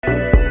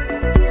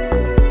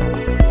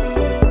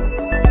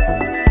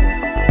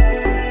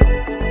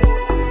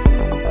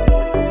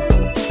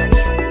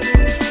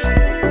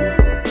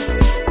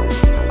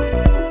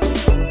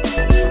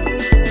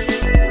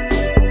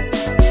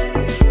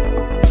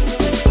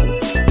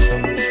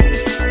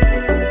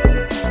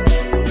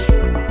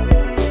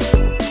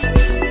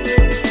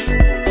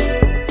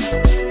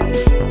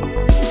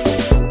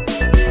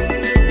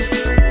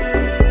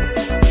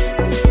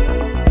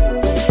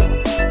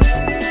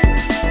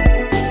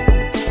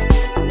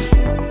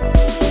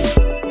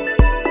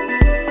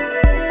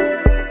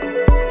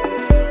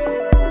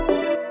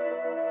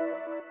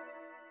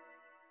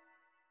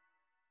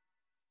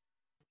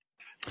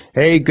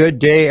Hey, good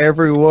day,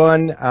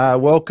 everyone.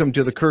 Welcome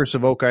to the Curse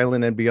of Oak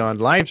Island and Beyond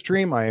live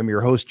stream. I am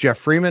your host, Jeff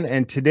Freeman,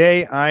 and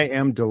today I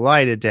am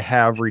delighted to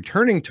have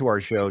returning to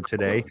our show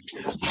today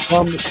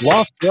from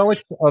Lost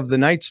Relics of the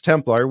Knights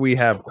Templar, we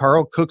have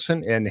Carl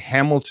Cookson and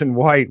Hamilton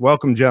White.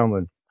 Welcome,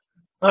 gentlemen.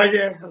 Hi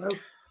there. Hello.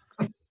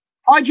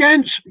 Hi,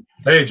 gents.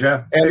 Hey,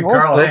 Jeff. And hey,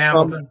 Carl. Hey,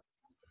 Hamilton.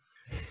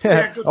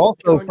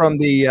 Also from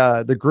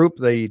the group,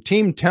 the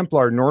Team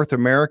Templar North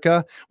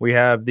America, we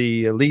have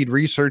the lead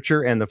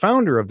researcher and the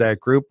founder of that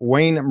group,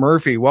 Wayne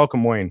Murphy.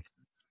 Welcome, Wayne.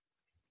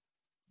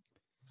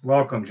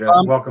 Welcome, Jeff.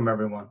 Welcome,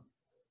 everyone.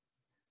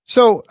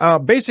 So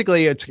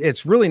basically,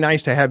 it's really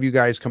nice to have you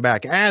guys come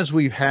back. As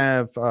we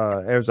have,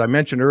 as I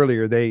mentioned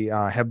earlier, they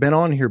have been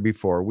on here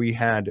before. We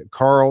had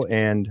Carl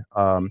and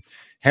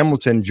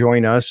Hamilton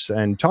join us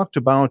and talked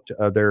about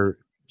their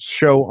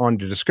show on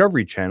the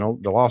Discovery Channel,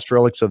 The Lost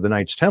Relics of the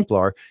Knights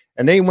Templar,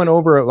 and they went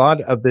over a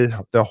lot of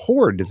the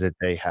hoard that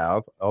they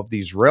have of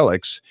these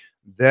relics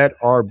that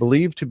are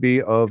believed to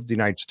be of the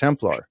Knights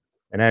Templar.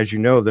 And as you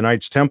know, the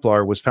Knights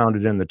Templar was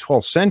founded in the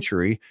 12th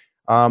century,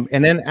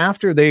 and then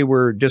after they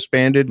were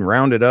disbanded and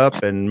rounded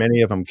up and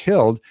many of them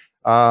killed,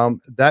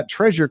 that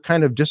treasure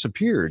kind of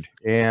disappeared,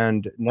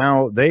 and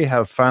now they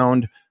have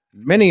found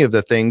many of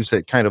the things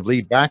that kind of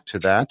lead back to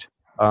that.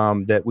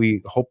 That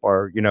we hope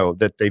are,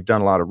 that they've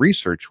done a lot of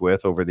research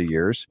with over the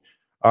years.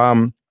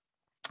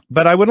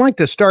 But I would like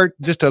to start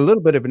just a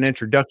little bit of an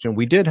introduction.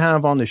 We did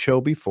have on the show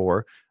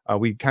before.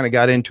 We kind of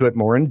got into it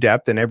more in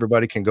depth, and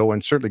everybody can go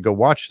and certainly go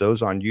watch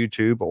those on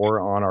YouTube or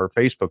on our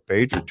Facebook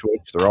page or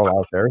Twitch. They're all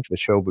out there. The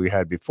show we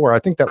had before, I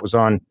think that was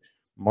on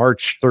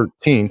March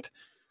 13th.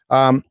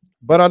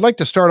 But I'd like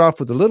to start off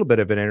with a little bit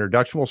of an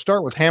introduction. We'll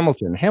start with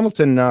Hamilton.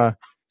 Hamilton,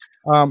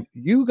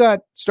 you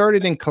got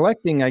started in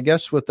collecting, I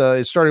guess,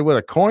 it started with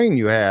a coin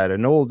you had,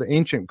 an old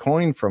ancient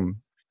coin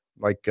from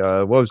what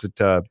was it,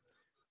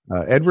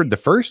 Edward the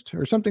First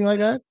or something like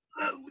that?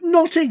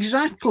 Not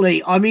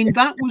exactly. I mean,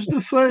 that was the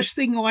first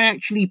thing I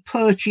actually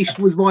purchased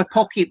with my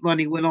pocket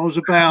money when I was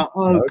about,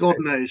 God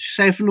knows,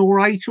 7 or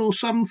 8 or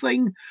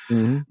something.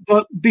 Mm-hmm.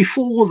 But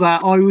before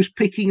that, I was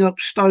picking up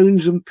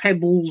stones and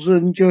pebbles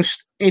and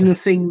just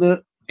anything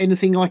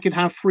I could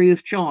have free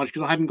of charge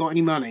because I hadn't got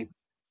any money.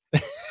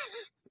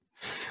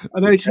 I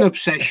know it's an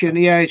obsession.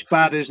 Yeah, it's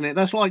bad, isn't it?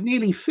 That's like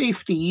nearly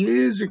 50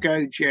 years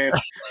ago, Jeff.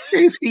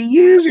 50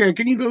 years ago.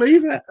 Can you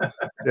believe it?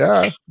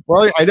 Yeah.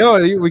 Well, I know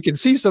we can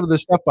see some of the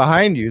stuff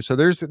behind you. So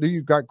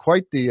you've got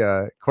quite the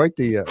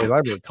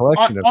elaborate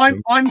collection of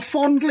things. I'm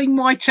fondling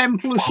my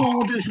Templar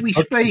sword as we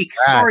speak.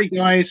 Sorry,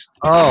 guys.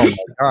 Oh my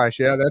gosh.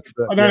 Yeah,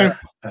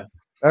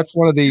 that's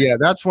one of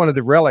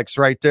the relics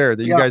right there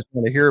that you guys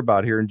want to hear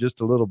about here in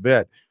just a little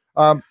bit.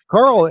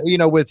 Carl,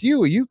 with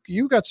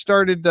you got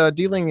started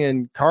dealing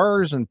in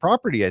cars and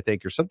property, I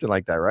think, or something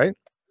like that, right?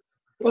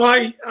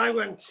 Well, I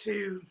went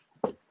to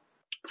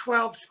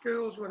 12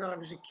 schools when I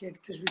was a kid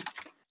because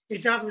my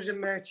dad was a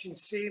merchant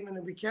seaman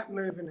and we kept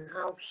moving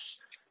house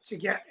to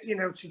get,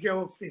 to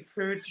go up the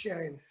food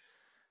chain.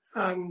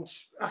 And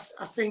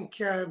I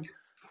think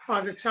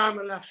by the time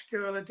I left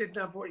school, I didn't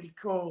have what you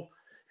call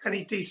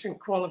any decent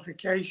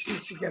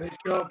qualifications to get a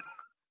job.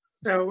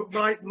 So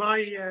my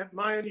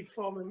only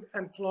form of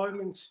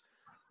employment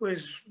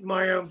was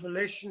my own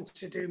volition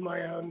to do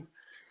my own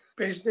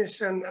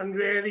business, and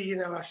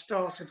really, I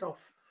started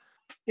off,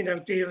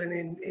 dealing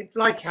in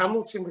like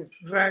Hamilton with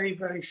very,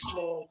 very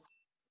small,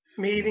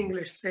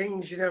 meaningless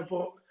things,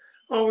 but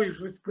always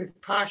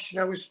with passion.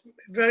 I was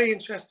very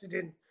interested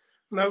in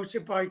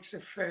motorbikes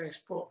at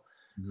first, but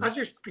I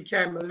just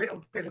became a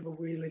little bit of a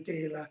wheeler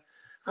dealer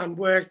and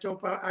worked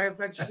up. I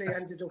eventually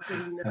ended up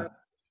in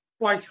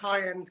quite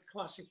high-end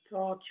classic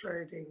car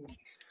trading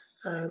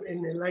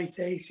in the late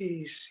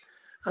 80s,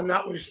 and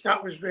that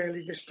was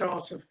really the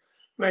start of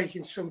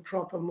making some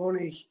proper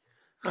money.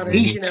 And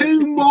he's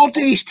too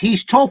modest.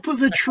 He's top of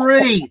the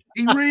tree.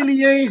 He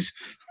really is.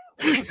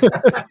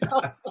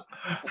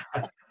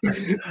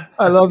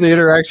 I love the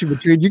interaction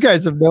between you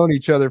guys. Have known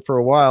each other for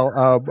a while.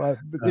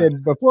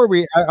 And before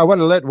I want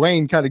to let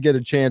Wayne kind of get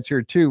a chance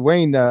here too.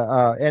 Wayne,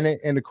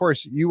 and of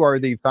course, you are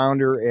the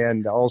founder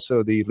and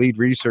also the lead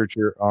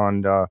researcher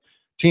on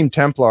Team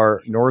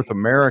Templar North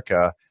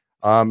America.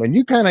 And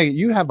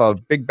you have a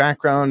big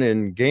background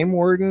in game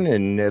warden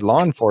and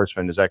law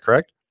enforcement. Is that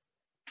correct?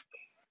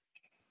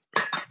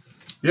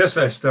 Yes,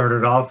 I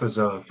started off as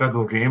a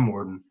federal game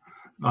warden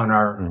on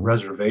our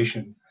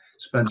reservation.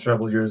 Spent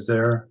several years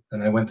there.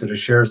 Then I went to the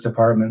sheriff's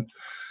department.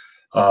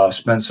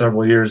 Spent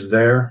several years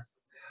there.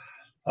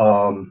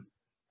 Then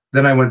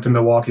I went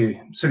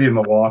to city of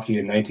Milwaukee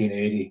in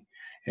 1980.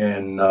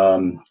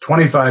 And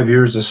 25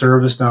 years of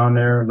service down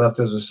there. Left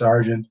as a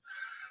sergeant.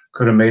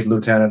 Could have made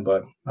lieutenant,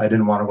 but I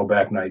didn't want to go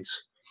back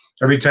nights.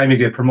 Every time you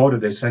get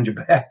promoted, they send you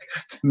back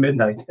to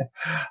midnight.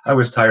 I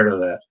was tired of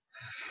that.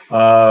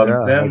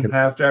 Then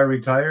after I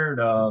retired,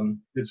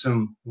 did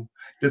some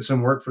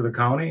work for the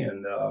county,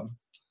 and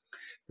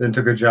then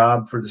took a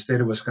job for the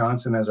state of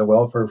Wisconsin as a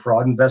welfare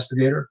fraud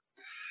investigator.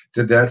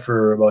 Did that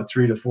for about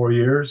 3 to 4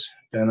 years.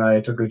 Then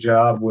I took a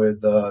job with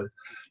the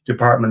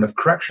Department of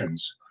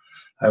Corrections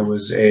I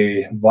was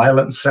a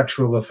violent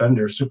sexual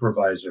offender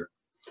supervisor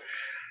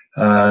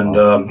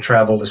and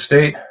traveled the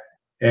state.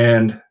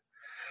 And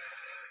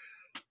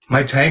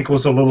my tank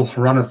was a little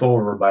runneth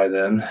over by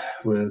then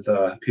with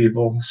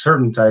people,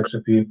 certain types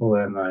of people,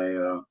 and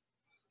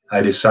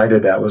I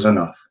decided that was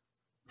enough.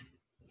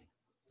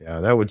 Yeah,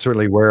 that would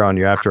certainly wear on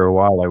you after a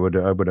while. I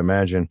would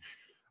imagine,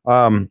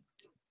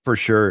 for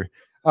sure.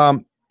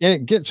 So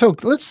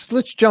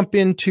let's jump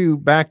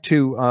back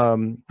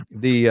to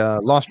the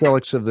Lost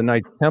Relics of the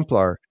Knights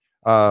Templar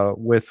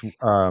with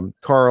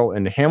Carl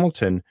and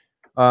Hamilton.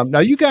 Now,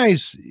 you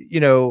guys,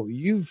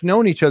 you've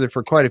known each other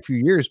for quite a few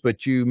years,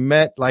 but you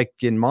met like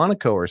in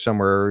Monaco or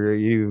somewhere.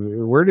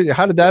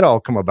 How did that all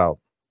come about?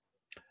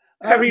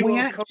 We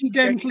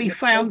accidentally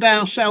found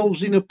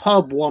ourselves in a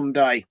pub one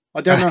day. I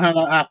don't know how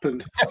that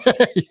happened.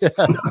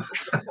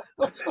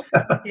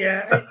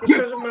 Yeah, it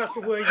doesn't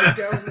matter where you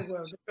go in the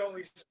world. There's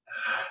always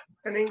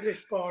an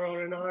English bar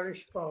or an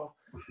Irish bar,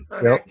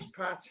 and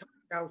expats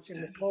hang out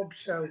in the pub.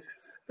 So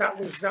that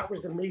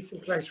was the meeting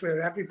place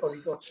where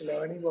everybody got to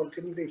know anyone,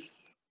 didn't they?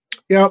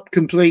 Yep,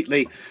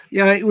 completely.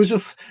 Yeah, it was a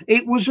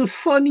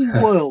funny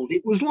world.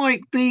 It was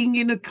like being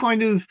in a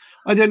kind of,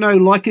 I don't know,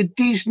 like a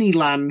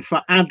Disneyland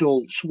for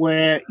adults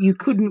where you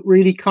couldn't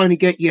really kind of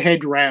get your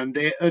head around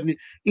it. And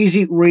is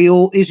it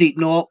real? Is it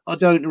not? I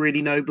don't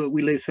really know, but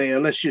we live here.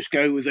 Let's just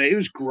go with it. It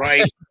was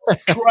great.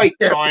 Great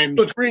times.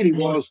 It really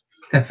was.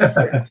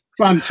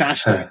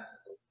 Fantastic.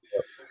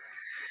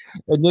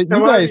 And you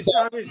guys,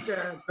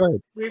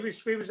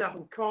 we was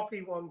having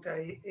coffee one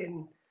day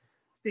in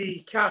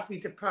the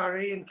Café de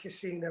Paris in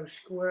Casino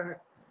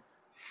Square,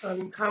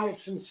 and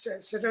Hamilton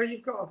said, "Oh,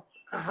 you've got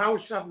a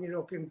house, haven't you,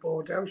 up in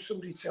Bordeaux?"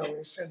 Somebody told me.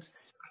 He said,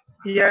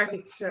 "Yeah,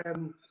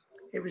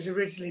 it was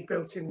originally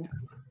built in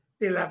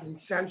the 11th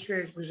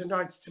century. It was a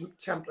Knights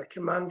Templar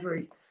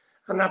commandery,"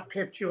 and that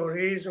pipped your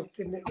ears up,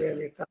 didn't it?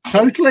 Really, at that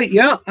totally, point?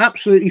 Yeah,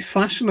 absolutely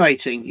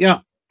fascinating. Yeah,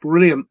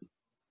 brilliant.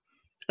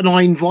 And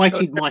I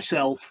invited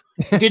myself.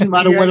 It didn't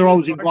matter whether I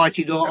was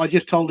invited or I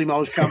just told him I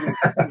was coming.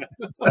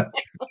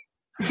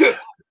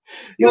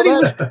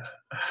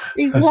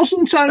 It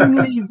wasn't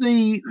only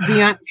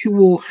the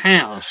actual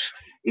house,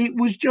 it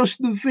was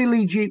just the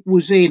village it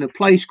was in, a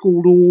place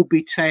called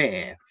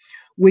Orbitaire,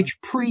 which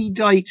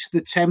predates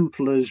the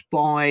Templars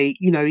by,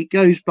 it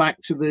goes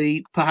back to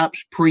the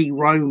perhaps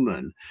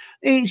pre-Roman.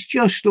 It's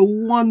just a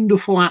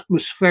wonderful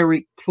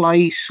atmospheric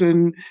place,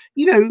 and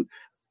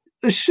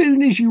as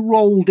soon as you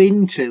rolled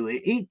into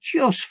it, it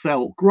just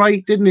felt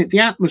great, didn't it? The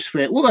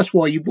atmosphere. Well, that's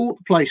why you bought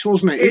the place,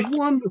 wasn't it? It was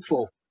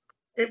wonderful.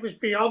 It was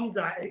beyond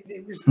that.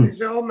 It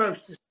was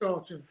almost a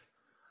sort of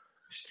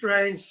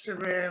strange,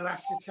 surreal,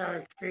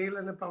 esoteric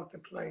feeling about the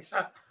place.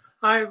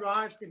 I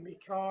arrived in my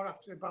car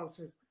after about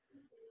a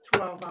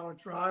 12-hour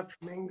drive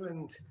from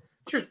England.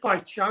 Just by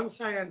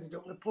chance, I ended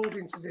up, I pulled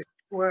into this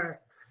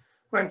square,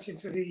 went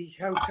into the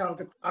Hotel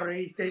de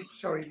Paris,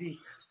 the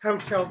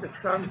Hotel de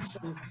France,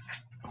 and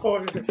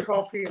ordered a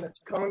coffee and a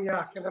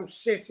cognac, and I'm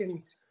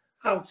sitting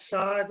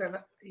outside, and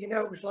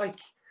it was like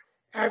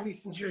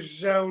everything just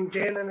zoned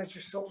in, and I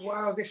just thought,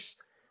 wow, this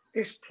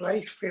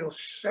place feels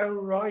so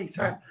right.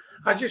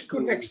 I just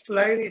couldn't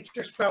explain it. It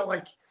just felt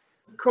like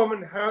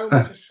coming home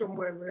to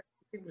somewhere where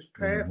everything was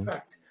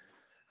perfect.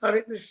 And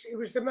it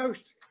was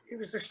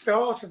the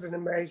start of an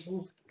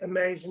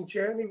amazing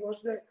journey,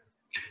 wasn't it?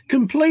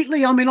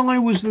 Completely. I mean, I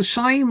was the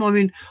same. I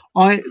mean,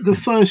 the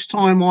first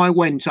time I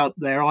went up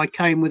there, I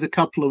came with a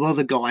couple of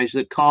other guys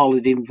that Carl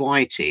had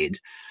invited.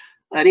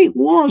 And it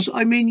was,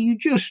 you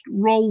just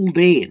rolled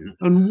in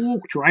and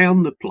walked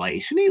around the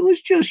place, and it was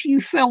just, you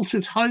felt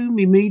at home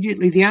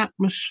immediately, the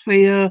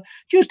atmosphere,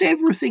 just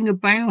everything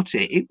about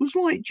it. It was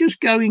like just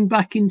going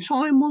back in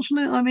time, wasn't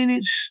it?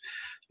 It's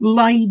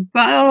laid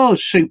back. Oh,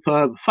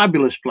 superb,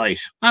 fabulous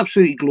place.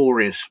 Absolutely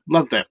glorious.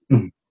 Loved it.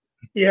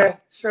 Yeah,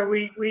 so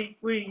we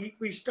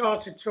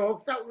started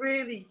talking. That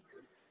really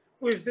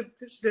was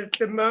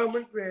the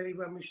moment, really,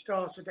 when we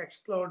started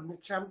exploring the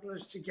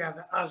Templars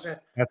together as a.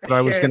 That's what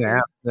I was going to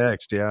ask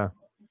next. Yeah.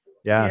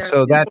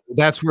 So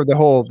that's where the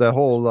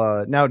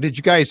whole. Now, did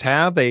you guys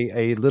have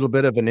a little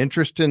bit of an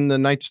interest in the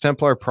Knights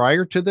Templar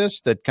prior to this?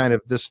 That kind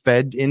of this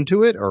fed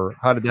into it, or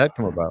how did that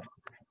come about?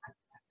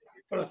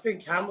 Well, I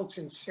think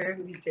Hamilton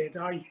certainly did.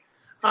 I've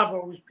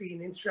always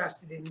been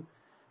interested in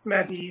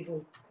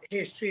medieval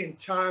history and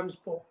times,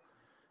 but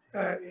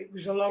it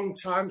was a long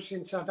time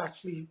since I'd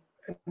actually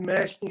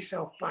immersed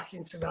myself back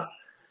into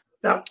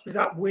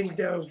that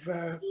window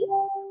of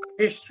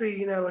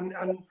history,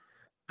 and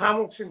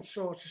Hamilton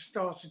sort of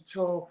started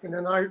talking,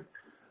 and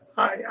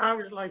I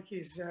was like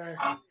his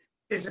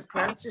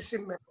apprentice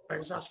in many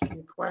ways,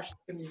 asking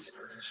questions,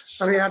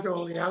 and he had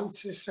all the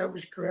answers, so it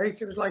was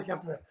great. It was like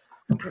having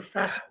a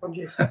professor on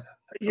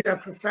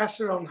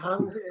professor on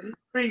hand,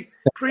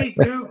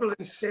 pre-Google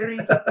and Siri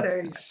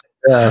days.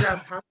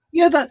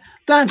 Yeah,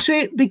 that's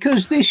it,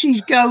 because this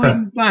is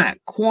going back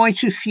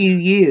quite a few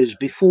years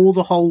before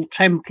the whole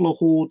Templar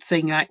Horde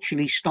thing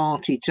actually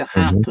started to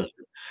happen.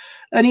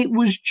 And it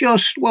was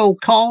just,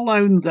 Carl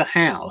owned the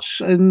house,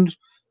 and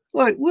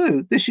like,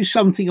 whoa, this is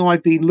something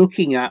I've been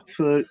looking at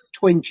for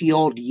 20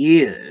 odd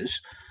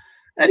years.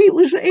 And it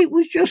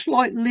was just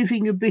like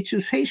living a bit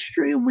of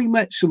history. And we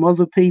met some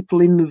other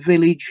people in the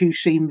village who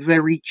seemed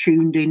very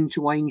tuned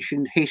into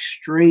ancient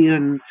history.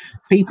 And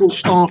people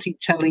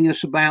started telling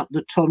us about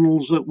the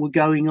tunnels that were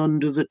going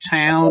under the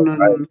town.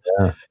 And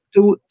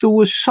there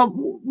was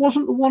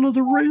wasn't there one of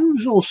the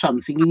rooms or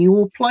something in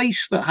your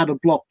place that had a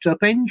blocked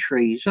up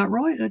entry? Is that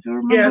right? I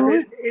don't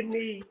remember.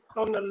 Yeah,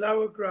 on the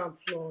lower ground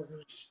floor,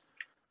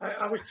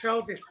 I was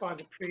told this by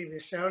the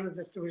previous owner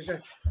that there was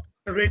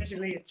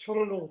originally a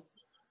tunnel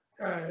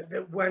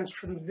that went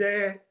from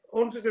there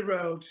under the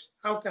road,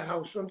 out the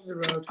house, under the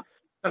road,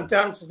 and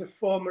down to the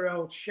former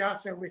old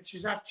chateau, which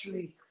is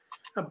actually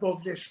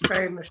above this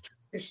famous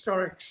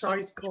historic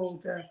site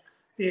called the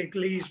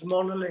Église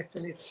Monolith,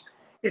 and it's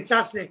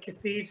actually a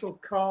cathedral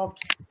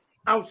carved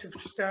out of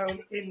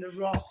stone in the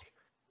rock,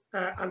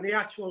 and the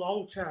actual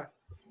altar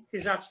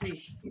is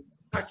actually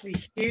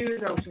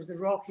hewn out of the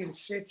rock in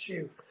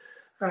situ.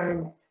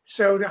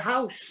 So the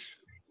house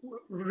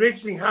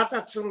originally had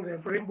that tunnel there,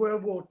 but in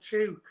World War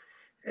II,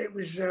 it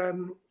was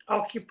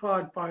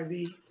occupied by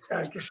the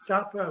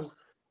Gestapo.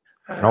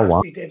 Oh,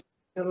 wow. They did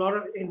in a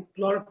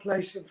lot of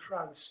places in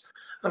France,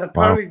 and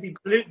apparently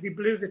they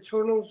blew the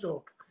tunnels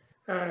up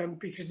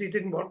because they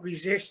didn't want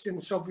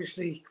resistance.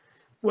 Obviously,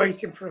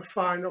 waiting for a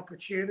fine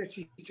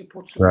opportunity to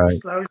put some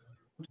explosions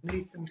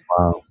underneath and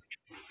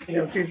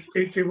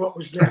do what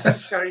was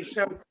necessary.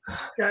 So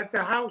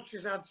the house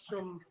has had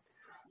some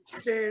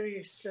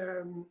serious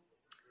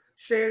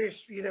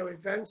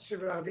events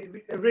around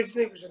it.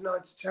 Originally, it was a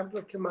Knights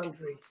Templar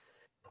commandery.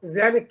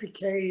 Then it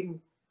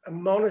became a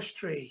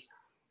monastery,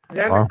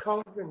 then a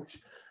convent,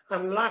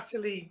 and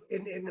latterly,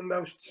 in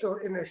a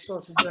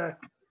sort of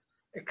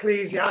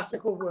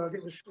ecclesiastical world,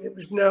 it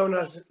was known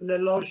as Le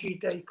Logis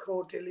des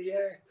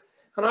Cordeliers.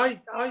 And I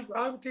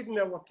didn't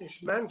know what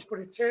this meant, but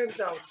it turns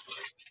out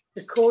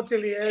the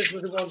Cordeliers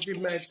were the ones who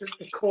made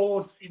the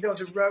cord,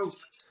 the rope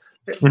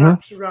that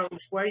wraps around the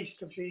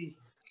waist of the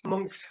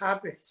monks'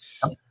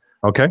 habits.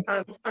 Okay.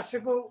 And I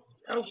said, well,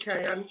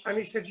 okay. And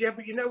he said, yeah,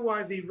 but you know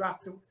why they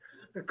wrap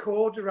the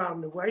cord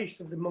around the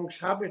waist of the monks'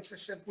 habits? I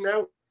said,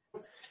 no.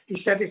 He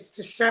said, it's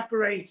to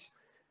separate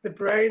the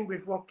brain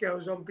with what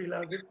goes on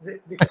below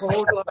the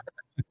cord line.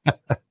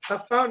 I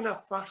found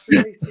that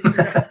fascinating.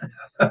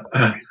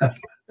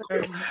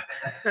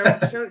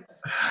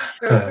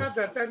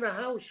 Then the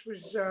house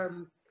was,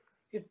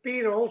 it'd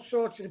been all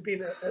sorts. It had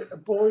been a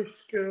boys'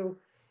 school.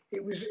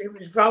 It was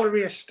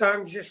Valerie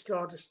Estang,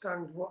 Giscard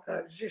d'Estaing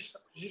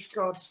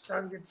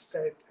had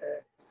stayed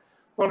there.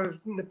 One of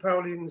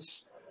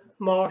Napoleon's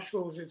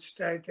marshals had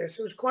stayed there.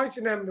 So it was quite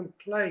an eminent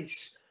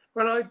place.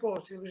 When I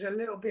bought it, it was a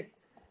little bit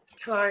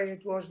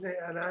tired, wasn't it?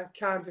 And I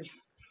kind of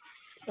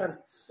spent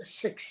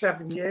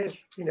 6-7 years,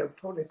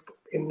 putting it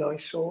in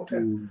nice order.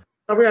 And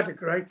we had a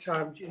great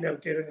time, doing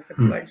it. The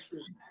place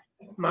was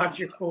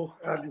magical.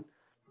 And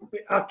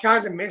I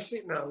kind of miss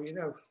it now,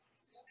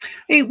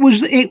 It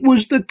was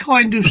the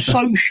kind of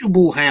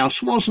sociable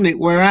house, wasn't it?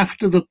 Where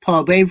after the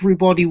pub,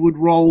 everybody would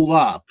roll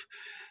up,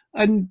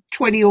 and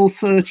 20 or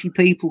 30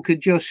 people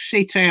could just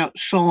sit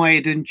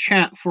outside and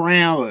chat for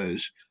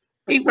hours.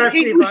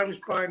 Especially if I was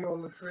buying all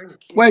the drink.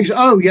 Well,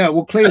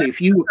 clearly,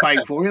 if you were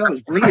paying for it, that was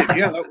brilliant.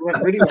 Yeah, that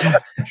went really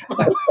well.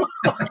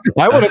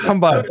 I would have come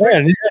by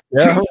then.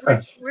 Yeah.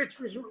 Which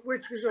was all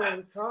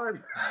the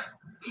time.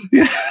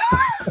 Yeah.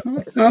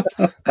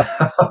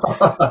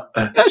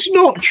 That's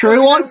not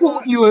true. I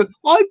bought you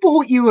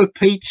a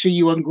pizza,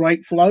 you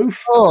ungrateful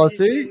oaf. Oh,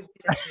 see.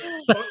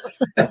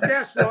 But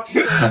guess what?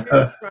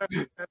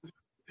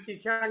 You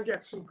can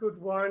get some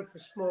good wine for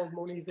small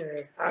money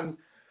there, and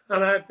I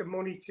had the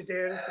money to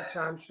do it at the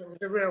time, so it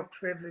was a real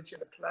privilege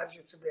and a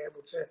pleasure to be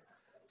able to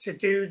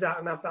do that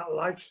and have that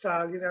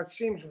lifestyle. It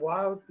seems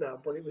wild now,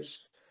 but it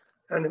was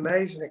an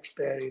amazing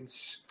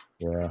experience.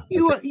 Yeah.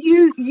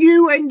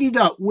 You ended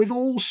up with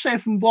all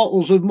 7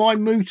 bottles of my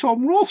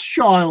Mouton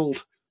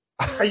Rothschild.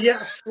 Yeah,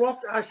 I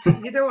swapped.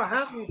 What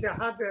happened?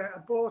 I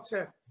bought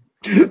a.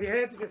 Have you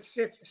heard of the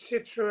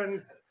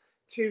Citroën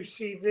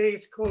 2CV?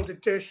 It's called a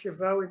Deux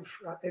Chevaux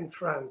in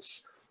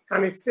France.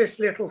 And it's this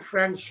little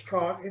French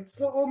car. It's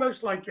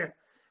almost like a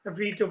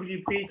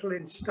VW Beetle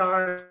in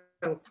style.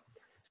 So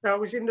I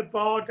was in the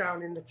bar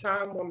down in the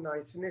town one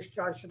night, and this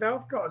guy said,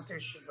 I've got a Deux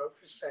Chevaux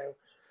for sale.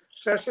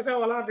 So I said,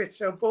 I'll have it.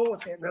 So I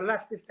bought it, and I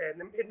left it there.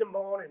 And in the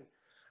morning,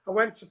 I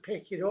went to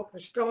pick it up. I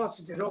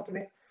started it up, and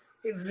it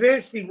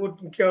virtually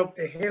wouldn't go up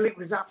the hill. It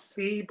was that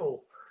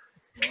feeble.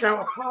 So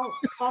I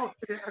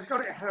parked it. I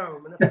got it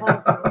home, and I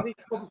parked it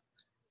up.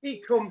 He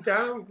come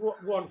down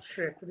one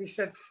trip, and he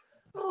said,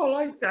 oh, I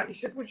like that. He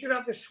said, would you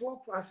have the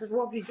swap? I said,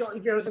 what have you got? He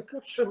goes, I've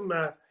got some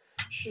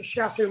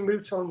Chateau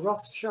Mouton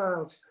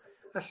Rothschild.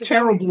 I said,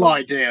 terrible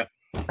idea.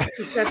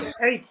 He said,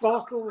 8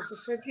 bottles. I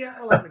said, yeah,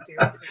 I'll have a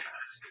deal.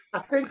 I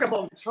think I'm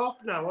on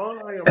top now,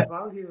 aren't I, on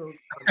value?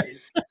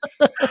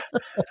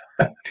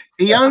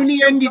 He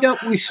only ended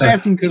up with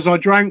 7 because I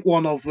drank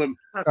one of them.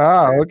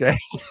 Okay.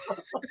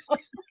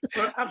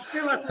 But I've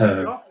still had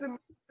to drop them.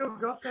 still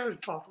got those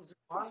bottles of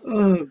wine.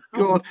 Oh,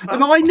 God.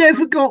 And I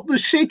never got the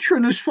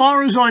Citron. As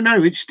far as I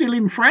know, it's still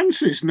in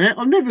France, isn't it?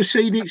 I've never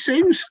seen it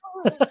since.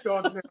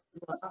 God knows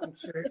what happened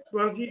to it.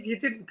 Well, you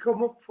didn't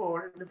come up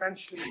for it, and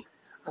eventually,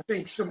 I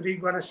think somebody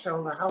went to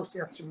sell the house. They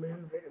had to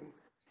move it, and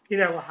you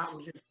know what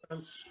happens in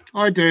France.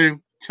 I do.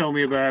 Tell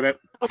me about it.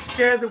 I'll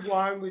share the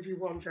wine with you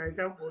one day.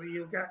 Don't worry,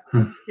 you'll get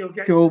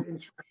Cool. your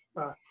interest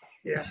back.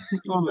 Yeah,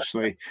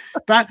 Honestly,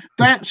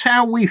 that's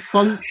how we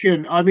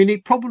function. I mean,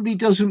 it probably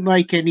doesn't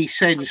make any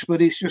sense,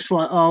 but it's just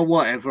like, oh,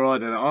 whatever. I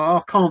don't know.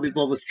 I can't be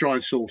bothered to try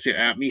and sort it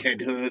out. My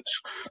head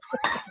hurts.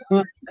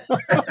 Oh,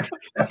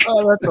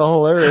 that's a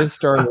hilarious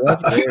story.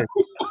 That's great.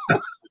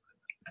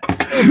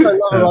 I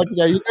love about you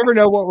guys. You never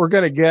know what we're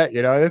going to get.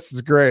 You know, this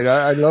is great.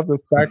 I love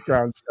this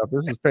background stuff.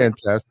 This is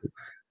fantastic.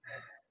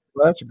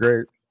 Well, that's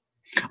great.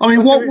 I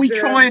mean, what we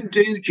try and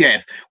do,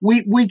 Jeff,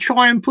 we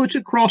try and put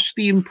across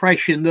the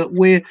impression that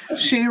we're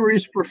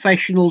serious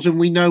professionals and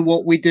we know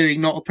what we're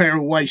doing, not a pair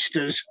of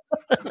wasters.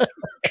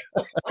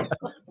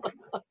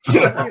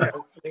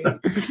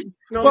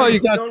 Well,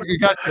 you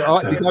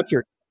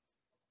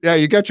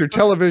got your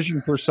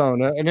television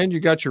persona, and then you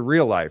got your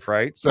real life,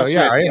 right? So That's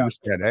yeah, it, I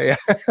understand that. Yeah.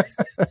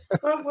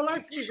 well,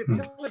 actually,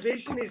 the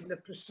television isn't a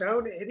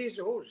persona; it is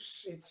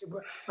us.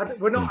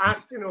 We're not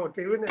acting or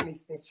doing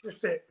anything. It's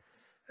just that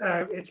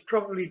it's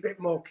probably a bit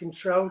more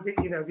controlled.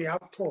 You know, the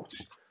output.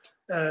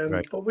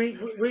 Right. But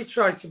we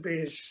try to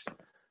be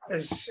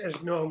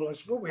as normal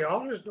as we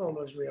are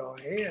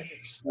here.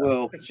 It's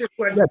just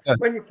when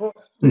you put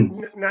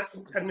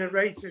a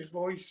narrator's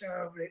voice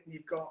over it and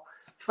you've got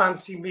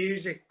fancy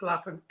music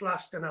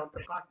blasting out the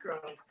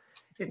background,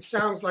 it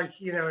sounds like,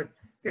 you know,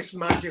 this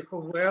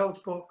magical world,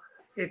 but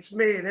it's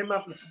me and him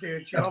having to do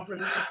a job,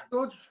 and it's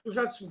good. We've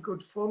had some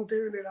good fun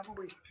doing it, haven't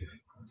we?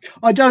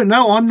 I don't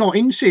know. I'm not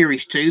in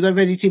series 2. They've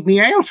edited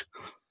me out.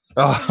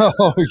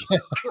 Oh,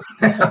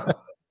 yeah.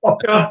 But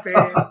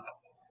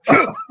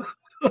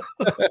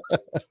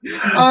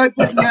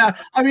yeah,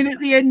 I mean, at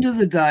the end of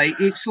the day,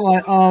 it's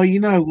like, oh, you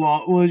know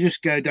what? We'll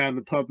just go down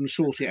the pub and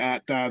sort it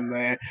out down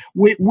there.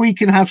 We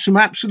can have some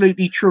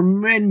absolutely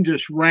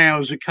tremendous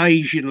rows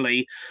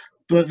occasionally,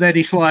 but then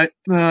it's like,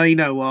 you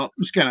know what?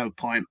 Let's go and have a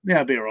pint. Yeah,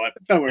 I'll be all right.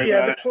 Don't worry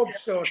about it. Yeah, the pub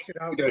sorts it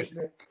out, doesn't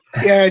it?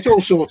 Yeah, it all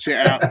sorts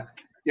it out.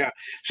 Yeah.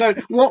 So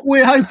what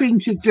we're hoping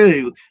to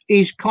do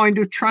is kind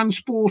of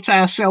transport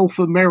ourselves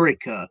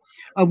America,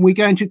 and we're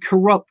going to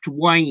corrupt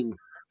Wayne.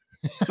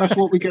 That's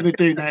what we're going to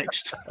do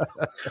next.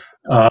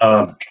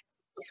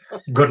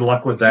 Good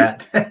luck with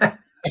that.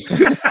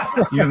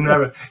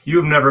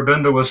 You've never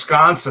been to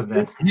Wisconsin,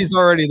 then. He's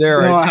already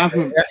there. No, I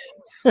haven't.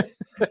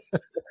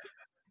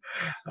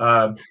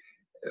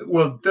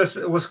 Well, this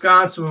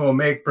Wisconsin will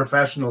make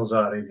professionals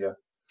out of you.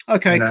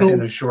 Okay, cool.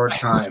 In a short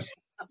time.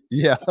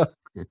 Yeah.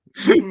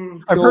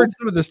 I've heard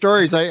some of the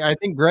stories. I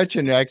think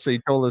Gretchen actually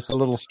told us a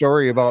little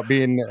story about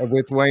being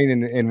with Wayne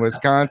in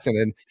Wisconsin,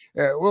 and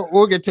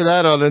we'll get to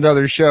that on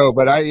another show.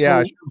 But I've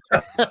yet.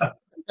 Well,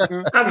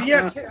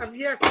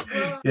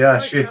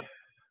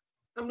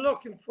 I'm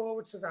looking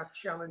forward to that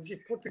challenge. You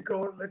put the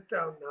gauntlet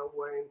down now,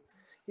 Wayne.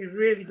 You're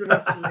really going to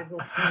have to live up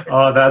to it.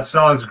 Oh, that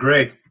sounds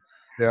great.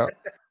 Yeah.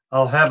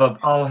 I'll have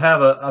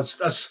a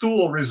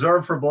stool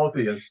reserved for both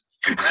of you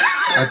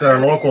at our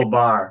local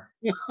bar.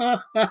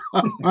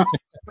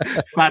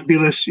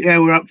 Fabulous. Yeah,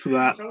 we're up for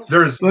that.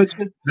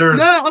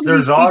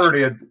 There's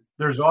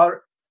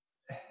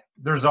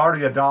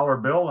already a dollar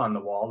bill on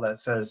the wall that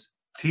says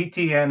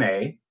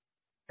TTNA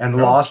and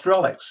Lost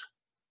Relics.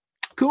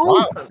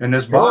 Cool. In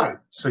this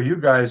bar. So you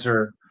guys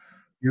we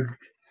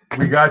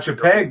got you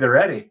pegged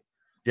already.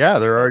 Yeah,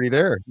 they're already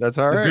there. That's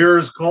all right. The beer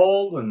is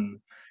cold and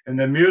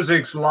the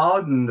music's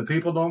loud and the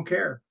people don't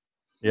care.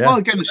 Yeah. Well,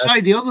 I'm going to say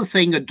the other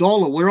thing,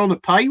 $1. We're on a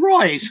pay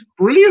rise.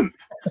 Brilliant.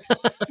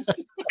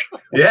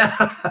 Yeah.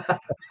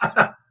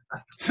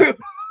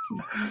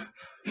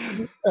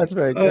 That's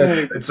very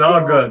good. It's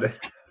all good.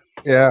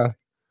 Yeah.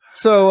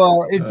 So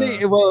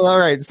well, all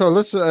right. So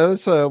let's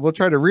we'll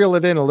try to reel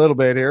it in a little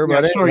bit here. Yeah,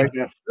 but sorry, anyway,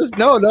 Jeff. This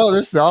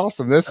is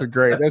awesome. This is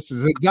great. This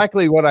is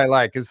exactly what I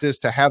like, is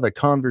just to have a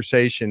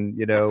conversation,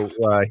 you know,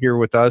 here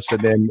with us,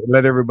 and then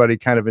let everybody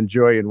kind of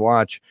enjoy and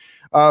watch.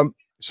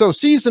 So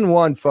season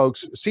 1,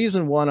 folks,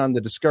 season 1 on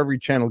the Discovery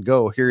Channel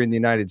Go here in the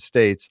United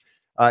States.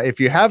 If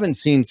you haven't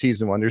seen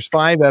season 1, there's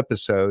 5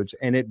 episodes,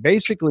 and it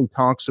basically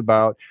talks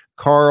about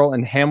Carl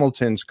and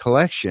Hamilton's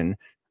collection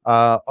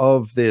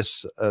of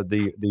this,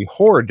 the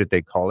hoard that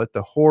they call it,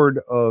 the hoard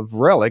of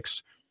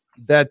relics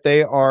that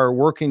they are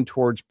working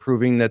towards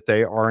proving that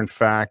they are in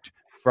fact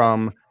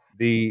from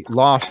the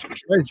lost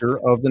treasure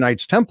of the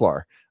Knights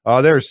Templar.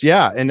 And that's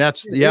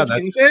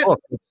Tobar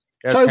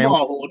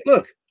hoard.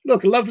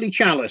 Look, a lovely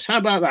chalice. How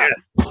about that?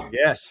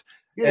 Yes.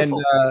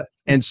 Beautiful.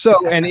 And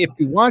if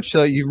you watch,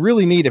 you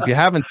really need, if you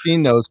haven't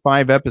seen those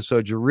 5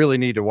 episodes, you really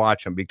need to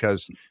watch them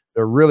because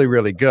they're really,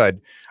 really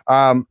good.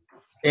 And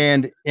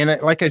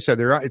like I said,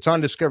 it's on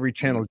Discovery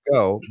Channel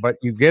Go, but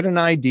you get an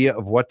idea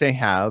of what they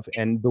have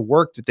and the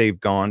work that they've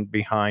gone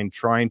behind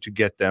trying to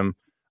get them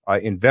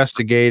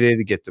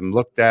investigated, get them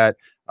looked at.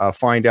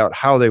 find out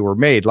how they were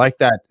made. Like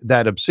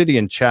that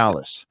obsidian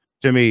chalice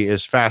to me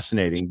is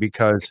fascinating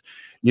because,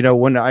 you know,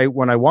 when I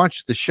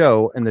watched the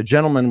show and the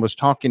gentleman was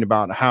talking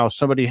about how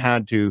somebody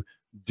had to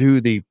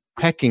do the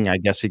pecking, I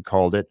guess he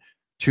called it,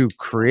 to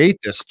create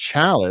this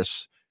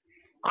chalice,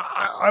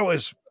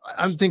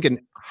 I'm thinking,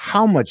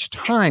 how much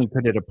time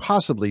could it have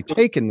possibly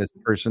taken this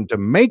person to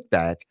make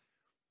that?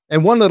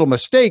 And one little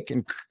mistake,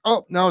 and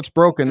oh, now it's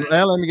broken.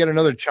 Well, let me get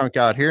another chunk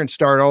out here and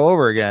start all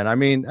over again. I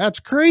mean, that's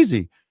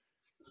crazy.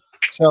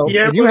 So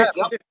yeah,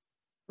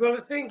 well,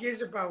 the thing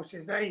is about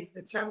it,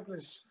 the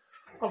Templars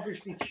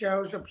obviously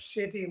chose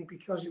obsidian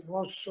because it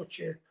was such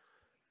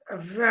a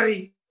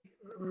very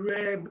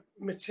rare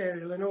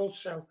material, and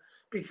also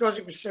because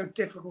it was so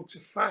difficult to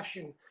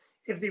fashion.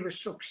 If they were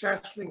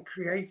successful in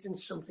creating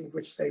something,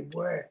 which they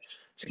were,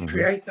 to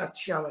create that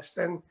chalice,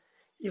 then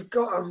you've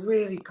got a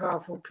really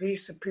powerful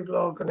piece that people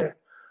are going to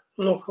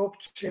look up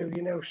to,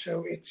 you know.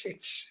 So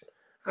it's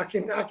I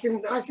can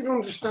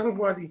understand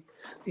why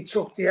they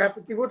took the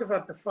effort. They would have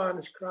had the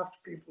finest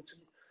craftspeople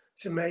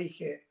to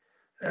make it.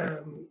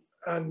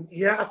 And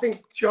yeah, I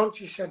think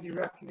Jonty said he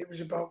reckoned it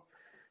was about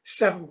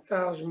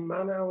 7,000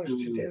 man hours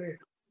to do it.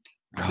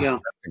 Yeah,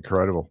 that's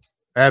incredible,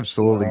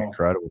 absolutely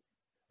incredible.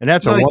 And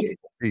that's a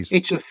wonderful piece.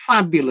 It's a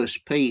fabulous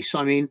piece.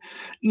 I mean,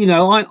 you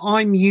know,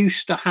 I'm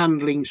used to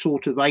handling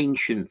sort of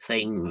ancient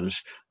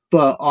things,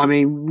 but I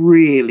mean,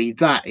 really,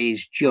 that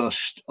is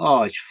just,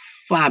 it's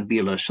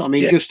fabulous. I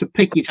mean, just to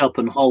pick it up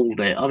and hold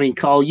it. I mean,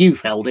 Carl,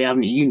 you've held it,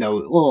 haven't you? You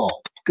know, oh,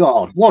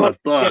 God, what a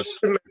burst.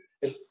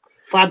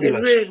 Fabulous.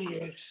 It really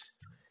is.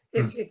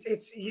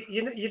 It's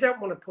you don't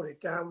want to put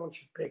it down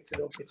once you've picked it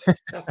up. It's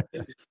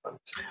absolutely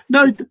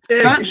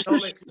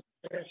fantastic.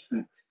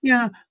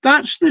 No,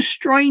 that's the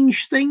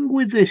strange thing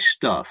with this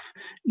stuff.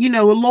 You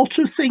know, a lot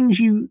of things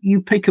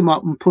you pick them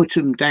up and put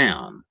them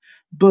down,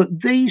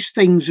 but these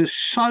things are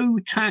so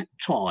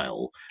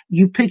tactile.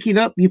 You pick it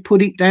up, you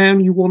put it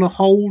down, you want to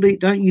hold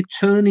it, don't you?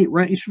 Turn it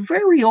round. It's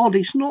very odd.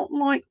 It's not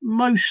like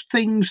most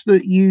things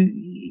that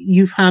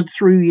you've had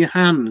through your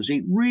hands.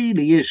 It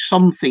really is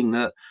something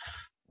that,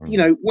 you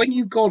know, when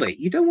you got it,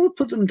 you don't want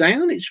to put them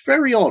down. It's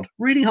very odd,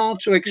 really hard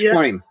to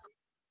explain.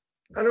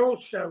 Yeah. And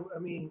also, I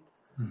mean,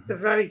 the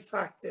very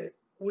fact that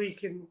we've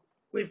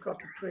got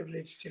the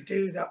privilege to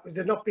do that,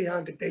 they're not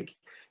behind a big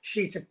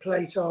sheet of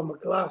plate armor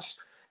glass.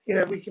 You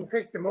know, we can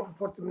pick them up and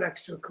put them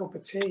next to a cup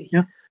of tea.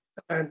 Yeah.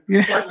 And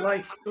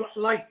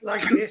like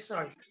this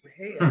item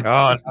here.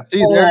 God,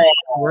 see there,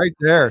 right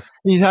there.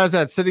 He has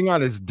that sitting on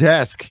his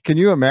desk. Can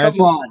you imagine?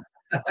 Come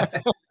on.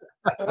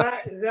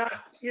 that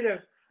you know,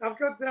 I've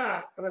got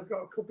that, and I've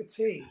got a cup of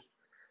tea.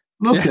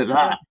 Look at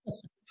that.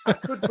 I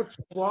could put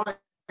some wine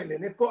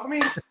in it, but I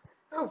mean,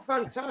 how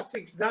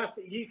fantastic is that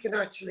you can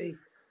actually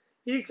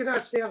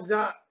have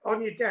that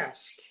on your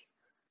desk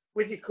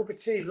with your cup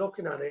of tea,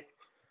 looking at it.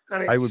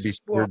 And I would be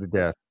scared to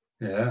death.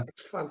 Yeah,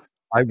 it's fantastic.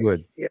 I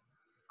would. Yeah.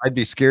 I'd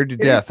be scared to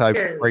death.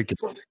 I'd break it.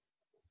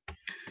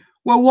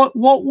 Well,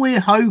 what we're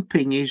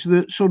hoping is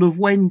that sort of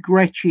when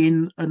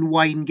Gretchen and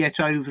Wayne get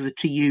over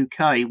to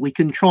UK, we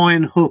can try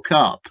and hook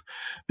up,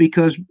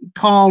 because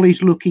Carl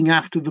is looking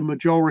after the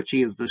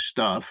majority of the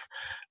stuff,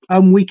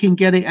 and we can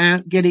get it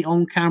out, get it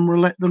on camera,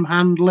 let them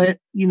handle it,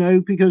 you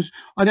know, because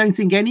I don't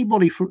think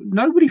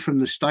nobody from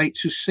the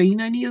States has seen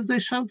any of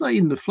this, have they,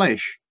 in the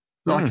flesh?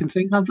 That I can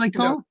think, have they,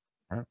 Carl?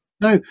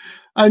 No.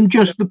 And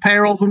just the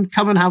pair of them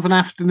come and have an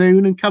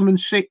afternoon and come and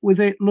sit with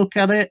it, look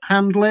at it,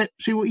 handle it,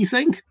 see what you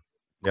think.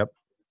 Yep.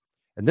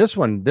 And this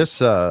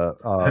libation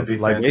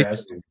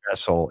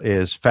vessel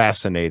is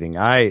fascinating.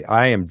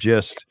 I am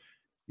just,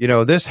 you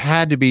know, this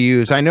had to be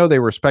used. I know they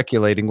were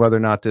speculating whether or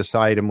not this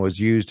item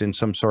was used in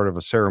some sort of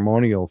a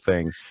ceremonial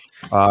thing,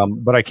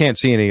 but I can't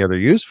see any other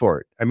use for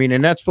it. I mean,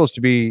 and that's supposed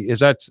to be, is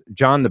that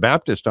John the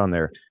Baptist on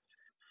there?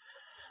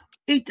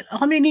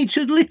 I mean, it's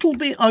a little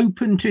bit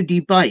open to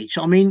debate.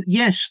 I mean,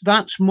 yes,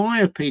 that's my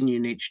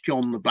opinion. It's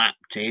John the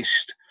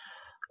Baptist.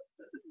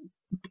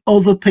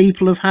 Other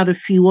people have had a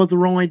few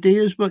other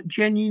ideas, but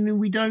genuinely,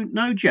 we don't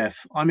know,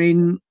 Jeff. I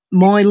mean,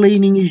 my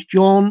leaning is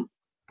John.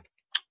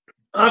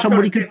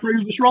 Somebody could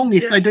prove us wrong.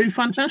 If they do,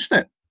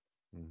 fantastic.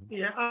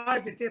 Yeah, I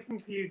had a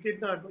different view,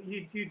 didn't I? But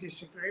you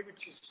disagree,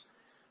 which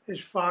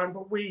is fine.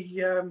 But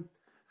we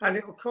and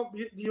it'll come.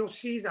 You'll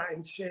see that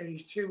in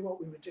series 2,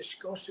 what we were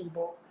discussing.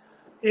 But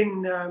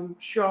in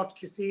Shard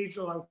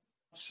Cathedral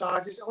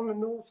outside, it's on the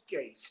North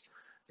Gate.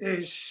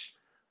 There's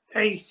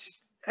eight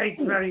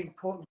very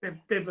important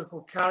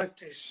biblical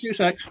characters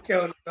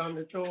going around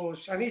the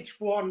doors, and each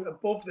one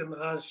above them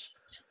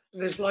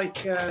there's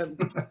like a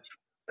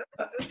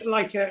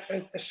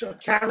sort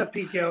of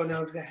canopy going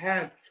over the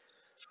head,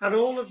 and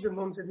all of them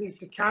underneath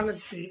the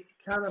canopy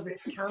have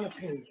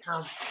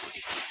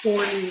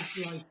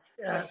foliage like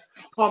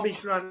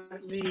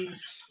pomegranate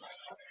leaves,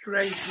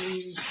 grape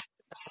leaves,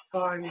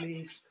 pine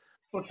leaves.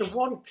 But the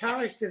one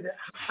character that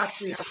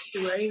actually has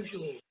 2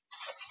 angels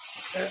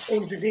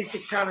underneath the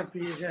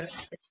canopy is a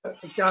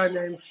guy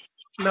named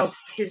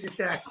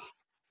Melchizedek,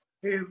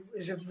 who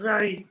is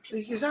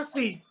he's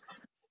actually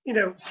you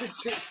know,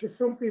 to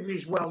some people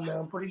he's well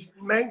known, but he's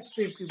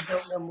mainstream people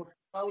don't know much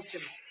about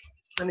him.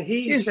 And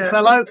he's Here's the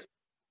fellow.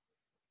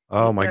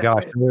 Oh my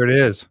gosh, there it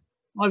is.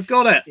 I've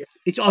got it. Yeah.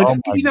 It's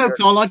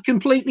Carl, I'd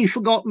completely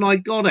forgotten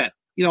I'd got it.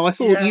 You know, I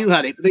thought you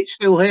had it, but it's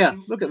still here.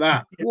 Look at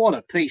that. Yeah. What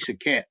a piece of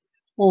kit.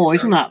 Oh,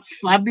 isn't that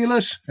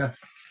fabulous? Yeah.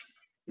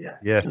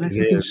 Yes, if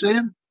you can see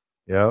him.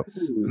 Yep.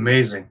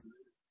 Amazing.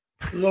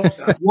 Love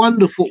that.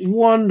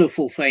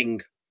 Wonderful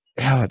thing.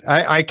 God,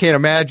 I can't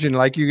imagine.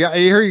 Like you got,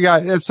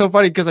 it's so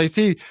funny because I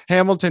see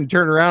Hamilton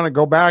turn around and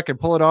go back and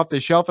pull it off the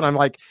shelf, and I'm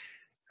like,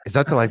 is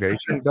that the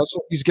libation? That's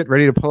what he's getting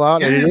ready to pull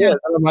out. And it is.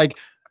 And I'm like,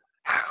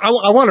 I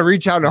want to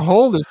reach out and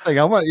hold this thing.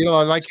 I want, you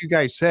know, like you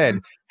guys said,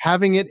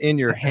 having it in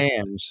your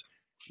hands,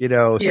 you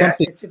know,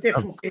 something. It's a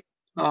different thing.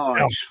 Oh,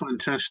 it's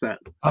fantastic.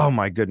 Oh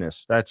my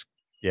goodness. That's,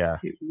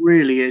 it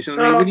really is. I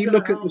mean, when you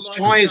look at the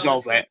size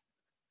of it,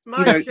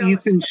 you know, you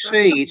can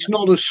see it's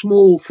not a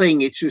small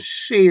thing. It's a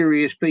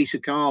serious piece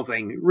of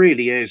carving. It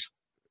really is.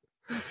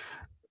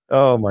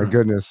 Oh my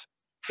goodness.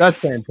 That's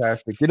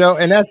fantastic. You know,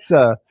 and that's,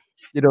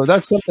 you know,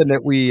 that's something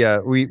that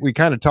we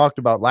kind of talked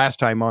about last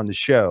time on the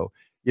show.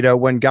 You know,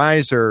 when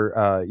guys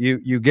are,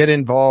 you get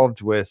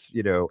involved with,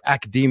 you know,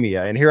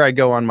 academia, and here I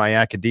go on my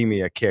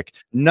academia kick.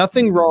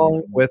 Nothing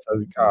wrong with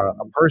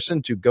a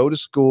person to go to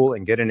school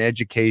and get an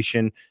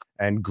education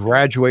and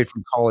graduate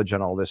from college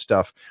and all this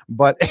stuff.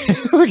 But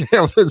look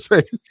at this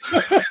face.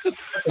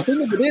 The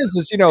thing of it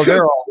is, you know,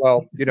 they're all,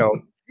 well, you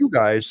know, you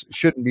guys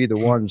shouldn't be the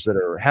ones that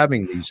are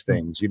having these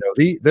things. You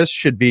know, this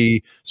should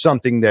be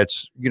something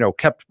that's, you know,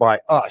 kept by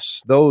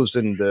us, those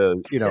in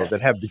the, you know,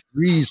 that have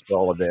degrees for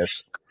all of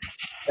this.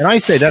 And I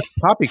say that's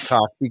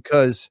poppycock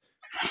because,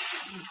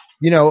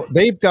 you know,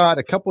 they've got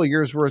a couple of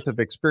years worth of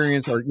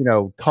experience, or, you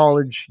know,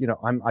 college, you know,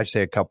 I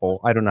say a couple,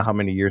 I don't know how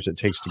many years it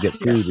takes to get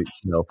through the,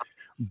 you know,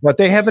 but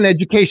they have an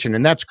education,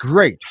 and that's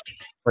great.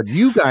 But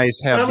you guys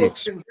have the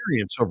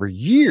experience over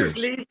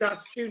years.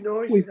 That's too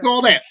noisy. We've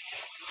got it.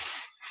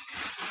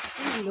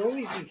 Too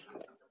noisy.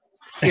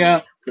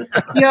 Yeah.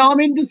 Yeah, I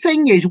mean, the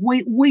thing is,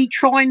 we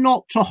try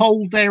not to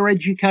hold their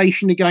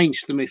education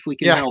against them if we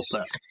can help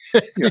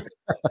it.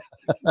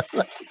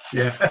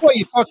 Yeah. Well,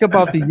 you talk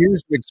about the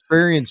years of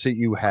experience that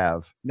you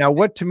have. Now,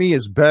 what to me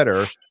is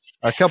better,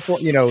 a couple,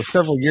 you know,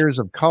 several years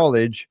of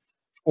college,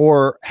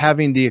 or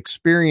having the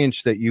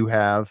experience that you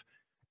have.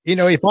 You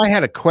know, if I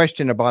had a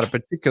question about a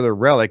particular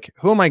relic,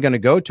 who am I going to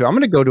go to? I'm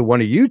going to go to one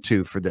of you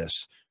two for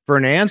this, for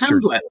an answer.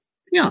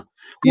 Yeah.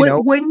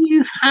 When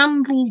you've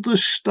handled the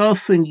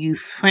stuff and you've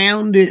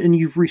found it and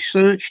you've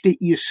researched it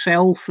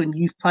yourself and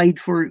you've paid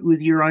for it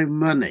with your own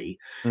money,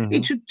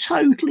 it's a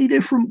totally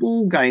different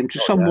ball game to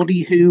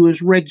somebody who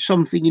has read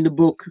something in a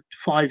book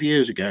 5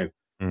 years ago.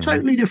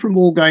 Totally different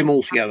ball game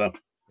altogether.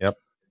 Yep,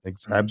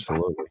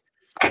 absolutely.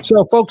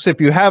 So, folks,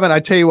 if you haven't, I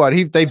tell you what,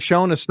 they've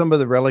shown us some of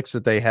the relics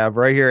that they have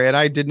right here, and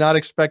I did not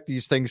expect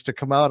these things to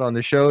come out on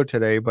the show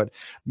today, but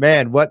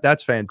man,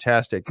 that's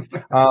fantastic.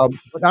 But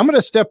I'm going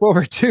to step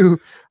over to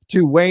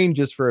Wayne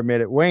just for a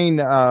minute. Wayne,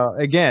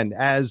 again,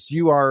 as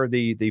you are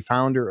the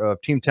founder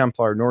of Team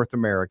Templar North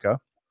America,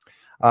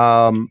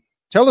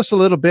 tell us a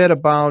little bit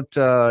about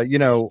you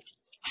know,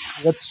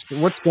 what's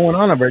going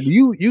on over there.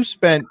 You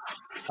spent,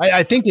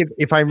 I think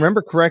if I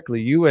remember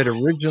correctly, you had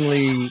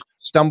originally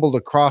stumbled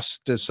across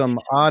to some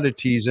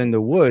oddities in the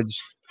woods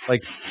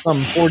like some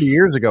 40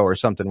 years ago or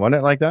something, wasn't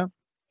it like that?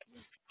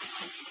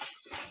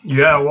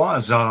 Yeah, it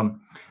was. I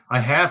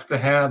have to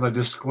have a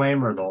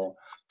disclaimer though.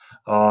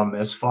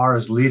 As far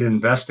as lead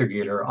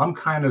investigator, I'm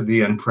kind of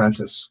the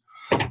apprentice.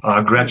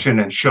 Gretchen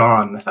and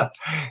Sean,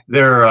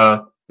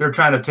 they're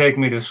trying to take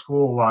me to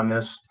school on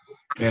this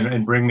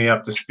and bring me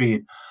up to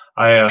speed.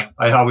 I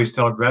always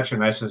tell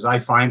Gretchen, I says, I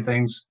find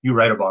things, you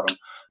write about them.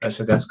 I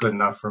said, that's good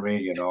enough for me,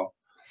 you know.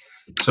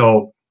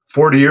 So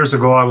 40 years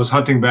ago, I was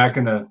hunting back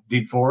in the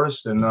deep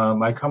forest, and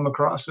I come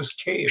across this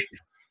cave.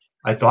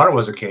 I thought it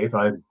was a cave.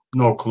 I had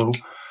no clue.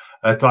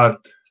 I thought,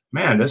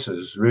 man, this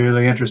is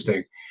really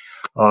interesting.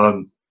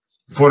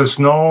 Foot of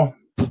snow.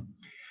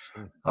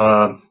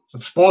 I'm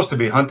supposed to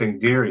be hunting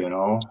deer, you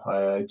know.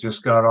 I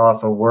just got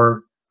off of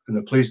work in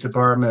the police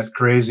department,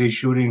 crazy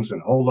shootings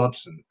and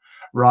holdups and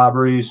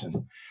robberies,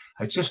 and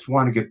I just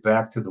want to get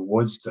back to the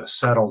woods to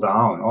settle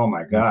down. Oh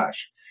my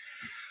gosh.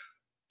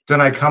 Then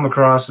I come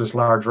across this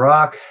large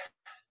rock,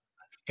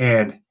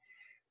 and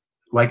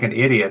like an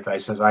idiot, I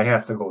says, I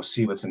have to go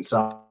see what's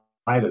inside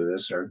of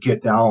this or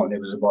get down. It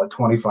was about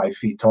 25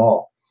 feet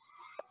tall.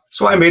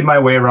 So I made my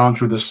way around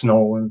through the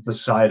snow and the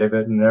side of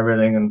it and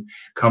everything and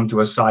come to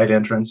a side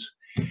entrance.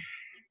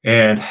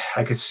 And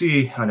I could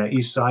see on the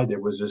east side,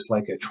 there was just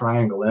like a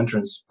triangle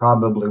entrance,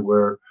 probably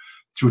where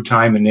through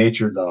time and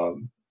nature,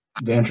 the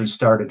entrance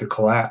started to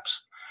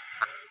collapse.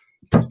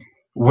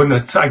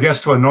 I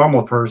guess to a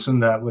normal person,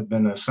 that would have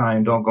been a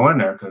sign, don't go in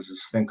there because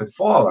this thing could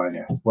fall on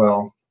you.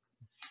 Well,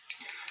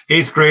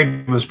 8th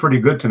grade was pretty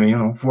good to me. You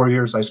know, 4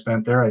 years I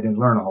spent there. I didn't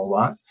learn a whole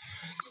lot.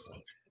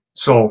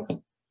 So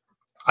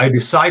I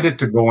decided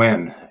to go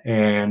in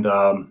and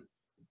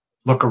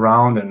look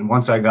around. And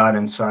once I got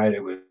inside,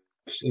 it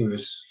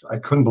was, I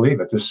couldn't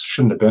believe it. This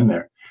shouldn't have been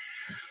there.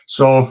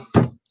 So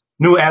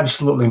Knew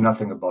absolutely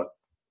nothing about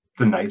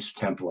the Knights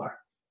Templar.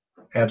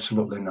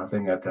 Absolutely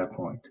nothing at that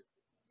point.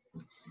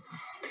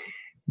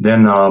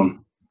 Then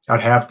I'd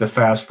have to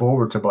fast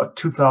forward to about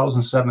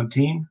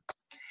 2017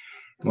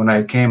 when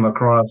I came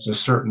across a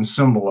certain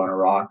symbol on a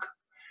rock.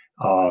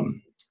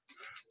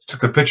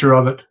 Took a picture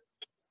of it,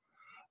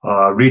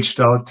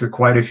 reached out to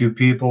quite a few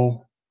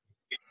people,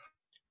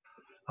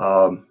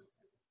 and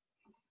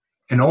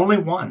only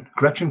one,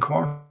 Gretchen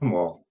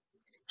Cornwall.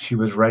 She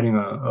was writing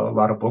a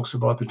lot of books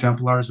about the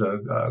Templars,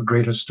 a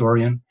great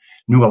historian,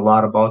 knew a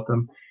lot about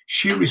them.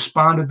 She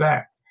responded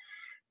back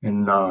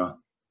and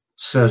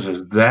says,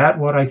 "Is that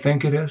what I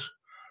think it is?"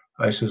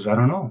 I says, "I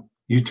don't know.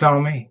 You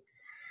tell me."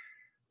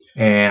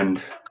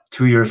 And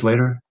 2 years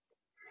later,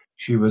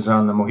 she was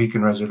on the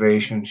Mohican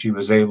Reservation. She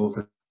was able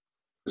to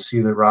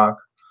see the rock,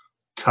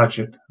 touch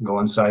it, go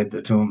inside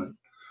the tomb.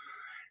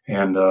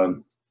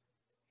 And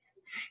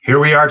here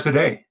we are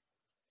today.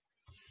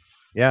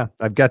 Yeah,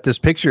 I've got this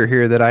picture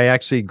here that I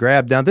actually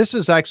grabbed. Now, this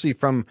is actually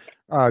from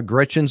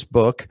Gretchen's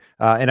book,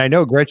 and I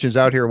know Gretchen's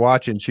out here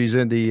watching. She's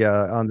in the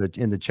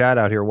in the chat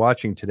out here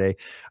watching today,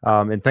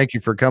 and thank you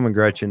for coming,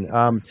 Gretchen.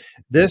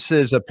 This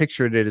is a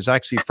picture that is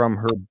actually from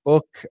her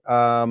book,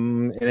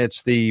 and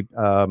it's the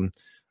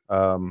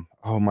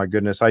oh my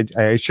goodness,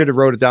 I should have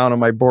wrote it down on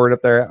my board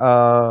up there.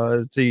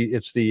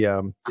 It's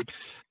the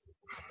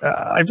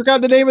I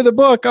forgot the name of the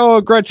book.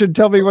 Oh, Gretchen,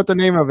 tell me what the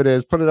name of it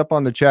is. Put it up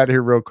on the chat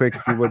here real quick,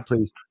 if you would,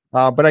 please.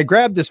 But I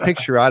grabbed this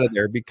picture out of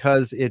there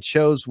because it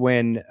shows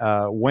when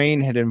Wayne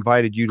had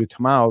invited you to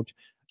come out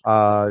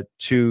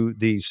to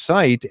the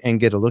site and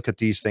get a look at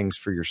these things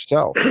for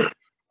yourself.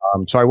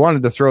 So I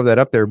wanted to throw that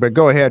up there, but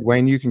go ahead,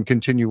 Wayne, you can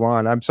continue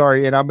on. I'm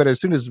sorry. And as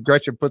soon as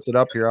Gretchen puts it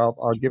up here,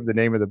 I'll give the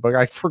name of the book.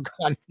 I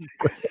forgot.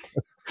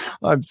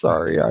 I'm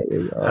sorry.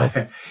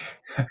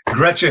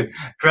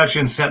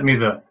 Gretchen sent me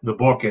the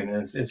book, and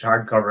it's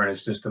hardcover, and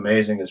it's just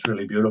amazing. It's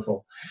really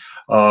beautiful.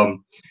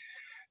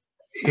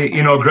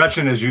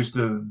 Gretchen is used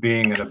to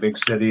being in a big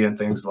city and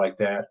things like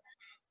that.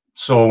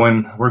 So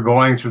when we're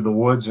going through the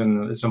woods,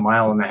 and it's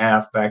 1.5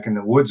 miles back in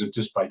the woods, it's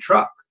just by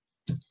truck.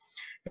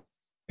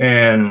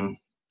 And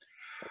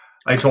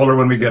I told her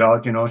when we get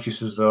out, she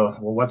says, well,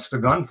 what's the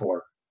gun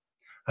for?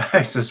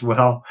 I says,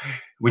 well,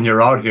 when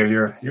you're out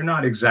here, you're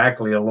not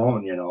exactly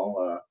alone,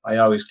 I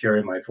always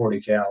carry my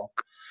 40 cal.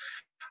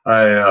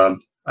 I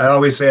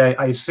always say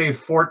I save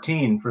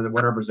 14 for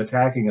whatever's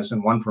attacking us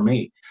and 1 for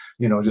me,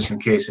 just in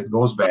case it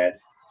goes bad.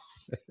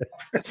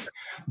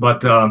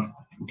 But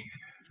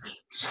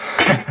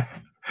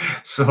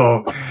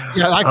so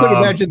yeah, I could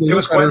imagine it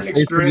was quite an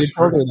experience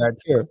for that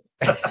too.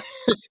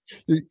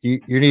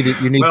 you need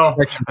well,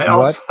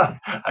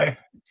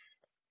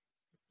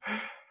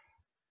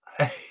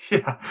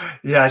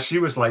 yeah, she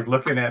was like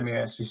looking at me,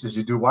 and she says,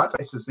 "You do what?"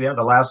 I says, "Yeah,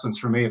 the last one's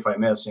for me if I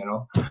miss,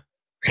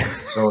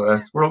 So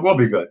we'll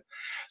be good.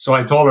 So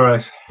I told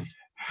her,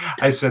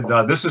 I said,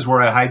 this is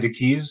where I hide the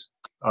keys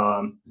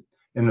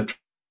in the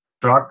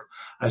truck.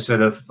 I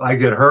said, if I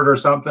get hurt or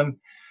something,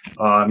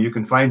 you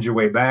can find your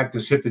way back.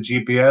 Just hit the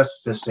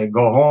GPS, just say,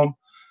 go home.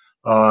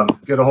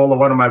 Get a hold of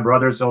one of my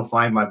brothers. He'll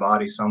find my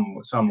body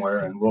somewhere,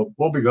 and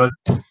we'll be good."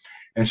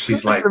 And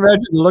she's like,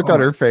 imagine the look on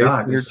her face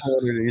God, when you're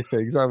telling her these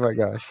things. Oh my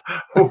gosh.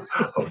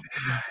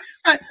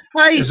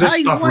 Is this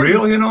stuff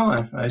real? And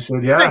I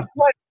said, yeah.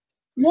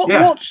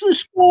 What's the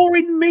score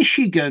in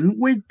Michigan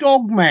with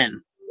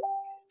Dogmen?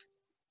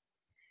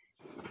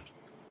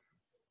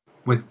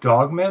 With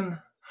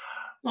Dogmen?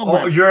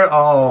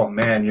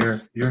 Man,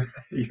 you're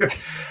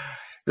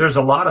there's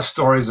a lot of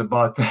stories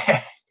about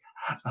that.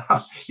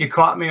 You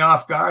caught me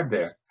off guard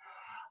there.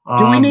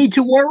 Do we need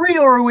to worry,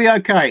 or are we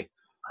okay?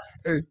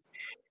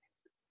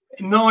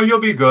 No, you'll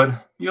be good.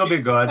 You'll be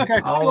good.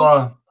 Okay,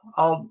 I'll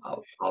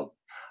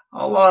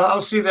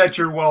see that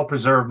you're well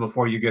preserved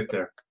before you get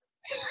there.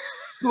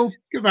 Cool.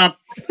 Come on.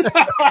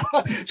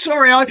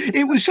 Sorry,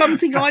 it was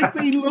something I'd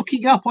been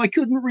looking up. I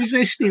couldn't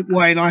resist it,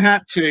 Wayne. I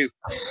had to.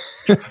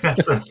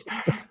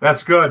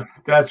 That's good.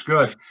 That's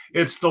good.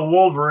 It's the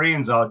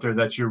Wolverines out there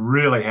that you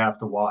really have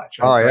to watch.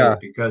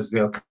 Because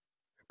they'll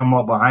come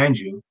up behind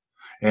you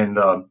and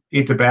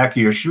eat the back of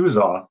your shoes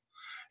off,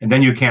 and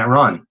then you can't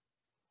run.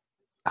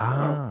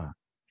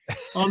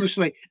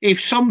 Honestly,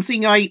 if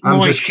something ate I'm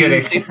my just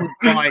shoes, kidding. it would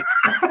die.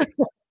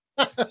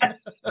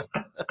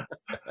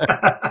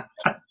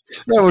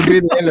 That would be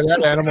the end of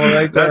that animal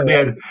right there.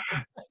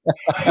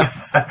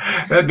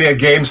 That'd be a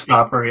game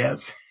stopper,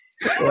 yes.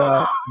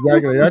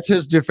 Exactly. That's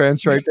his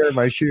defense right there.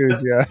 My shoes,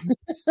 yeah.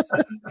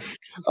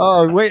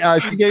 Oh, wait.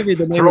 She gave me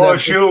the name. Throw a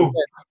shoe.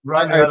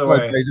 Run the other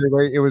way.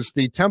 It was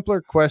the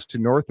Templar Quest to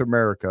North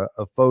America,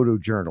 a photo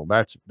journal.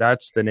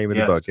 That's the name of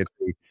the book. It's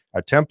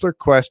a Templar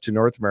Quest to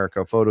North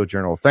America, a photo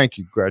journal. Thank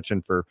you,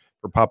 Gretchen, for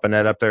popping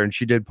that up there. And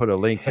she did put a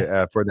link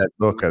for that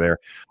book there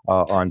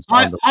on.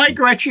 Hi,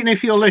 Gretchen,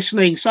 if you're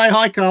listening. Say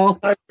hi, Carl.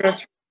 Hi,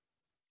 Gretchen.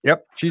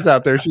 Yep, she's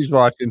out there. She's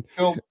watching.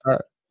 Cool.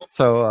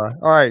 So,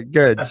 all right,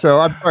 good. So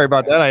I'm sorry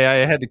about that. I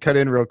had to cut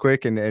in real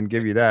quick and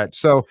give you that.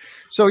 So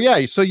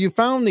yeah, so you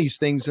found these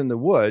things in the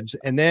woods,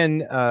 and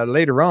then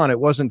later on, it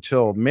wasn't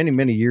until many,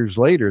 many years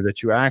later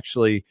that you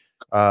actually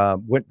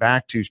went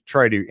back to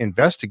try to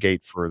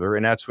investigate further.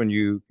 And that's when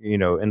you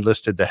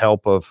enlisted the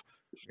help of,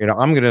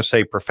 I'm going to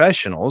say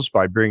professionals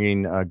by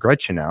bringing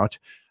Gretchen out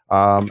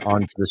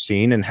onto the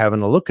scene and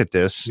having a look at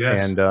this.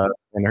 Yes. and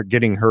her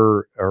getting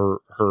her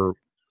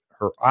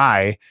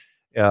eye,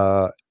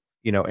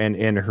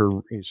 and her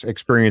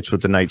experience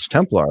with the Knights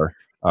Templar,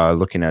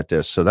 looking at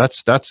this. So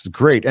that's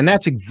great. And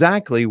that's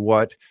exactly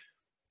what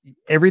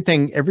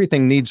everything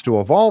needs to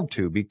evolve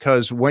to,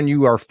 because when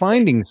you are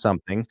finding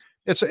something,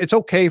 it's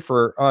okay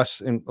for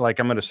us, and like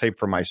I'm going to say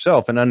for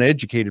myself, an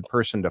uneducated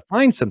person, to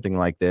find something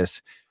like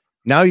this.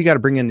 Now you got to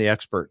bring in the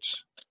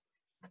experts,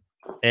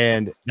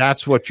 and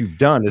that's what you've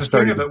done. The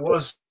thing of it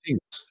was,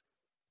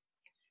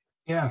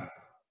 yeah.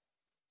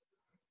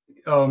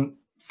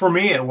 For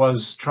me, it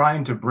was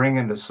trying to bring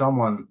into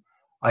someone,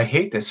 I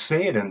hate to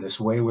say it in this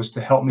way, was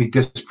to help me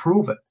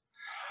disprove it.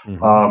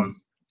 Mm-hmm.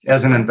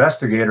 As an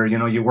investigator,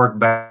 you work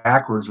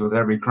backwards with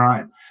every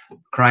crime.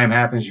 Crime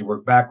happens, you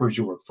work backwards,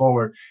 you work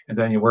forward, and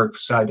then you work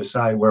side to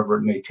side wherever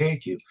it may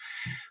take you.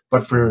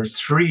 But for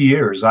 3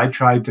 years, I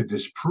tried to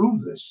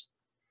disprove this.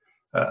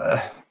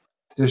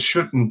 This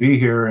shouldn't be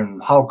here,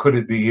 and how could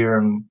it be here,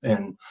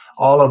 and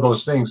all of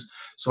those things.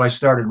 So I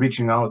started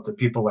reaching out to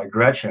people like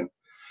Gretchen,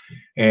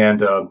 and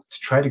to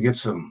try to get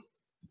some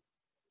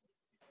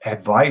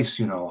advice.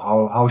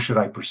 How should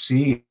I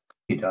proceed?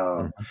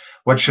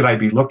 What should I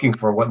be looking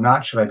for? What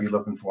not should I be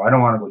looking for? I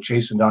don't want to go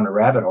chasing down a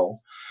rabbit hole.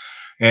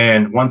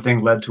 And one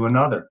thing led to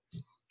another.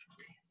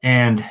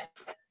 And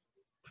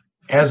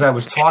as I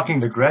was talking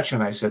to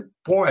Gretchen, I said,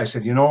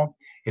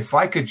 if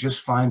I could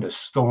just find a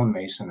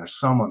stonemason or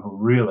someone who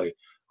really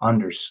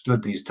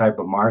understood these type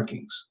of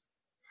markings,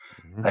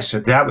 I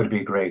said, that would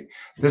be great.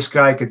 This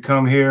guy could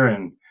come here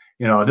and,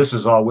 this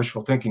is all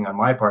wishful thinking on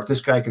my part.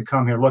 This guy could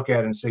come here, look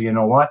at it and say, you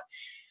know what,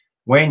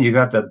 Wayne, you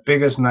got the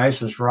biggest,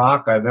 nicest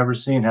rock I've ever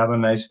seen. Have a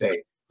nice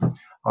day.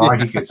 Or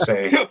he could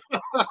say,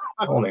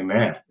 holy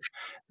man,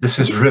 this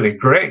is really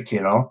great,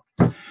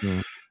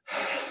 Mm.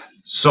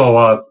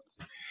 So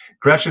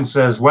Gretchen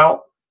says,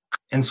 well,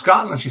 in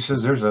Scotland, she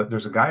says, there's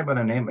a guy by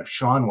the name of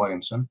Sean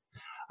Williamson.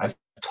 I've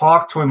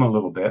talked to him a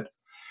little bit,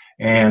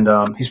 and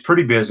he's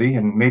pretty busy,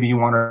 and maybe you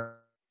want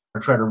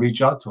to try to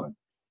reach out to him.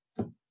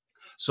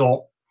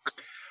 So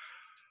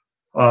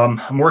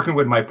I'm working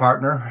with my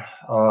partner.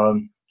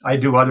 I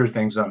do other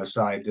things on the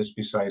side, just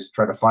besides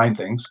try to find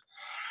things.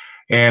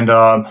 And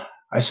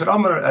I said,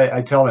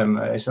 I tell him,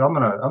 I'm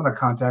gonna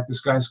contact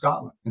this guy in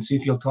Scotland and see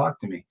if he'll talk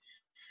to me.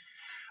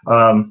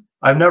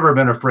 I've never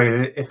been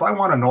afraid. If I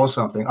want to know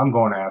something, I'm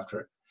going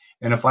after it.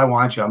 And if I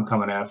want you, I'm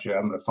coming after you.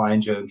 I'm going to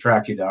find you and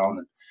track you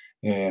down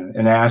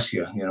and ask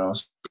you,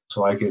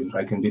 so I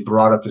can be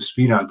brought up to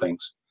speed on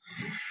things.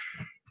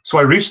 So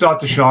I reached out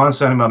to Sean,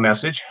 sent him a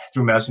message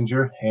through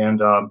Messenger,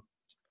 and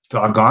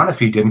doggone if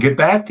he didn't get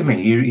back to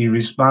me. He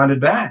responded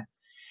back,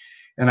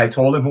 and I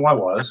told him who I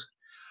was.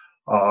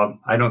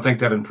 I don't think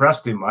that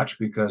impressed him much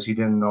because he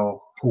didn't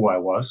know who I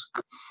was.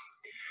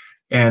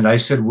 And I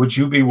said, would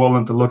you be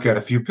willing to look at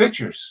a few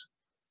pictures?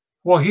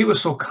 Well, he was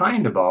so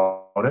kind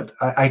about it.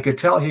 I could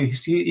tell he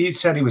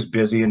said he was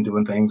busy and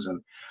doing things, and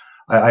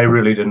I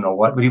really didn't know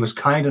what, but he was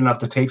kind enough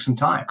to take some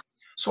time.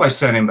 So I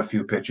sent him a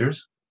few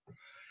pictures.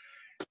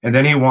 And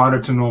then he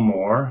wanted to know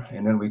more,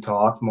 and then we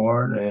talked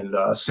more and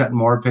sent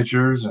more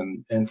pictures,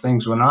 and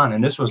things went on.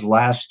 And this was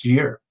last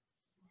year.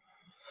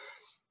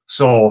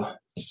 So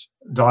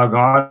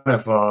doggone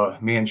if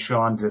me and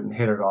Sean didn't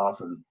hit it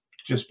off and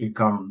just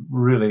become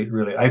really,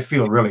 really, I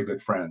feel really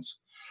good friends.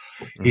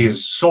 Mm-hmm. He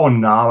is so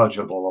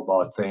knowledgeable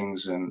about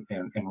things and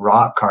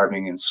rock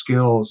carving and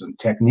skills and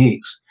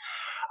techniques.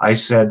 I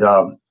said,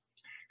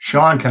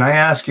 Sean, can I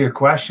ask you a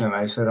question?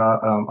 I said,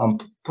 I'm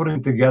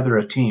putting together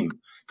a team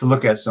to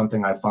look at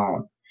something I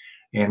found.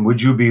 And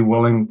would you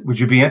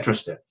be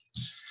interested?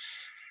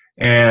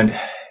 And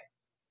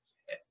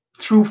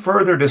through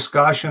further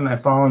discussion, I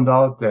found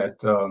out that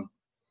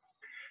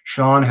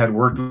Sean had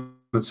worked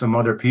with some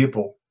other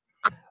people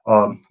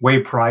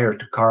way prior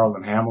to Carl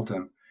and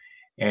Hamilton,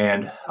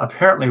 and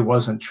apparently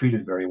wasn't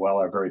treated very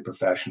well or very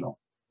professional.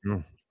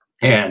 Mm.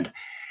 And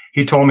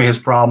he told me his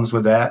problems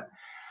with that.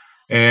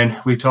 And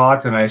we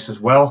talked, and I said,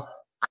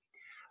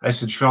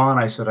 Sean,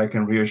 I said, I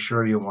can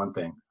reassure you one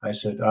thing. I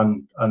said,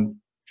 I'm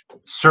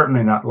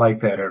certainly not like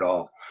that at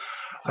all.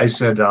 I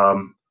said,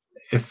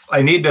 if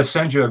I need to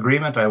send you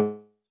agreement, I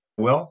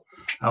will.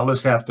 I'll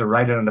just have to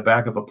write it on the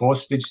back of a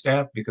postage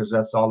stamp because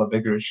that's all the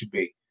bigger it should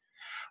be.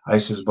 I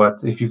says,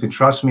 but if you can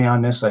trust me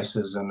on this, I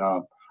says, and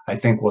I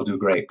think we'll do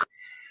great.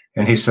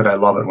 And he said, I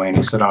love it, Wayne.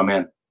 He said, I'm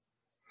in.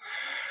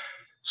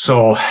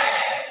 So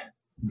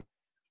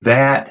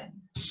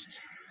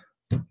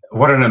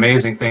what an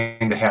amazing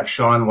thing to have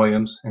Sean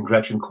Williams and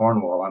Gretchen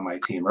Cornwall on my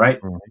team,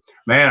 right? Mm-hmm.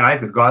 Man, I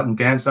could go out and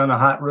dance on a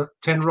hot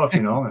tin roof,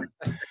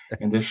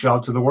 and just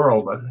shout to the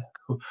world, but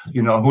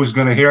who's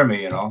going to hear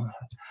me,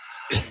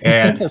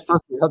 And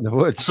the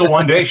woods. so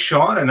one day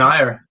Sean and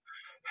I are,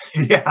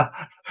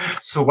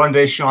 So one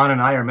day Sean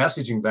and I are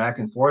messaging back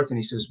and forth, and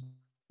he says,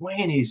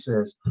 Wayne, he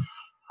says,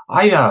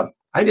 I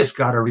just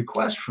got a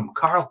request from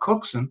Carl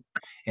Cookson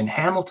and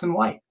Hamilton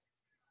White.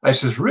 I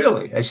says,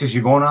 really? I says,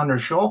 you going on their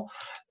show?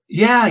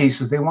 Yeah, he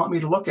says, they want me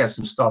to look at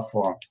some stuff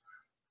for them.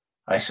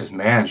 I says,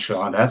 man,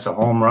 Sean, that's a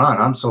home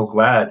run. I'm so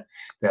glad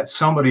that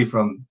somebody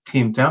from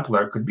Team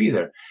Templar could be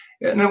there.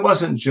 And it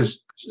wasn't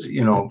just,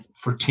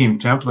 for Team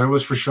Templar. It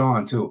was for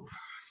Sean, too.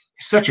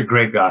 He's such a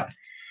great guy.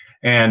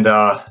 And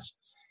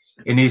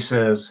he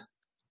says,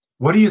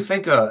 what do you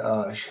think?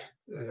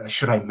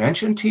 Should I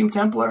mention Team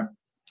Templar?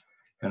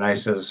 And I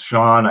says,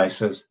 Sean, I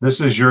says, this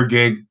is your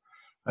gig.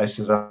 I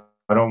says, I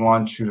don't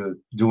want you to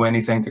do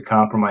anything to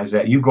compromise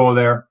that. You go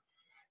there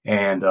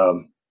and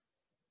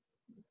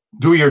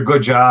do your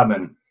good job,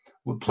 and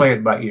we'll play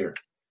it by ear.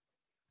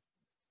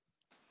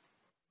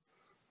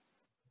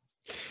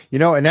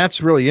 And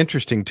that's really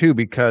interesting too,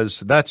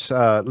 because that's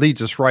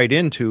leads us right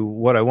into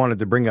what I wanted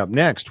to bring up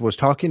next, was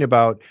talking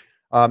about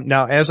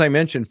now, as I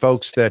mentioned,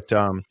 folks, that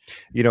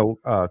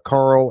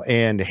Carl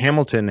and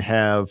Hamilton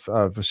have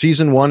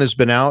season 1 has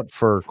been out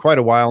for quite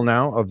a while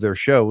now of their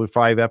show, with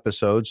 5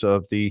 episodes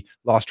of the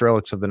Lost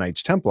Relics of the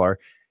Knights Templar.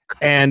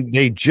 And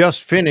they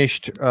just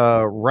finished,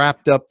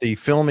 wrapped up the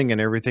filming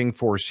and everything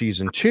for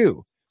season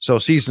 2. So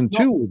season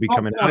 2 will be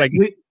coming out.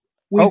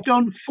 We've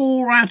done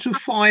 4 out of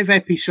 5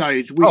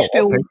 episodes. We've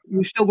still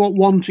got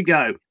 1 to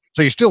go.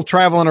 So you're still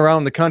traveling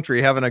around the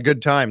country, having a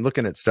good time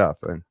looking at stuff.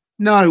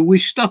 No, we're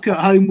stuck at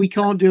home. We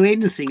can't do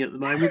anything at the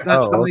moment.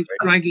 That's why it's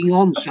dragging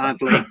on,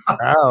 sadly.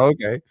 Oh,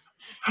 okay.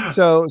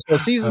 So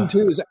season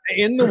 2 is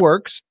in the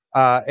works.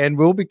 And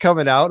we'll be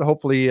coming out.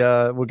 Hopefully,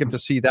 we'll get to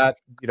see that,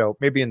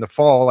 maybe in the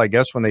fall, I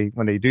guess, when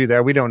they do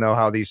that. We don't know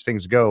how these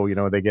things go.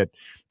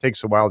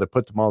 Takes a while to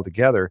put them all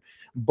together.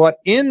 But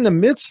in the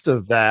midst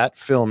of that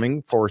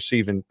filming for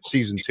season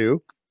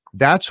 2,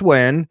 that's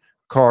when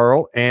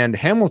Carl and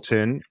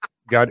Hamilton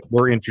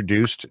were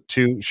introduced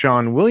to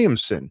Sean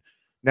Williamson.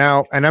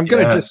 Now, and I'm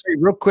going to just say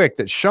real quick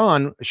that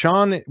Sean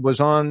was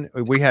on,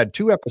 we had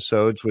 2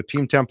 episodes with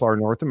Team Templar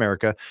North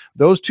America.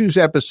 Those 2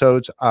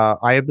 episodes,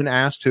 I have been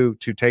asked to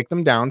take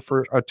them down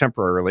for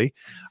temporarily.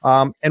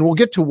 And we'll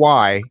get to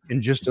why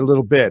in just a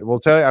little bit.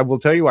 I will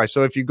tell you why.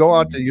 So if you go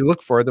out and you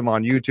look for them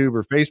on YouTube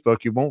or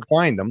Facebook, you won't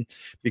find them,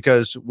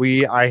 because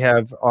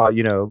I've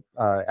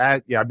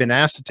been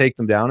asked to take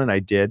them down, and I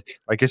did.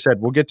 Like I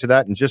said, we'll get to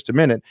that in just a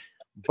minute.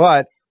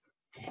 But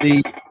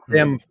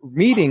them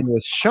meeting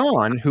with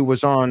Sean, who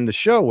was on the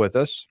show with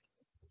us,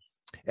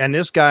 and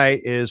this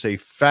guy is a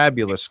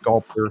fabulous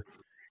sculptor.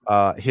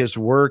 His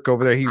work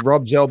over there, he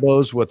rubs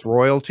elbows with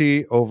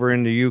royalty over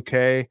in the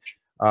UK,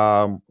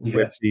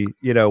 with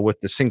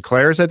the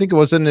Sinclairs. I think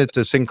wasn't it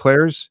the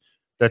Sinclairs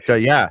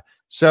that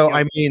So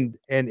I mean,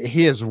 and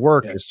his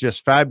work is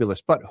just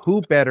fabulous. But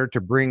who better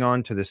to bring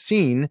onto the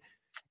scene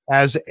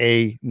as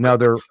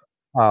another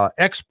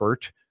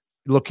expert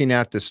looking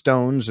at the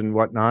stones and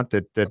whatnot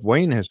that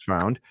Wayne has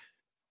found?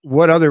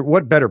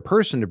 What better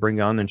person to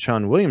bring on than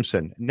Sean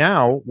Williamson?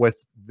 Now,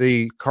 with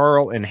the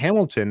Carl and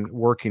Hamilton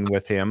working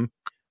with him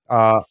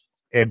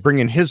and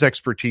bringing his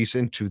expertise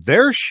into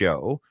their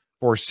show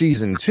for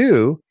season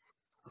 2,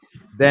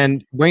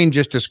 then Wayne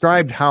just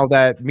described how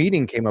that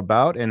meeting came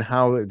about and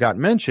how it got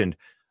mentioned.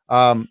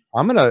 I'm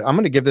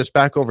gonna give this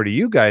back over to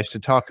you guys to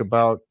talk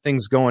about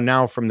things going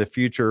now from the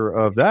future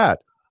of that.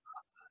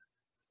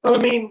 Well, I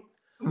mean,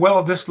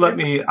 just let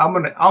me. I'm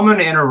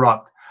gonna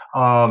interrupt,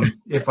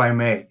 if I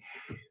may.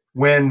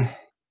 When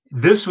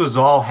this was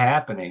all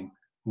happening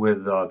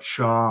with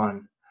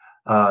Sean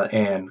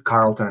and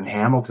Carlton and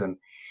Hamilton,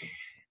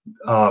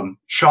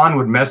 Sean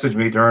would message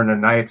me during the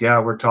night. Yeah,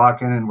 we're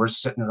talking and we're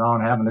sitting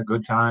around having a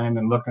good time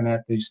and looking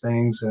at these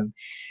things. And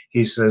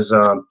he says,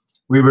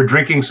 we were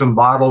drinking some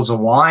bottles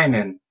of wine,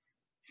 and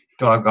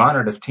doggone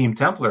it if Team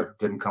Templar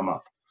didn't come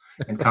up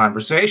in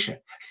conversation.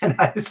 And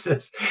I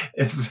says,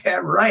 is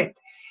that right?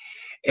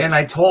 And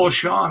I told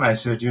Sean, I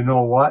said, you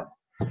know what?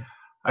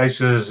 I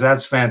says,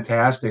 that's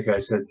fantastic. I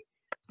said,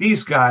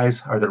 these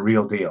guys are the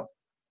real deal.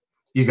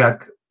 You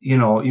got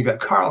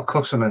Carl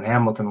Cookson and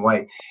Hamilton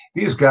White.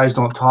 These guys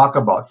don't talk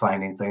about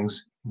finding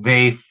things.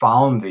 They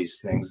found these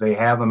things. They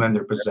have them in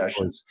their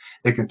possessions.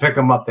 They can pick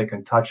them up. They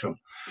can touch them.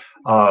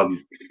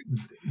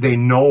 They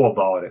know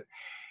about it.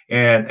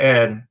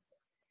 And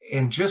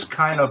just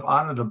kind of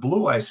out of the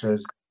blue, I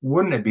says,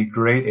 wouldn't it be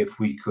great if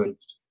we could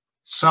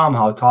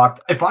somehow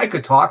if I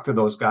could talk to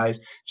those guys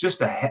just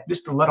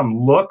to let them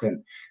look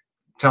and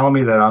tell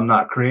me that I'm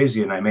not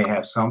crazy and I may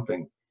have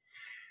something.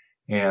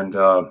 And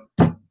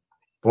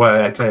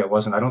boy, I tell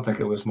you, I don't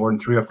think it was more than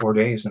 3 or 4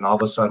 days. And all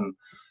of a sudden,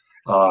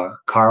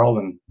 Carl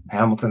and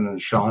Hamilton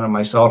and Sean and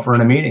myself are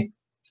in a meeting.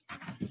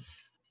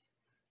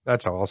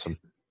 That's awesome.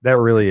 That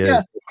really is.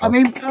 Yeah, I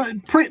mean,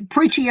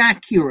 pretty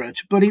accurate,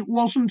 but it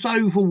wasn't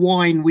over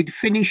wine. We'd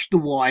finished the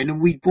wine and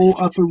we'd bought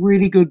up a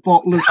really good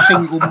bottle of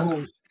single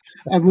malt.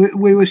 And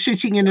we were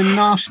sitting in a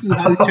nasty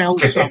hotel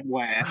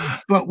somewhere,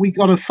 but we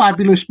got a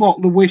fabulous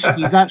bottle of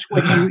whiskey. That's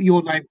when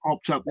your name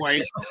popped up,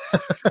 Wayne.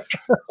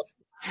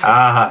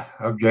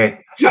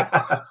 Okay.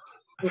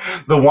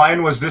 The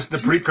wine was just the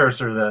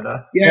precursor then.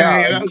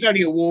 Yeah, that was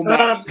only a warm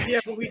up.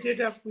 Yeah, but we did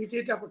have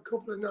a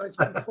couple of nights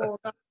before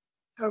that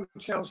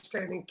hotel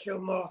staying in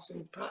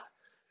Kilmartin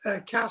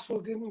Castle,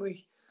 didn't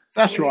we?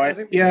 That's right.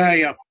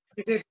 Yeah.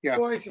 We did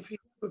quite a few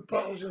good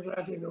bottles of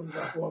Reading on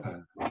that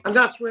one, and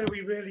that's where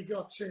we really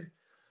got to.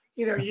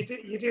 You know,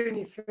 you're doing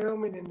your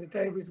filming in the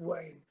day with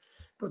Wayne,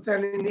 but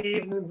then in the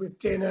evening with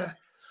dinner,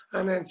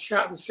 and then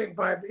chatting, sitting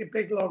by a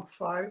big log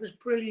fire. It was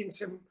brilliant,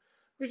 and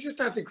we just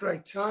had a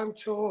great time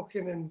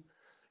talking. And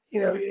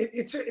you know,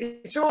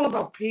 it's all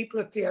about people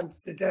at the end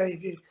of the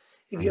day.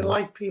 If you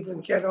like people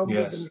and get on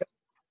with them,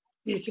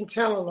 you can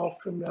tell a lot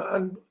from that.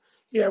 And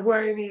yeah,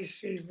 Wayne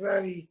is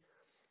very,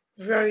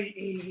 very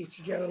easy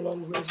to get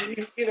along with.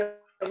 You know,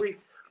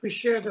 we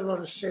shared a lot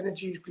of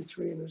synergies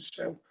between us,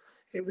 so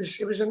it was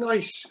a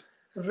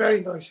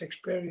very nice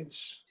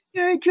experience.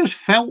 Yeah, it just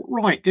felt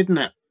right, didn't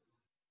it?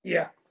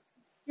 Yeah,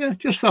 it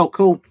just felt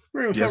cool.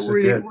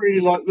 Really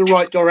like the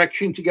right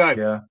direction to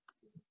go.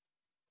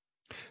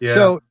 Yeah.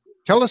 So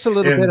tell us a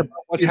little bit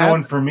about what's happening.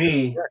 And for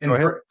me, go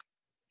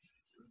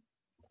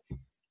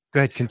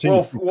ahead,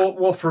 continue.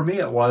 Well, for me,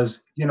 it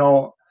was, you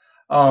know,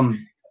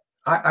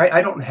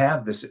 I don't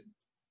have this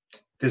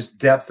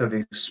depth of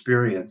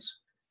experience.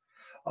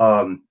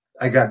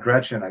 I got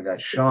Gretchen, I got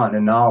Sean,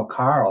 and now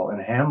Carl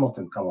and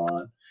Hamilton come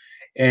on,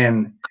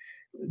 and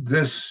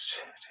this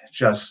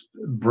just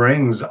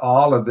brings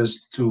all of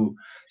this to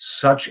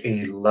such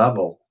a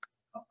level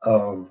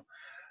of.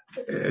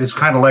 It's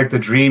kind of like the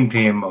dream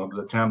team of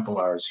the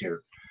Templars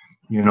here,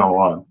 you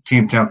know,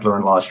 Team Templar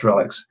and Lost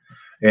Relics,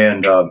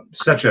 and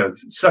such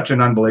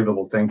an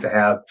unbelievable thing to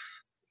have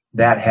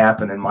that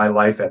happen in my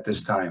life at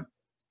this time.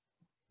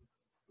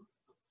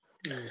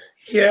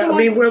 Yeah, I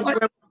mean, we'll go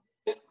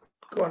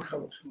on,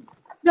 Hamilton.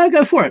 No,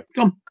 go for it.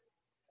 Come.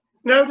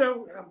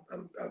 No.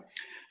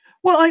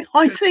 Well,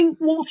 I think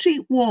what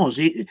it was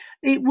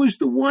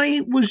the way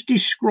it was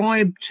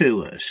described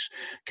to us.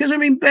 Because, I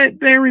mean,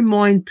 bear in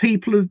mind,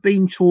 people have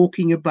been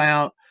talking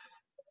about,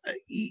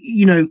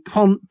 you know,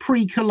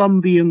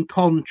 pre-Columbian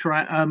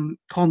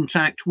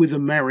contact with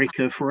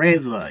America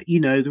forever. You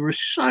know, there are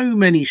so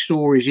many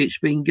stories. It's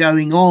been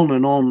going on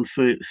and on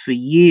for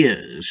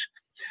years.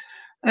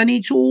 And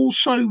it's all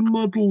so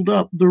muddled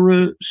up. There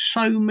are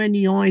so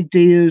many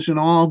ideas and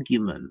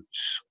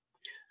arguments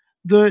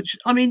that,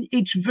 I mean,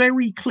 it's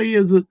very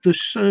clear that there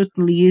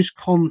certainly is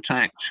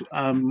contact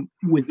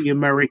with the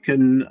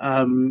American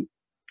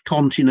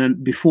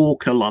continent before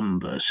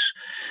Columbus,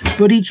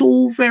 but it's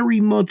all very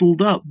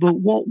muddled up.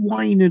 But what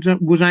Wayne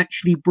was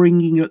actually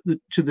bringing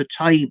to the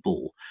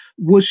table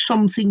was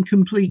something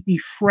completely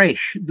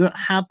fresh that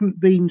hadn't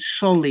been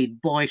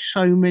sullied by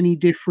so many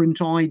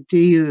different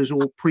ideas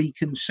or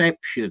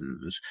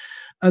preconceptions.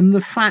 And the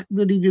fact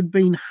that it had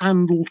been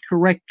handled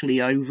correctly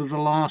over the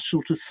last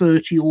sort of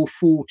 30 or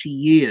 40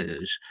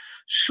 years,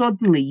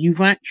 suddenly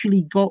you've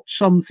actually got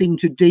something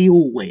to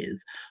deal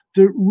with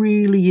that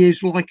really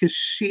is like a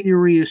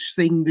serious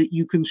thing that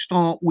you can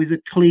start with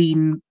a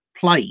clean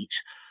plate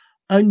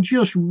and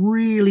just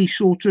really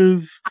sort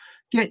of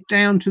get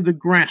down to the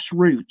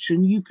grassroots,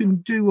 and you can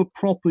do a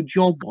proper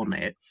job on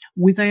it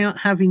without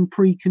having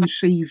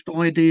preconceived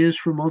ideas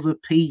from other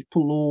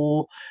people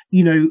or,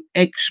 you know,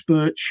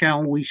 experts,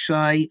 shall we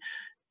say.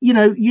 You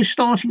know, you're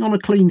starting on a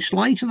clean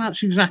slate, and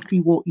that's exactly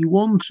what you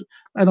want.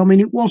 And I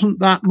mean, it wasn't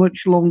that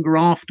much longer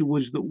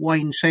afterwards that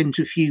Wayne sent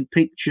a few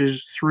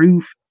pictures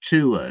through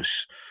to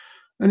us,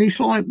 and it's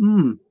like,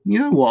 you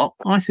know what?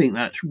 I think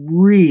that's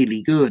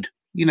really good.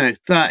 You know,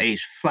 that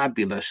is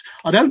fabulous.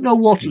 I don't know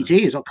what it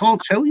is. I can't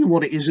tell you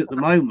what it is at the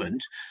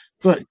moment,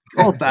 but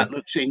God, that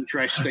looks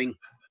interesting.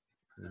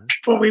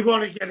 But we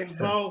want to get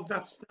involved.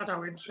 That's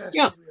how interested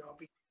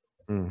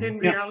we are. In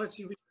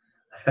reality,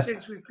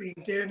 since we've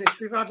been doing this,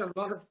 we've had a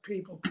lot of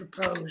people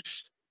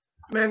propose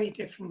many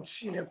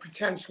different, you know,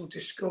 potential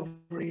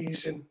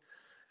discoveries, and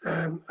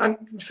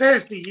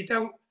firstly,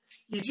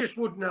 you just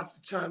wouldn't have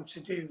the time to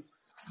do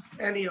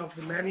any of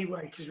them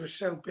anyway because we're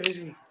so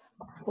busy.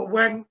 But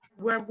when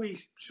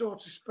we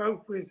sort of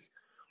spoke with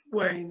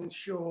Wayne and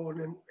Sean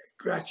and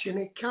Gretchen,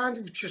 it kind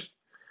of just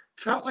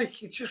felt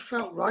like it just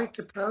felt right,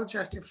 the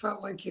project. It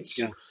felt like it's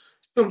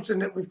something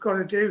that we've got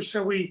to do.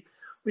 So we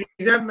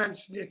then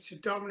mentioned it to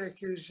Dominic,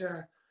 who's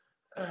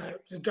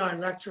the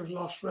director of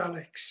Lost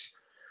Relics.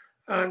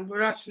 And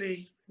we're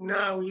actually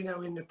now, you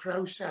know, in the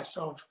process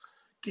of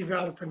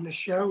developing the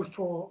show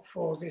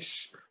for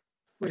this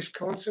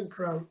Wisconsin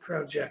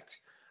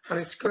project. And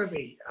it's going to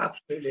be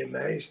absolutely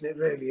amazing. It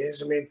really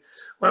is. I mean,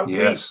 well,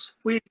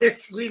 we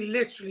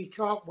literally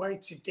can't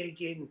wait to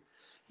dig in,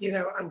 you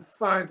know, and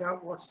find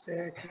out what's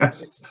there,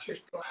 because it's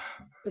just got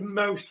the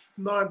most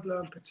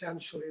mind-blowing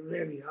potential. It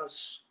really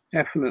has.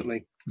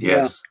 Definitely.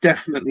 Yes. Yeah,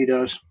 definitely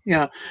does.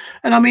 Yeah.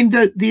 And I mean,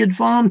 the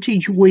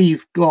advantage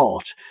we've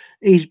got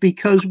is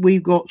because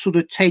we've got sort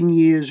of 10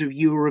 years of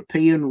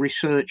European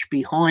research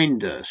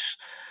behind us.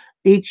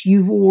 it's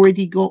you've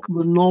already got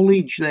the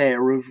knowledge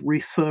there of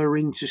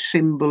referring to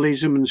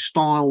symbolism and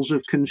styles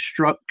of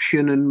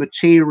construction and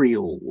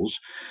materials.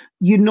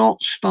 You're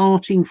not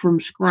starting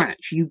from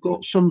scratch. You've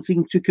got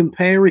something to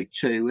compare it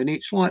to, and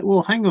it's like,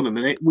 well, hang on a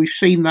minute, we've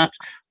seen that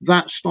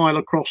style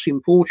across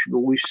in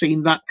Portugal, we've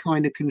seen that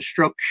kind of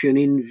construction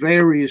in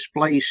various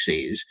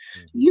places.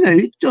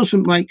 It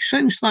doesn't make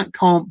sense. That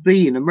can't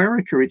be in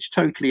America. It's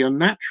totally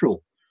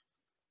unnatural.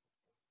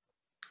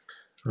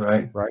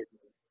 Right.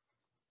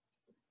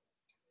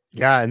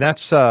 Yeah, and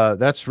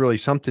that's really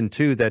something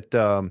too that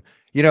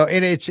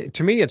and it's,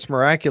 to me, it's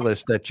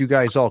miraculous that you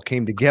guys all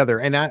came together,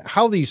 and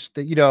how these,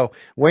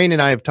 Wayne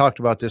and I have talked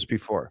about this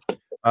before.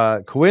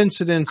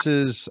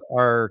 Coincidences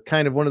are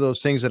kind of one of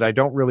those things that I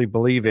don't really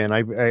believe in.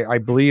 I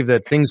believe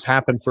that things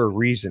happen for a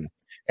reason,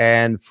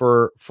 and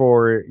for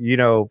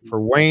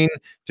Wayne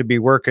to be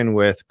working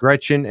with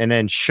Gretchen and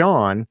then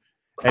Sean,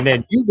 and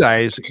then you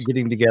guys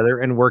getting together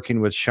and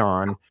working with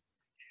Sean.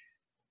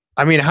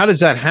 I mean, how does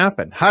that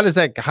happen? How does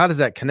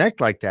that connect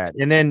like that?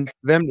 And then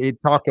they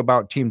talk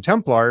about Team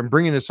Templar and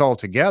bringing this all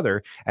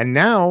together. And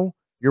now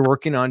you're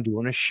working on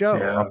doing a show.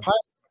 Yeah.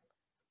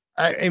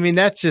 I mean,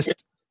 that's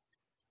just,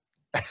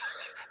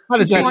 how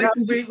does that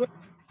happen?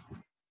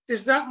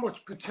 There's that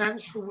much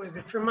potential with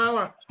it. From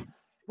our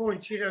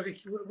point,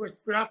 we're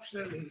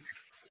absolutely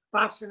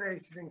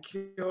fascinated and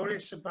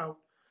curious about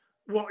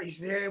what is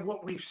there,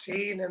 what we've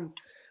seen, and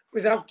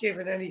without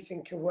giving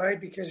anything away,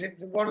 because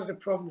one of the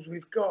problems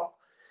we've got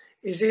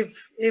is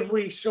if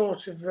we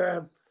sort of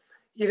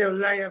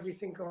lay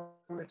everything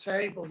on the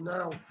table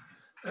now,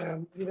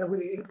 we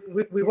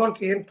want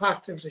the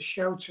impact of the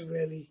show to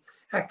really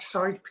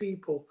excite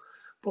people.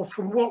 But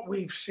from what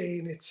we've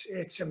seen,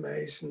 it's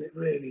amazing. It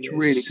really is. It's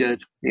really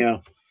good.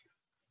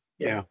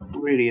 Yeah,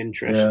 really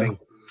interesting.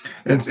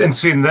 Yeah. And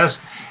seeing this,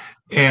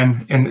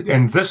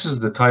 and this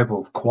is the type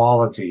of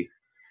quality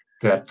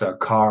that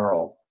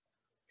Carl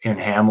and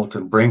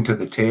Hamilton bring to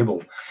the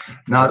table.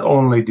 Not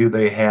only do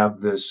they have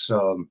this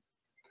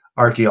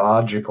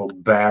archaeological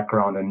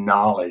background and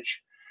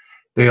knowledge,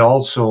 they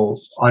also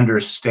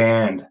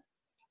understand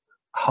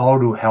how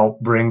to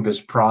help bring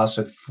this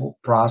process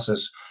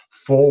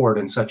forward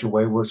in such a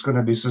way where it's going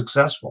to be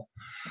successful.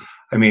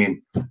 I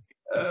mean,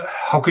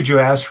 how could you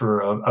ask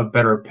for a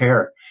better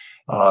pair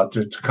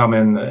to come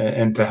in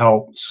and to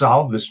help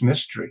solve this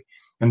mystery?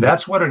 And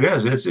that's what it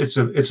is.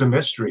 It's a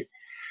mystery.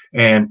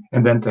 And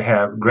then to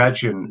have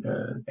Gretchen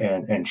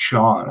and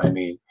Sean, I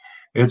mean,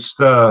 it's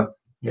the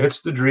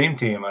dream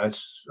team.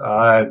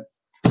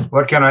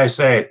 What can I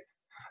say?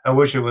 I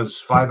wish it was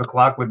 5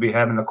 o'clock. We'd be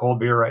having a cold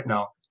beer right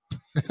now.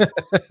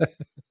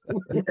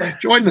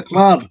 Join the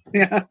club.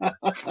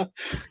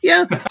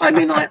 Yeah. I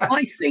mean,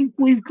 I think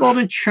we've got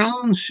a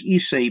chance, you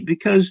see,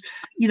 because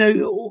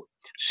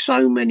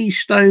so many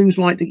stones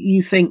like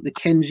you think the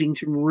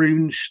Kensington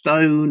Rune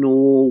Stone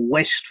or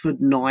Westford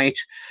Knight,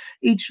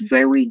 it's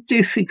very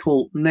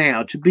difficult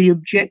now to be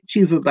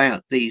objective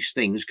about these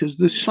things because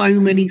there's so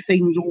many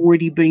things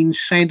already been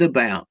said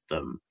about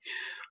them.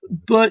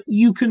 But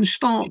you can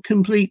start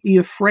completely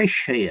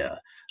afresh here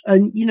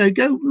and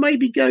go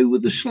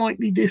with a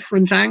slightly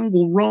different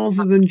angle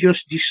rather than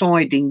just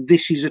deciding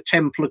this is a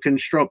Templar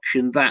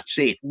construction, that's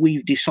it,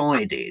 we've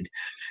decided.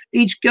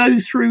 It's go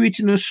through it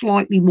in a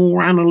slightly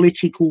more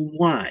analytical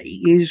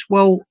way.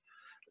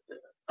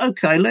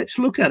 Okay, let's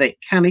look at it.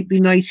 Can it be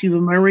Native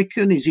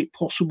American? Is it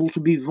possible to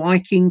be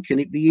Viking? Can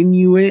it be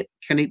Inuit?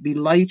 Can it be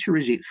later?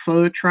 Is it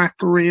fur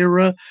trapper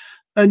era?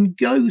 And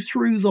go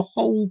through the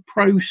whole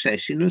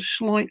process in a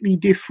slightly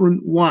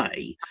different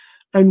way.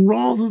 And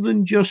rather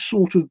than just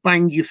sort of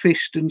bang your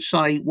fist and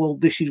say, well,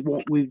 this is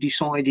what we've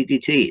decided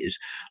it is,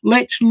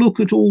 let's look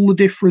at all the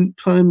different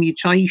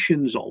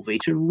permutations of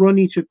it and run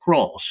it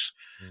across.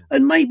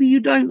 And maybe you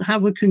don't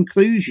have a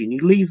conclusion,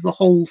 you leave the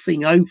whole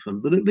thing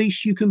open, but at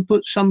least you can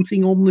put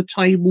something on the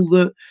table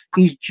that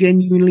is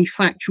genuinely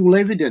factual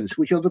evidence,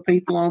 which other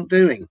people aren't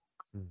doing.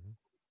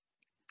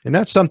 And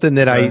that's something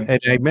that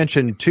I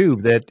mentioned too,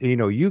 that,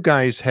 you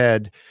guys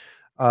had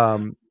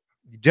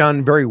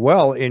done very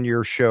well in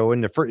your show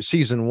in the first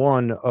season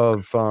 1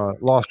 of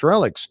Lost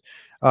Relics.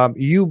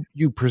 You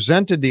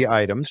presented the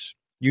items,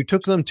 you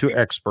took them to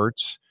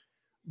experts,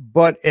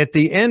 but at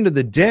the end of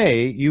the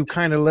day, you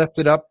kind of left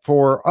it up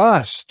for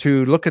us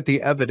to look at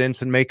the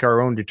evidence and make our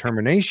own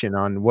determination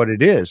on what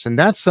it is. And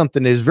that's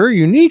something that is very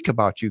unique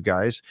about you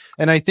guys.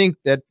 And I think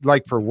that,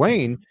 like for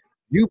Wayne,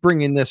 you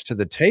bringing this to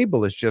the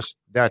table is just,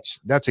 that's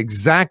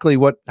exactly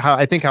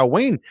how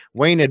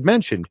Wayne had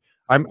mentioned.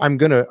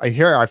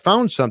 I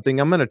found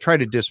something. I'm going to try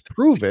to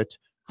disprove it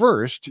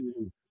first,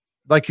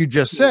 like you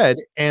just said,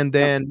 and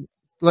then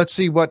let's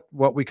see what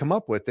we come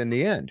up with in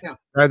the end,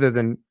 rather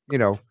than,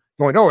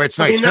 going, oh, it's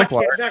Knights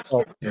Templar.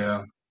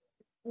 Yeah.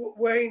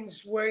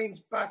 Wayne's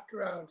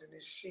background and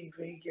his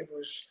CV give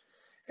us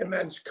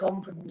immense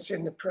confidence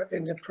in the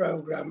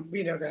program,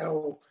 the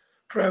whole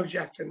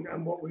project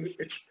and what we're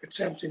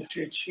attempting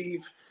to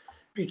achieve.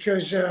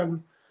 Because,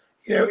 to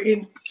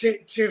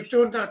have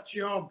done that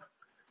job,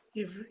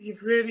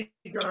 you've really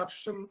got to have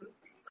some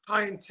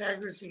high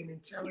integrity and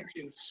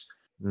intelligence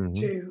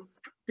to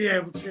be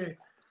able to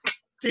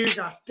do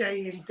that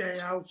day in, day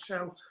out.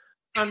 So,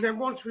 and then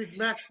once we'd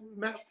met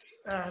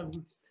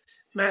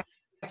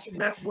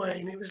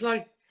Wayne, it was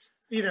like,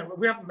 you know,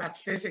 we haven't met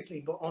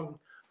physically, but on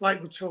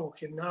like we're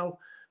talking now,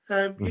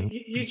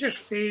 you just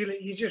feel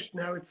it, you just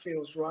know it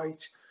feels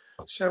right.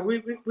 So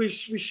we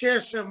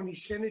share so many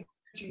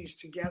synergies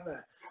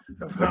together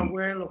of how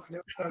we're looking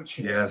at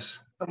coaching. Yes.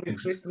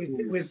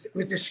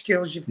 With the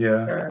skills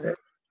that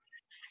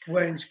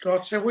Wayne's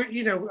got. So we,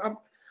 you know,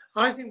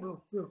 I think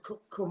we'll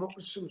come up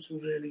with something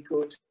really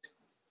good.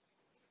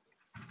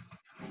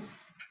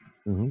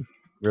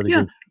 Really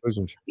good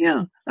conclusions.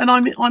 Yeah, and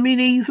I mean,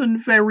 even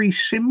very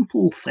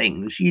simple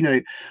things, you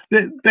know,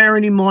 but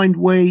bearing in mind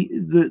where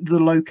the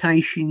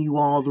location you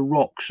are, the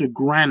rocks are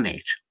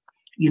granite.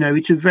 You know,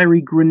 it's a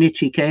very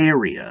granitic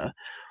area.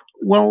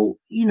 Well,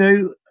 you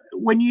know,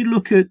 when you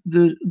look at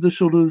the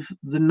sort of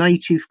the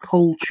native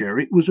culture,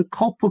 it was a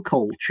copper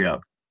culture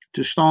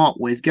to start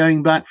with,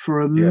 going back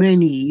for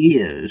many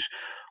years.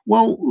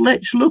 Well,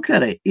 let's look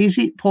at it. Is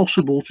it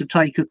possible to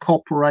take a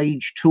copper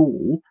age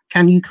tool?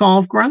 Can you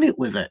carve granite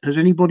with it? Has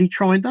anybody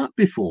tried that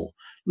before?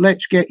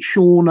 Let's get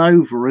Sean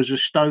over as a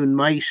stone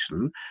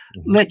mason.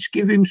 Let's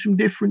give him some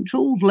different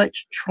tools.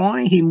 Let's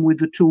try him with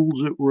the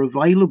tools that were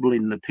available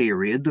in the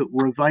period, that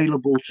were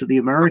available to the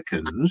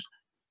Americans.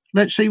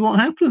 Let's see what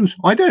happens.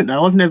 I don't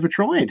know. I've never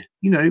tried,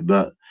 you know,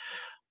 but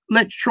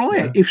let's try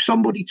it. If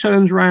somebody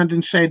turns around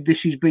and said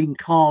this is being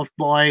carved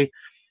by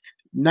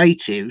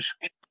natives,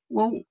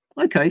 well,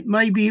 okay,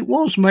 maybe it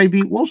was, maybe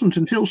it wasn't,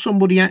 until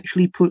somebody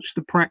actually puts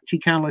the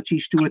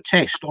practicalities to a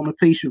test on a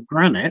piece of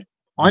granite.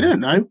 I don't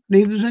know.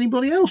 Neither does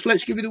anybody else.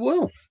 Let's give it a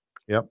whirl.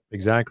 Yep,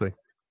 exactly.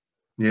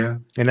 Yeah.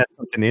 And that's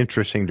something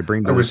interesting to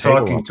bring to I the was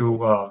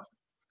table.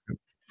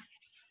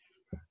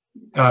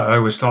 I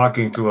was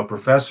talking to a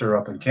professor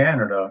up in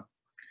Canada,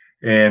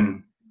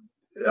 and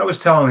I was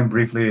telling him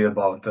briefly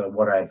about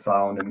what I had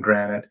found in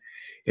granite.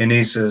 And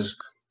he says,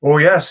 oh,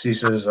 yes, he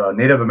says,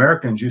 Native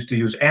Americans used to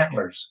use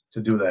antlers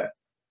to do that.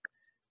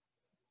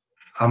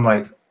 I'm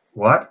like,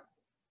 what?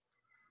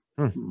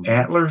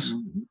 Antlers?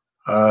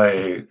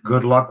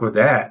 Good luck with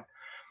that.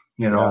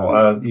 You know, what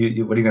are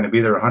you going to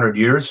be there 100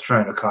 years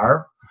trying to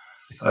carve?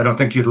 I don't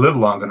think you'd live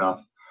long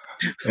enough.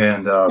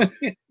 And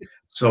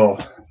so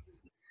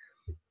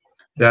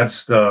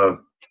that's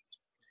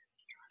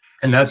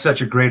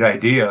such a great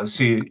idea.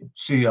 See,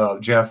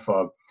 Jeff,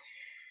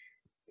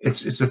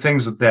 it's the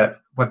things that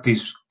what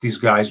these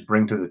guys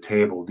bring to the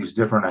table, these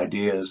different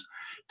ideas,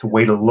 the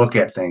way to look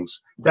at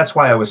things. That's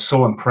why I was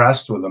so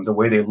impressed with them, the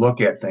way they look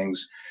at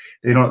things.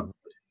 They don't,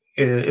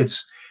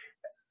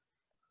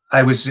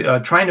 I was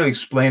trying to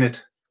explain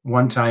it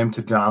one time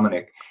to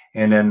Dominic,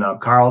 and then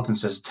Carlton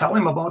says, tell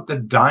him about the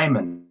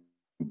diamond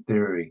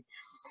theory.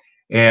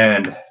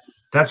 And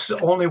that's the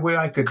only way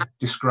I could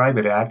describe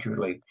it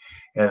accurately,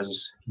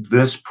 as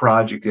this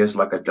project is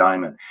like a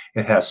diamond.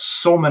 It has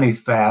so many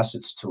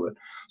facets to it,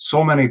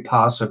 so many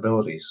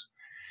possibilities,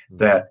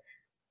 that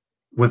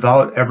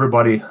without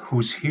everybody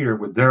who's here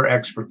with their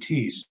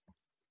expertise,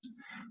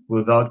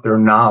 without their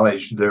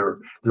knowledge, they're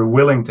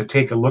willing to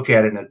take a look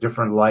at it in a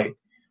different light.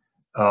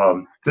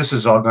 This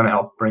is all going to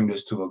help bring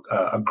this to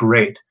a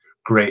great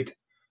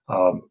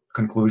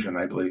conclusion,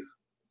 I believe.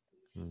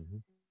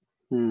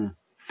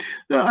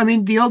 I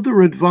mean, the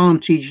other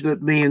advantage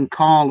that me and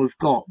Carl have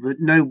got that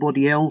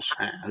nobody else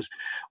has,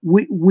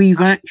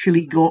 we've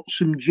actually got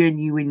some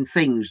genuine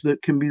things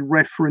that can be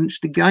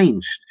referenced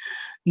against.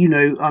 You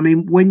know, I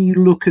mean, when you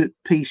look at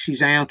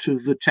pieces out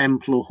of the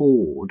Templar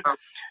Hoard,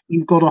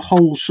 you've got a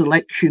whole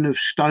selection of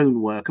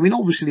stonework. I mean,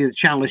 obviously the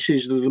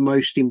chalices are the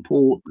most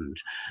important,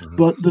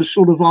 but the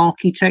sort of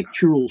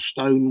architectural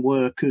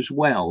stonework as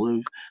well,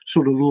 of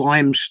sort of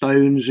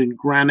limestones and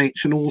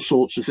granites and all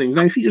sorts of things.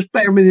 Now, if you just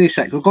bear with me a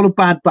sec, I've got a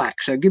bad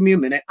back, so give me a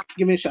minute.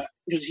 Give me a sec,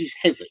 because it's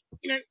heavy.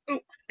 You know,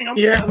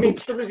 yeah, I mean,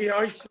 some of the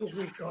items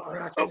we've got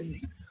are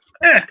actually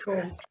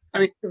cool. I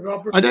mean,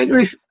 I don't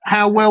know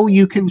how well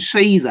you can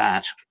see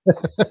that.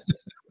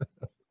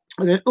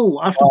 Oh,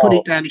 I have to put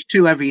it down. It's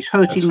too heavy. It's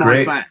hurting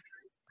my back.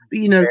 But,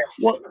 you know,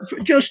 what?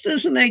 Just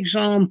as an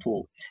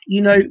example,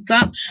 you know,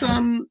 that's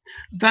a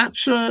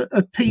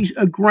piece,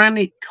 a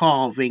granite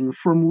carving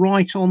from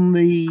right on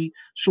the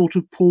sort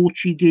of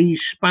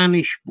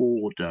Portuguese-Spanish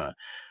border.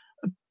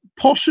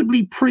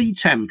 Possibly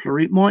pre-Templar,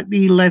 it might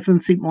be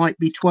 11th, it might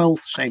be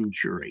 12th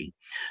century.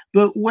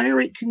 But where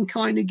it can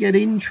kind of get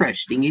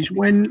interesting is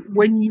when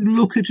you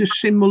look at a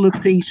similar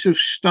piece of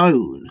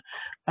stone,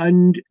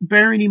 and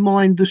bearing in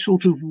mind the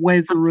sort of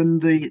weather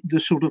and the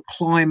sort of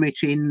climate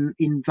in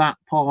that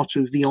part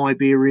of the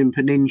Iberian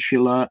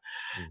Peninsula,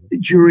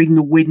 during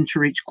the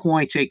winter it's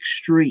quite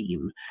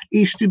extreme,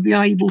 is to be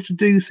able to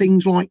do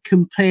things like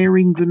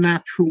comparing the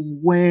natural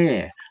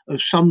wear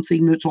of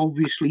something that's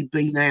obviously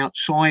been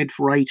outside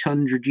for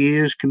 800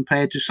 years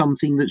compared to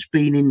something that's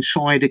been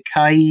inside a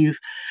cave,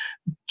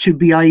 to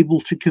be able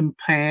to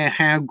compare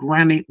how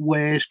granite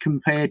wears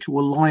compared to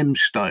a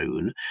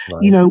limestone.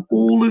 Right.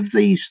 All of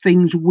these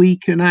things we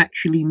can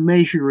actually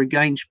measure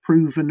against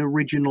proven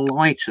original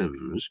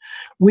items,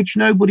 which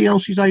nobody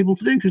else is able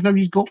to do because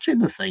nobody's got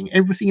anything.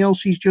 Everything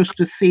else is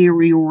just a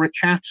theory or a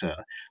chatter.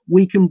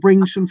 We can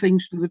bring some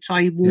things to the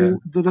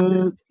table that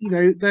are,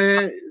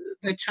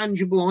 they're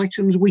tangible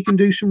items we can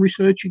do some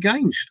research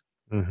against.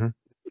 Mm-hmm.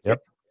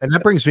 Yep. And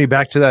that brings me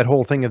back to that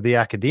whole thing of the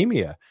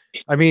academia.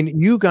 I mean,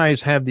 you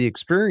guys have the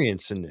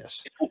experience in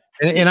this.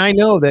 And I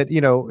know that,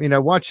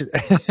 watch it.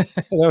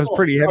 That was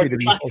pretty heavy to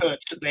me. That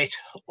hurts a bit.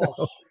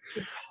 Oh.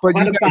 But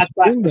you guys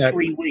bring that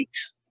 3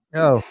 weeks.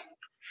 Oh,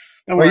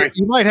 well,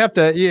 you might have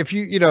to, if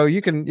you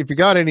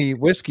got any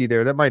whiskey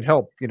there, that might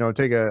help,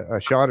 take a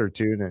shot or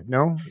two.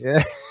 No?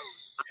 Yeah.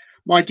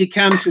 My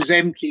decanter's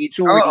empty. It's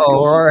already gone.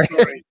 All right.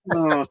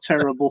 Oh,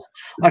 terrible.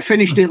 I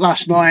finished it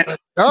last night.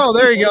 Oh,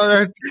 there you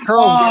go.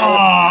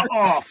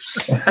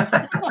 It's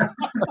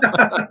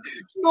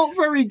not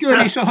very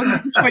good. It's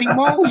 120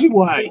 miles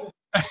away.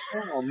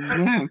 Oh,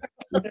 man.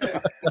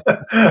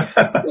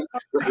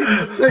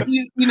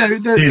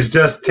 He's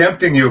just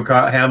tempting you,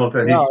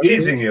 Hamilton. He's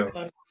teasing you.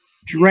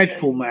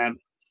 Dreadful, man.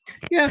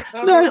 Yeah.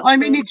 No, I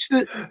mean, it's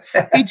the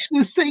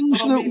things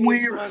that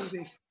we're...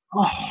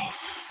 Oh,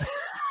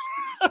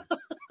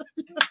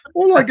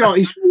 all I got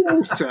is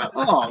water.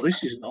 Oh,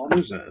 this is not,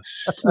 is it?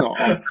 It's not.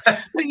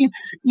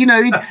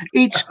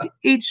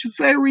 It's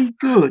very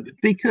good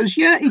because,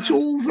 it's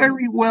all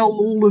very well,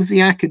 all of the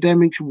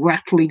academics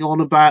rattling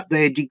on about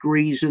their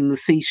degrees and the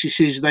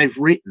theses they've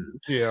written.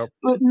 Yeah.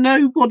 But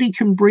nobody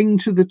can bring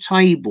to the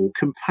table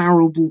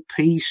comparable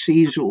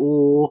pieces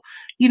or,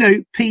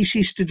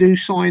 pieces to do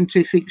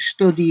scientific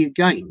study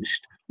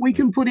against. We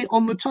can put it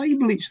on the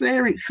table. It's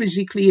there. It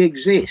physically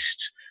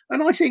exists.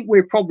 And I think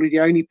we're probably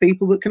the only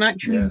people that can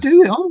actually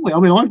do it, aren't we? I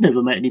mean, I've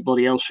never met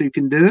anybody else who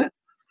can do it.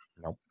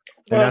 No.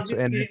 Well,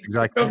 exactly.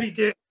 Probably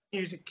did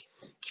use the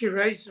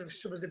curator of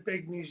some of the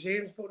big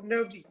museums, but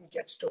nobody can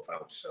get stuff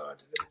outside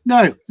of them.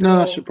 No,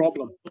 that's the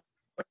problem.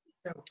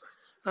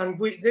 And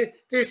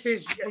this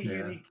is a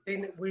unique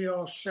thing that we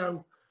are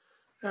so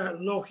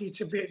lucky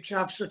to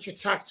have such a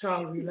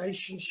tactile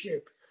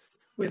relationship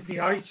with the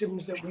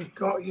items that we've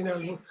got.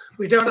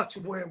 We don't have to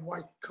wear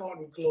white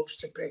cotton gloves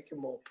to pick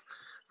them up.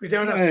 We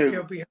don't have to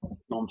go behind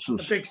a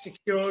big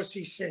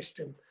security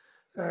system.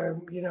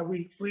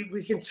 We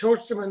can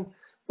touch them, and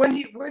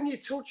when you're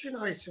touching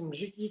items,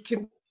 you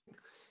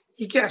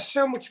get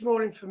so much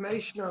more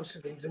information out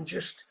of them than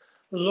just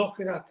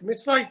looking at them.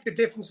 It's like the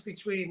difference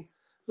between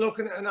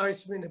looking at an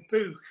item in a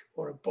book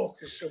or a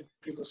book, as some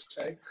people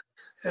say,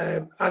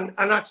 and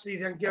actually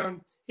then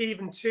going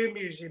even to a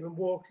museum and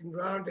walking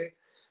around it.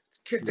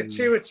 The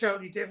two are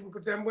totally different.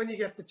 But then when you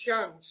get the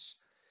chance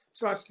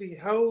to actually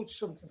hold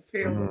something,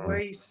 feel the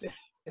weight,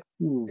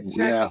 the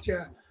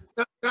texture,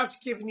 that's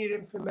giving you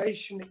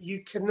information that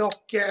you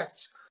cannot get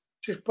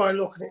just by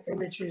looking at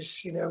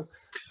images,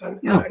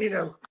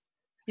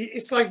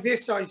 it's like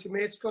this item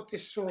here. It's got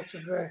this sort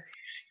of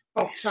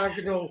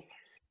octagonal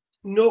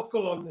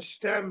knuckle on the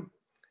stem.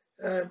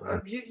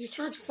 And you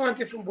try to find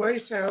different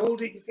ways to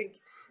hold it. You think,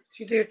 if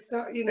you did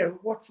that,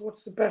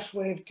 what's the best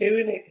way of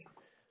doing it?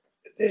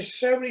 There's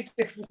so many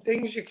different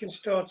things you can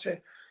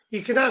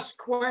you can ask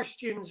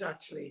questions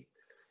actually,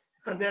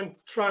 and then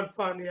try and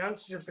find the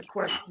answers of the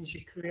questions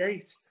you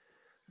create.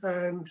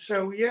 It's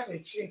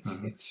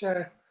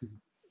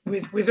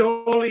with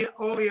all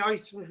the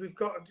items we've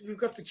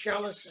got the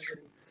chalices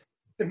and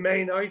the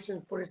main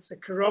items, but it's the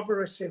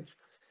corroborative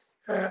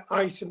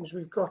items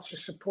we've got to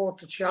support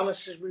the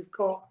chalices. We've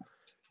got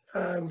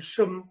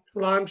some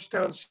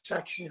limestone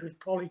sections with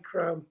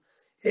polychrome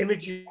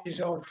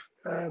images of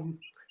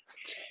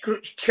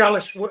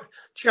chalice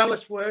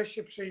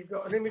worship. So you've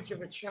got an image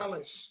of a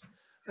chalice,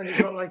 and you've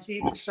got like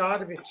either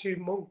side of it 2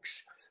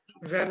 monks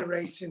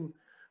venerating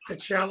the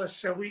chalice.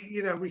 So we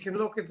can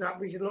look at that.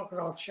 We can look at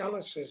our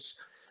chalices,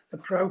 the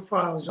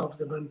profiles of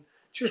them, and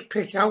just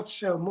pick out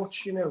so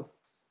much.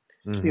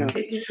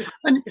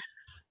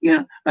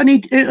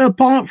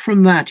 Apart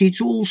from that,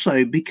 it's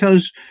also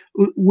because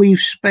we've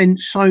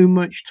spent so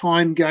much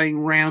time going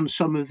around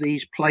some of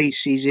these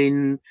places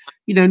in,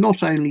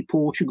 not only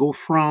Portugal,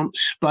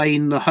 France,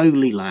 Spain, the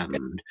Holy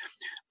Land,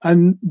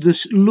 and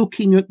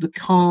looking at the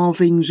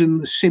carvings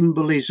and the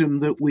symbolism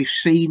that we've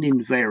seen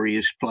in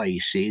various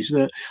places.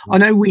 That I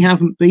know we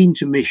haven't been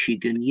to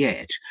Michigan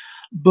yet,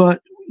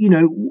 but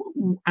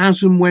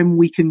as and when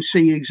we can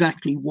see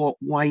exactly what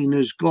Wayne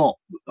has got.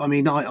 I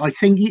mean, I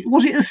think,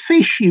 was it a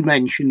fish you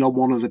mentioned on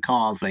one of the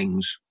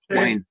carvings,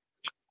 Wayne?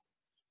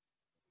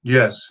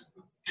 Yes.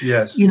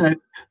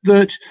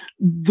 That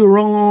there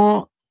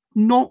are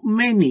not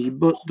many,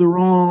 but there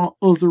are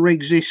other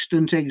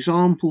existent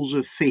examples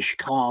of fish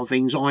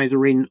carvings,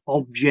 either in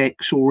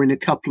objects or in a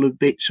couple of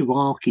bits of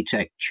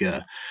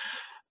architecture.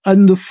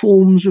 and the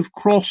forms of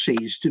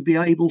crosses, to be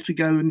able to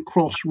go and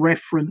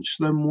cross-reference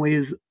them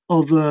with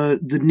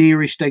the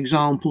nearest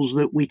examples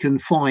that we can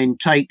find.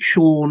 Take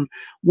Sean,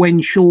 when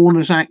Sean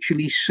has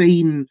actually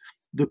seen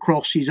the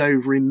crosses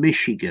over in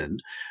Michigan,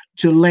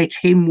 to let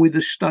him, with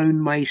a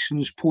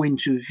stonemason's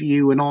point of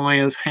view and eye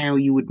of how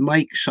you would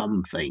make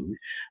something,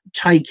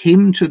 take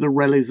him to the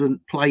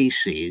relevant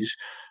places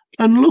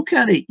and look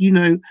at it.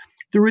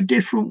 There are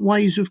different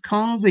ways of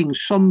carving.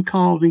 Some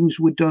carvings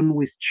were done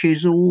with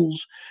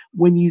chisels.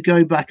 When you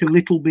go back a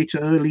little bit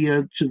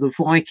earlier to the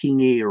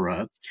Viking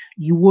era,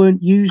 you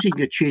weren't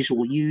using a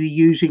chisel. You were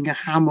using a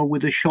hammer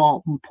with a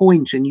sharpened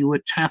point, and you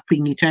were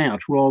tapping it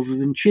out rather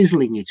than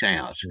chiseling it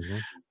out. Mm-hmm.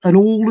 And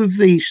all of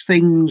these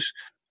things,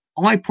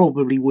 I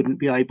probably wouldn't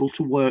be able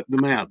to work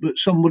them out, but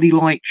somebody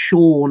like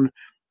Sean,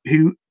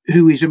 who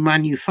is a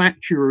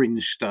manufacturer in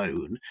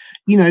stone,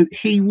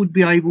 he would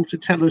be able to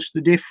tell us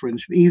the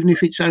difference, even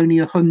if it's only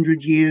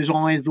 100 years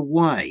either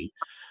way,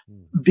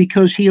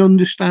 because he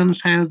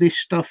understands how this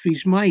stuff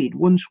is made.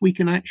 Once we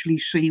can actually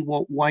see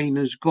what Wayne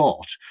has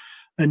got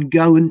and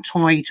go and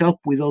tie it up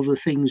with other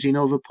things in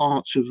other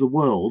parts of the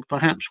world,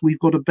 perhaps we've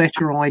got a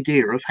better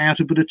idea of how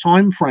to put a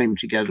time frame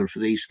together for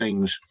these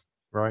things.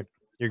 Right.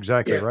 You're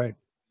exactly right.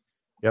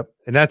 Yep.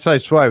 And that's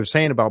what I was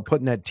saying about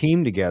putting that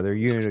team together.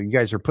 You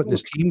guys are putting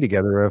this team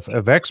together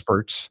of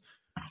experts.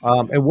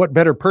 And what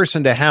better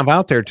person to have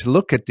out there to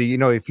look at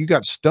if you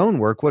got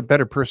stonework, what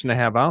better person to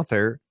have out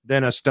there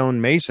than a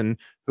stonemason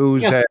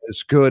who's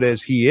as good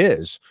as he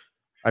is?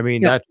 I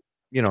mean, that's,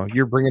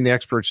 you're bringing the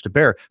experts to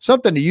bear.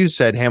 Something that you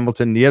said,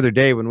 Hamilton, the other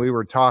day when we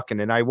were talking,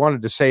 and I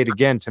wanted to say it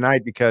again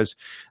tonight because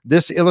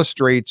this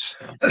illustrates,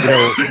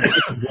 what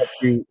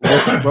we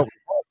have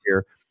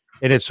here.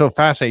 And it's so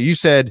fascinating. You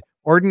said,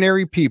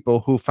 ordinary people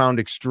who found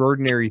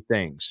extraordinary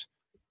things.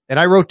 And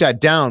I wrote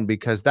that down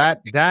because that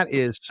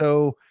is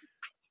so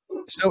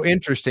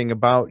interesting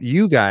about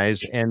you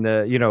guys. And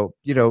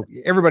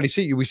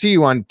everybody we see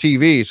you on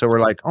TV. So we're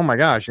like, oh my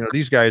gosh,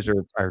 these guys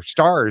are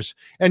stars,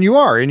 and you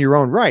are in your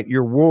own right.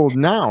 You're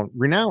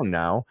renowned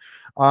now.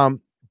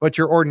 But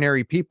you're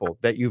ordinary people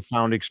that you've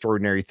found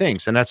extraordinary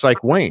things. And that's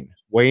like Wayne.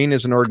 Wayne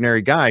is an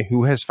ordinary guy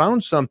who has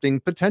found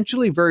something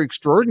potentially very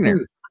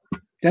extraordinary.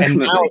 Definitely. And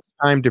now it's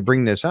time to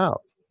bring this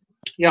out.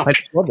 Yeah, I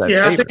just love that.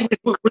 I think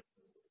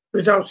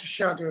without a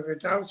shadow of a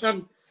doubt,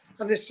 and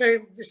the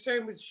same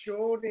with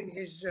Sean in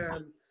his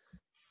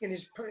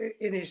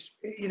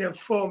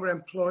former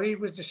employee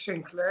with the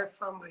Sinclair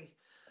family.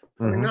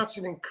 I mean, that's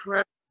an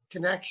incredible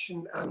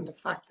connection, and the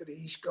fact that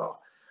he's got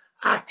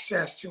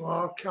access to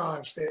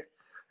archives that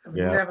have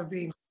never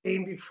been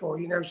seen before.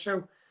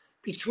 So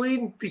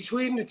between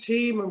the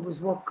team and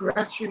with what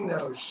Gretchen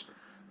knows,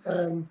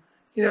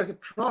 the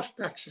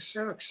prospects are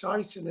so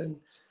exciting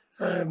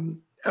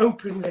and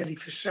open really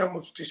for so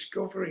much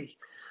discovery.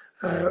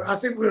 I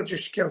think we'll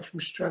just go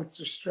from strength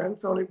to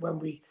strength on it when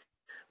we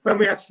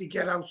actually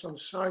get out on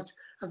site.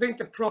 I think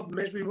the problem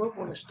is we won't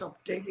want to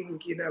stop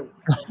digging.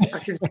 I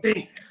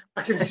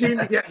can see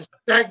me getting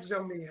stags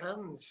on my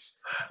hands.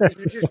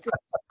 We just go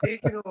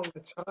digging all the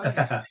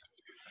time.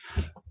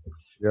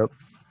 Yep.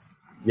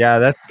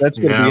 Yeah, that's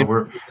gonna be.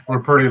 We're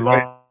pretty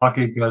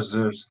lucky because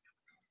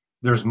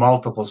there's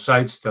multiple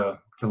sites to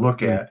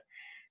look at,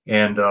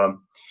 and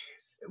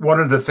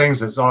one of the things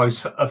that's always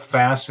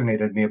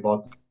fascinated me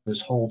about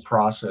this whole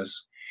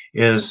process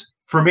is,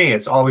 for me,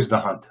 it's always the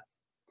hunt.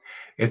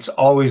 It's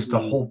always the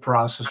whole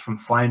process from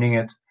finding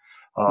it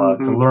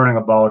to learning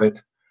about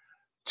it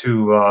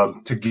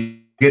to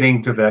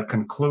getting to that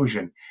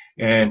conclusion.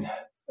 And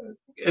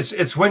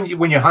it's when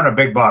you hunt a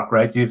big buck,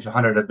 right? You've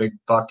hunted a big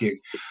buck.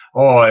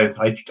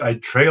 I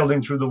trailed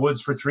him through the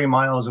woods for 3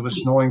 miles. It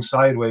was snowing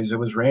sideways. It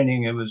was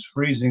raining. It was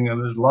freezing. It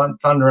was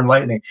thunder and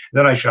lightning.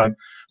 Then I shot him.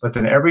 But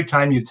then every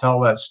time you tell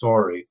that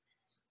story,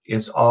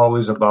 it's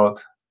always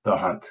about the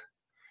hunt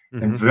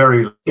and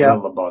very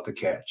little about the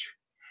catch.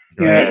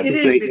 Right?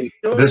 Yeah,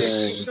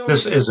 This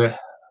is a.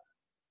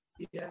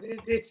 Yeah,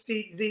 it's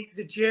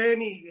the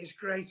journey is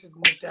greater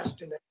than the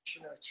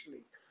destination,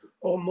 actually,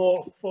 or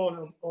more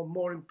fun, or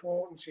more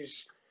important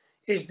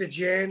is the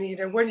journey.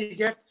 When you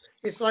get,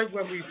 it's like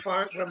when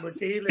we're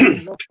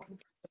dealing.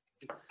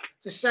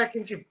 The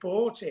second you've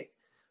bought it,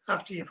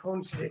 after you've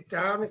hunted it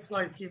down, it's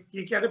like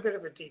you get a bit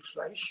of a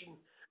deflation,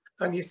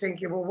 and you're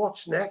thinking, well,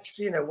 what's next?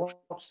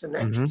 What's the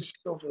next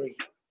discovery?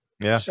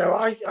 Yeah. So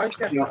I get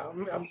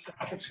that.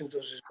 Hamilton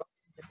does as well.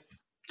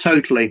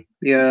 Totally.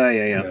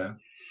 Yeah,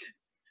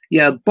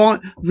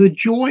 but the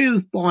joy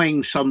of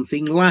buying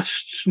something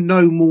lasts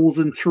no more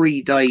than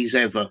 3 days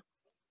ever.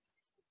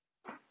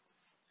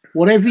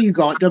 Whatever you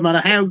got, no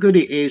matter how good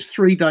it is,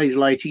 3 days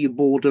later you're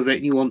bored of it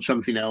and you want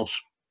something else.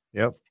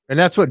 Yep. And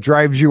that's what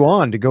drives you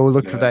on to go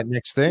look for that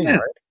next thing. Yeah,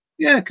 right?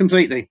 Yeah,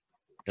 completely.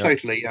 Yep.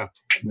 Totally,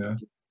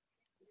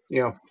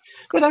 yeah.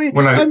 But I mean,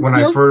 when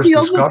I first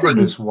discovered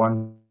this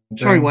one thing,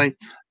 sorry, Wayne.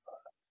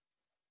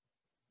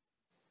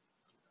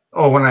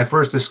 Oh, when I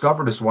first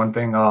discovered this one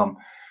thing, then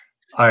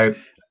I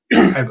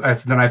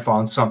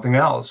found something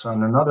else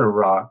on another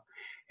rock,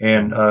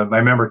 and I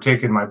remember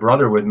taking my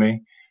brother with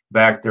me,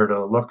 back there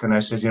to look, and I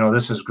said,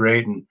 this is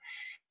great. And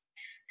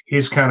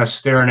he's kind of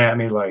staring at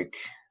me like,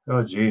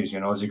 oh, geez,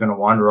 is he going to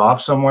wander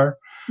off somewhere?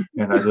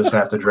 And I just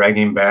have to drag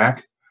him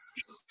back.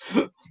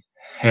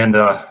 And,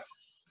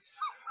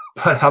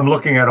 but I'm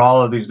looking at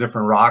all of these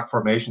different rock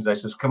formations. I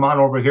says, come on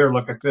over here,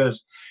 look at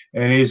this.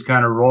 And he's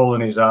kind of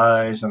rolling his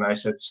eyes. And I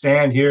said,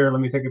 stand here.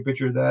 Let me take a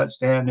picture of that.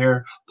 Stand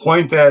there.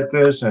 Point at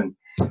this. And,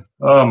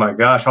 oh, my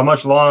gosh, how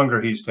much longer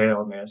he's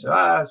tailing me? I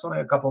said, it's only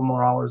a couple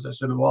more hours. I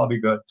said, well, I'll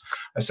be good.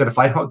 I said, if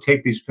I don't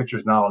take these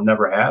pictures now, I'll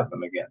never have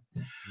them again.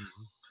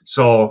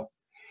 So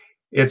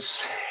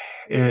it's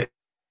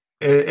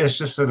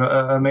just an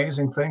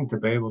amazing thing to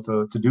be able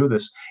to do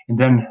this. And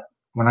then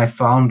when I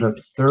found a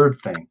third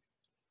thing,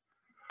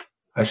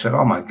 I said,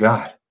 oh my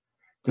God,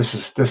 this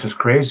is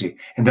crazy.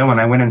 And then when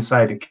I went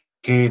inside the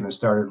cave and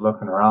started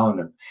looking around,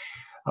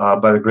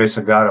 and by the grace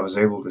of God, I was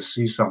able to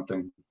see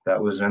something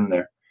that was in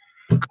there.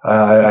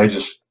 I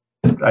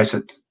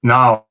said,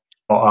 now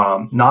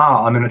I'm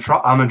in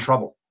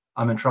trouble.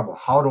 I'm in trouble.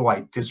 How do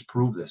I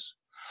disprove this?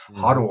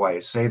 How do I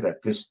say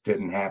that this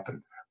didn't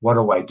happen? What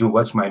do I do?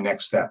 What's my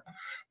next step?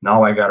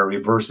 Now I got to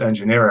reverse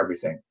engineer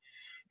everything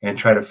and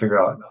try to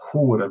figure out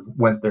who would have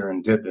went there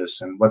and did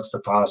this, and what's the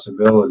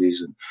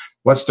possibilities, and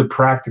what's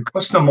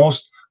the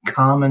most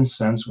common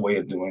sense way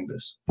of doing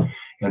this.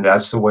 And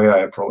that's the way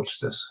I approach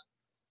this.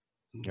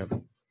 Yep.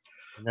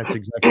 And that's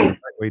exactly the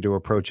right way to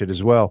approach it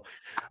as well.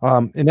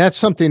 And that's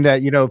something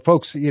that,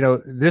 folks,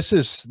 this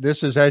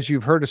is, as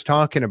you've heard us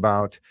talking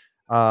about,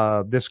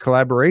 this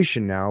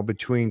collaboration now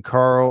between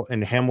Carl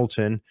and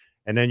Hamilton.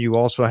 And then you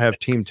also have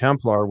Team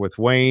Templar with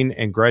Wayne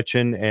and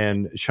Gretchen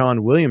and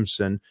Sean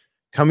Williamson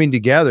coming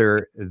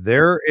together.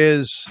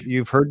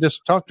 You've heard this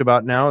talked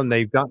about now, and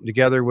they've gotten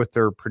together with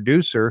their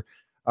producer,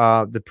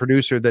 the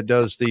producer that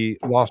does the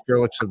Lost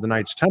Relics of the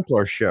Knights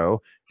Templar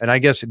show. And I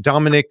guess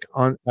Dominic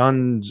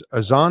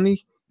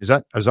Azani, is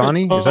that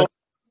Azani?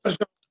 Is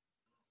that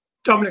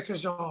Dominic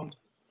Azan?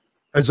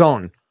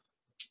 Azan.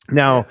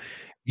 Now,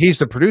 he's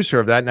the producer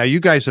of that. Now, you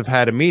guys have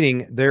had a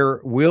meeting.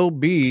 There will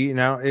be,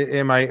 now,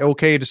 am I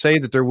okay to say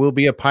that there will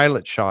be a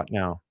pilot shot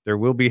now? There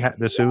will be,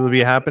 this will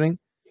be happening?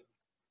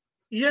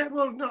 Yeah,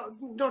 well,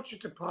 not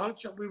just a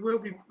pilot shot. We'll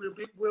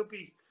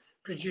be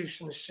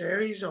producing a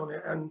series on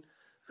it, and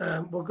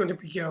we're going to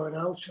be going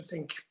out, I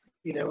think,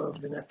 over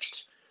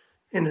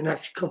in the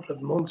next couple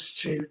of months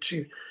to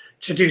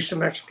do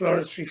some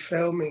exploratory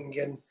filming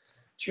and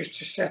just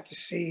to set the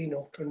scene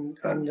up and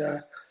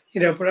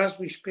but as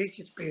we speak,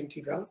 it's being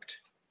developed.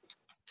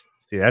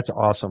 See, that's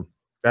awesome.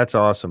 That's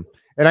awesome.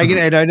 And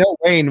I know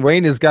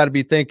Wayne has got to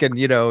be thinking,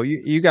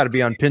 you got to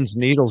be on pins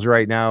and needles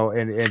right now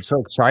and so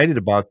excited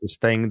about this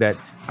thing that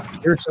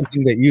here's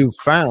something that you've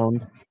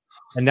found,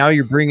 and now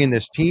you're bringing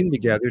this team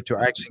together to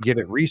actually get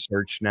it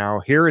researched.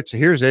 Now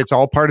it's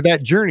all part of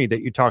that journey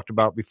that you talked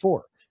about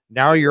before.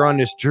 Now you're on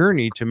this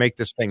journey to make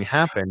this thing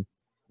happen.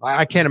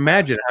 I can't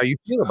imagine how you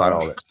feel about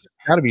all this. It's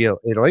got to be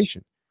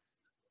elation.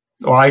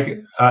 Well,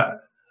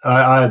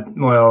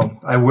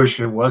 I wish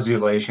it was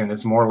elation.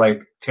 It's more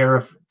like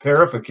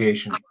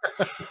terrification.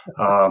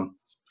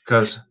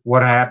 Because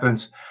what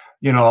happens,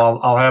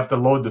 I'll have to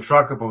load the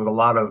truck up with a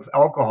lot of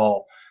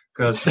alcohol.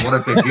 Because what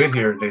if they get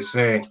here? They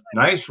say,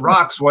 "Nice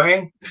rocks,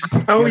 Wayne.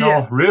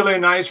 Yeah, really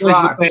nice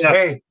rocks.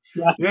 Hey,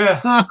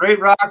 yeah, great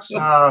rocks.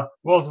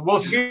 We'll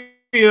see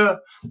you.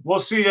 We'll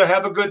see you.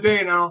 Have a good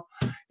day now."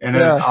 And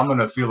then I'm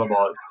gonna feel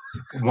about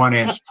 1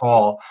 inch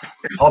tall.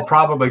 I'll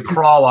probably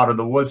crawl out of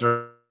the woods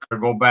or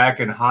go back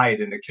and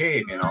hide in the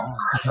cave,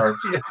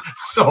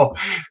 So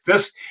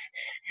this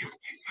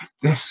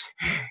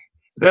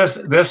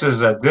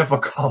is a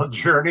difficult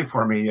journey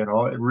for me, it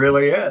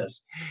really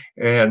is.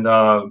 And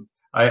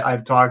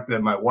I've talked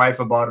to my wife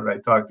about it. I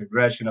talked to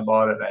Gretchen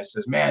about it. I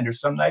said, man, there's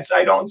some nights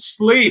I don't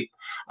sleep.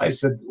 I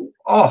said,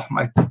 oh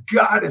my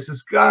God, this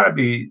has got to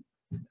be,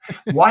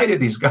 why do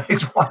these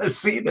guys want to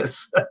see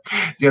this?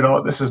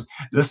 This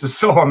is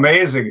so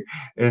amazing.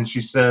 And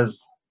she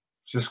says,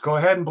 just go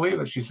ahead and believe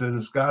it. She says,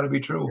 it's got to be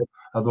true.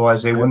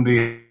 Otherwise, they wouldn't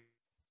be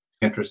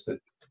interested.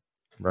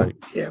 Right.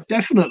 Yeah.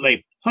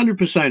 Definitely.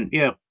 100%.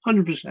 Yeah.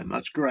 100%.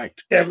 That's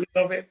correct. Yeah, we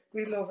love it.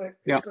 We love it.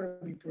 Yeah. It's going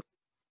to be good.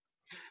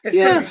 It's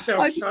going to be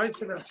so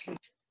exciting, actually,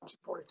 to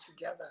put it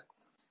together.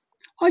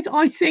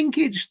 I think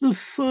it's the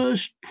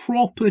first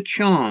proper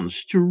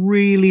chance to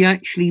really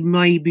actually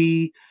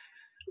maybe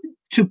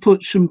to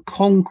put some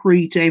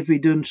concrete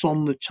evidence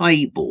on the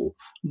table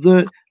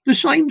that the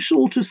same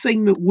sort of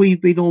thing that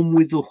we've been on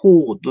with the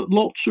Horde, that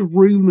lots of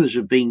rumours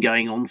have been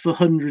going on for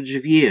hundreds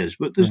of years,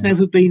 but there's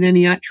never been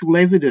any actual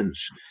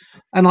evidence.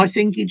 And I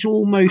think it's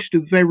almost a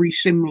very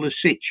similar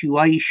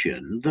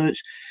situation, that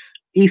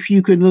if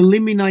you can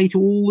eliminate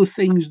all the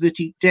things that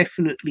it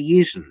definitely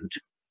isn't,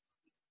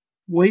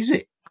 what is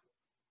it?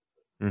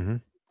 Mm-hmm.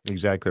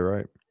 Exactly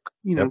right.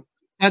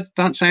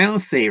 That's our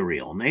theory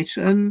on it.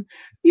 And,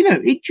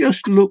 it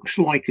just looks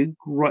like a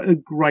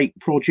great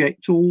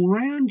project all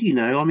around,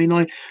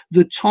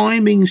 the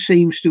timing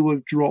seems to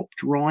have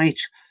dropped right.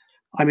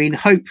 I mean,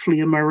 hopefully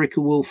America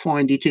will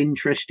find it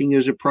interesting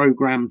as a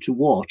program to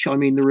watch. I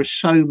mean, there are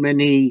so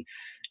many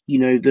you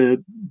know,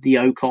 the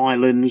Oak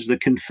Islands, the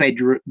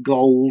Confederate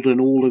gold,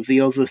 and all of the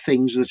other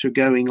things that are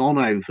going on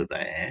over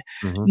there.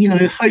 You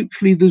know,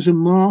 hopefully there's a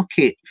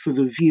market for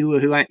the viewer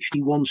who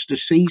actually wants to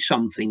see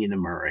something in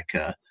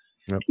America.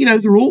 Yep. You know,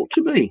 there ought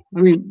to be.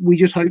 I mean, we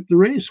just hope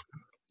there is.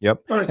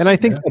 Yep. And I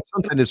think that's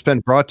something that's been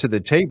brought to the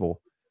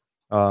table,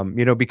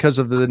 you know, because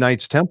of the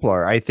Knights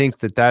Templar. I think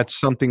that that's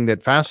something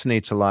that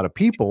fascinates a lot of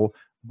people,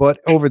 but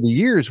over the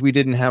years, we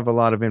didn't have a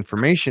lot of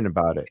information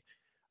about it.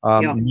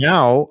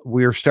 Now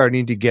we're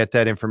starting to get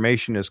that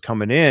information is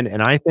coming in.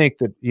 And I think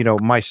that, you know,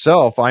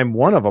 myself, I'm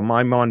one of them.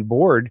 I'm on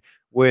board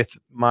with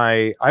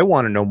I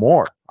want to know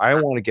more. I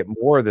want to get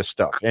more of this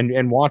stuff,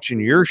 and watching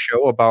your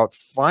show about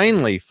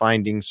finally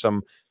finding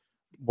some,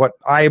 what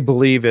I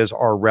believe is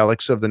our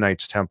relics of the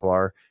Knights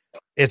Templar.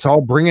 It's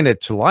all bringing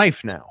it to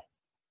life now.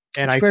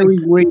 And it's very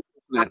real.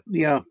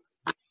 Yeah.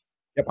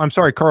 Yep. I'm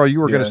sorry, Carl, you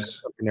were going to say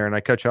something there and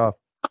I cut you off.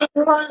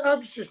 I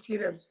was just, you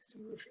know,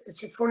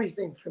 it's a funny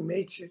thing for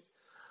me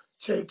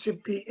to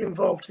be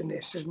involved in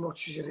this as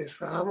much as it is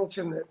for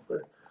Hamilton. That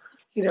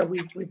you know,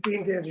 we've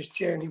been doing this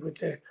journey with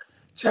the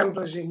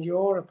Templars in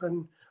Europe,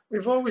 and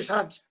we've always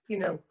had, you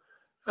know,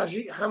 as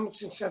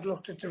Hamilton said,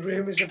 looked at the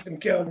rumours of them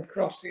going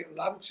across the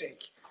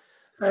Atlantic.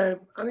 And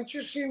it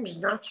just seems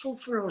natural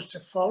for us to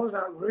follow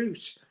that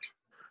route.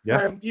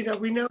 Yeah. You know,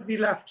 we know they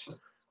left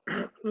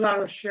La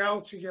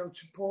Rochelle to go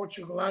to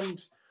Portugal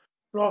and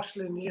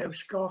Rosslyn, you know,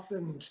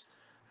 Scotland.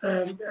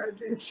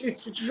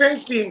 It's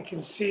virtually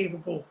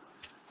inconceivable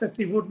that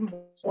they wouldn't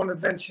want to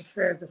venture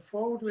further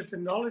forward with the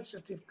knowledge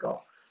that they've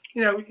got.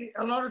 You know,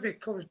 a lot of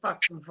it comes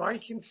back from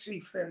Viking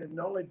seafaring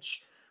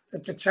knowledge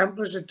that the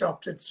Templars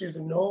adopted through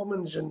the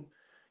Normans, and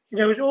you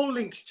know, it all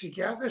links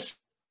together.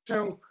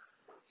 So,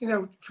 you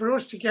know, for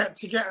us to get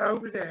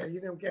over there, you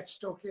know, get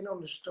stuck in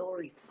on the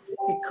story,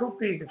 it could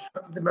be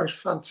the most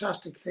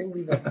fantastic thing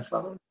we've ever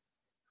found.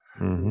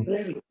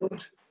 Really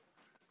good.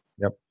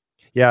 Yep.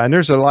 Yeah,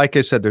 and like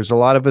I said, there's a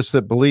lot of us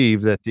that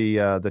believe that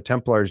the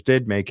Templars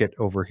did make it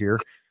over here.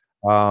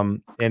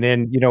 And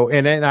then, you know,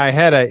 and then I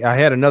had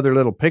another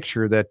little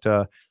picture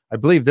that I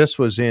believe this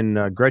was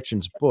in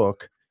Gretchen's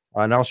book,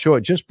 and I'll show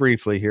it just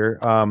briefly here.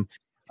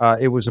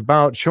 It was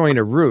about showing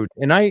a route,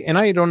 and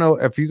I don't know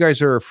if you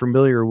guys are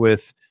familiar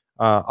with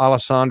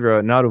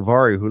Alessandra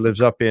Naduvari, who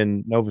lives up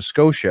in Nova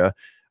Scotia.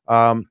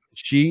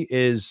 She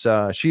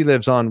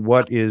lives on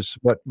what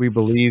we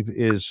believe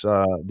is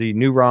the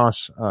New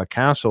Ross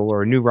Castle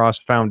or New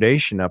Ross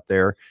Foundation up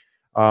there.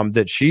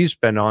 That she's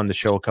been on the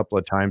show a couple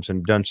of times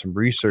and done some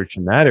research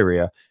in that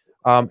area.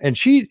 And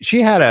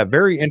she had a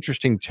very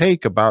interesting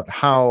take about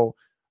how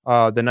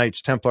the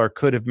Knights Templar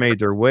could have made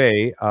their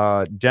way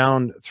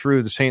down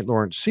through the St.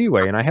 Lawrence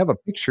Seaway. And I have a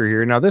picture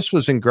here. Now, this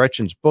was in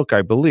Gretchen's book,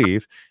 I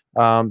believe,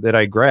 that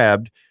I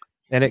grabbed,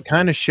 and it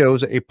kind of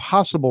shows a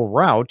possible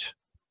route.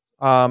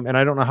 And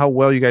I don't know how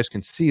well you guys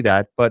can see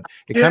that, but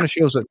it kind of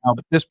shows that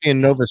this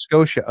being Nova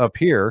Scotia up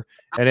here,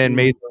 and then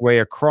made their way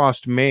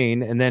across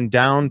Maine and then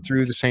down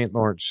through the St.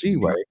 Lawrence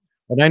Seaway.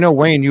 And I know,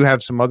 Wayne, you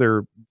have some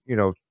other, you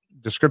know,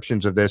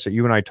 descriptions of this that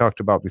you and I talked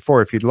about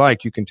before. If you'd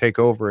like, you can take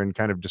over and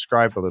kind of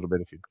describe a little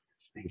bit if you'd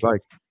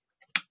like.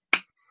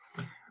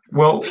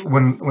 Well,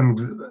 when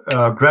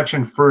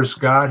Gretchen first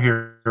got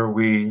here,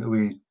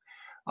 we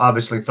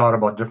obviously thought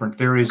about different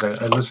theories.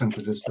 I listened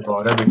to just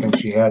about everything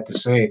she had to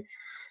say,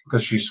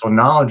 because she's so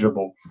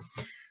knowledgeable.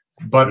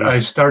 But I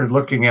started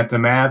looking at the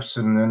maps,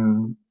 and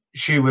then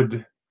she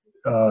would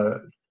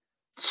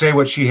say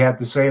what she had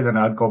to say. Then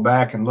I'd go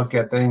back and look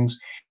at things,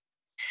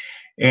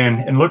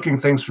 and looking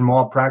things from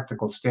all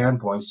practical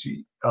standpoints.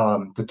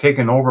 To take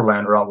an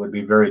overland route would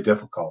be very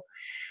difficult.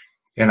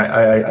 And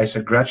I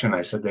said, Gretchen,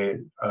 I said,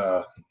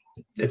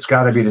 it's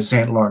got to be the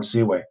St. Lawrence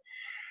Seaway.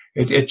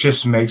 It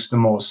just makes the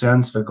most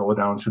sense to go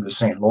down through the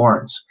St.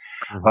 Lawrence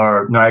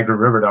or Niagara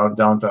River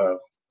down to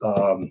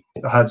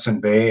the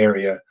Hudson Bay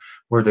area,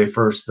 where they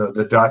first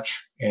the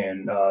Dutch,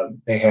 and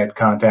they had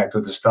contact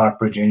with the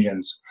Stockbridge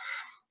Indians,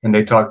 and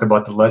they talked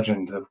about the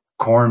legend of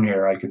corn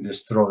here. I can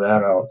just throw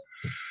that out.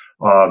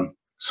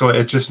 So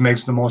it just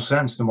makes the most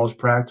sense, the most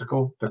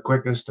practical, the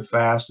quickest, the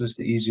fastest,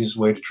 the easiest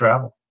way to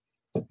travel.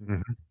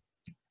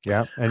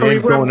 Yeah, and I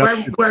mean, when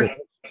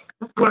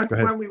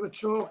we were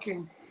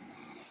talking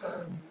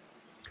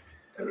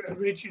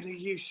originally,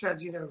 you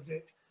said, you know,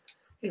 that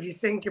if you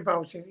think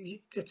about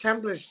it, the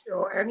Templars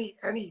or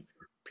any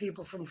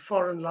people from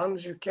foreign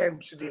lands who came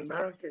to the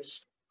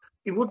Americas,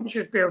 they wouldn't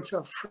just be able to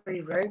have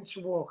free rein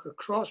to walk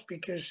across,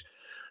 because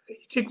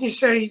didn't you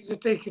say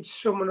that they could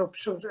summon up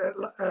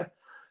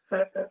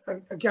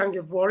a gang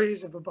of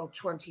warriors of about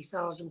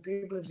 20,000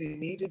 people if they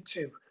needed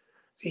to,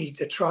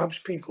 the tribes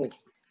people?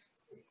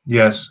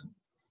 Yes.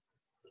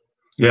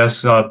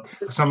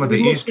 Some of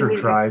the Eastern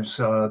tribes,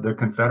 the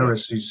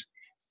confederacies,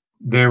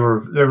 they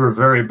were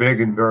very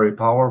big and very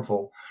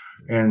powerful,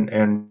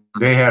 and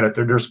they had at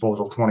their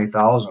disposal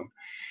 20,000.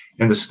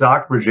 And the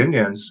Stockbridge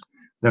Indians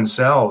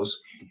themselves,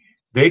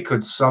 they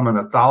could summon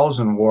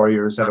 1,000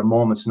 warriors at a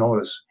moment's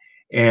notice,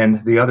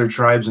 and the other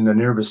tribes in the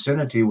near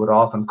vicinity would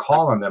often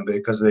call on them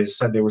because they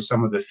said they were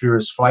some of the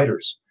fiercest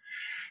fighters.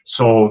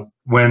 So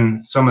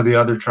when some of the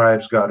other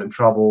tribes got in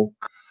trouble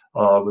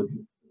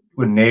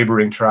with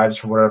neighboring tribes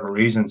for whatever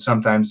reason,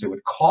 sometimes they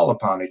would call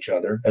upon each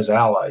other as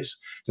allies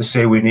to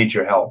say, we need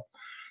your help.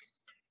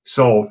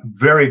 So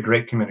very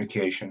great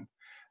communication,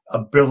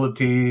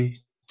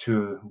 ability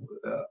to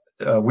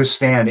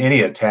withstand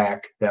any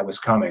attack that was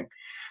coming.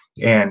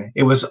 And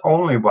it was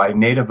only by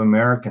Native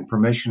American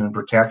permission and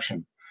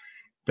protection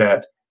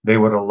that they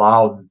would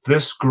allow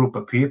this group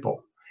of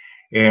people.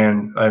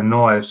 And I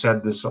know I've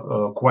said this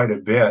quite a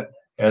bit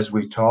as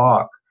we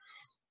talk,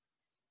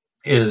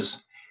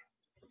 is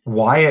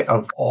why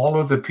of all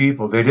of the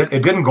people, it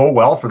didn't go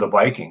well for the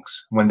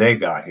Vikings when they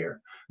got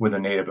here with the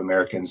Native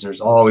Americans.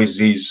 There's always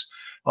these,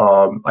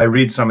 I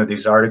read some of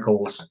these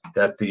articles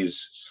that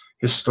these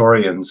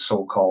historians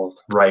so-called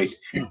write,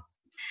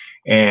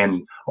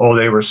 and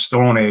they were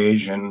Stone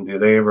Age, and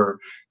they were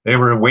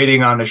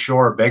waiting on the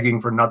shore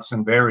begging for nuts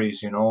and berries,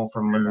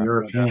 from when the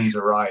Europeans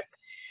arrived.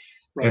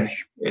 Right.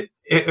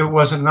 It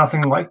wasn't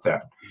nothing like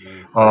that.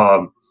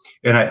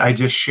 And I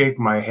just shake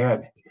my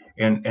head.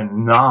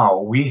 And now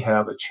we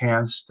have a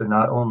chance to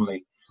not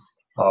only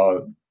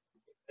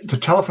to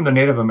tell from the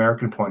Native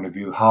American point of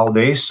view how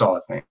they saw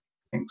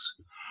things.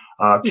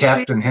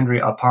 Captain Henry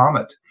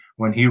Appamut,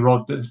 when he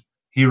wrote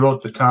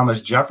the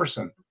Thomas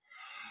Jefferson,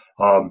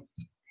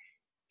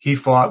 he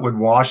fought with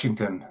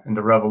Washington in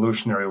the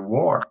Revolutionary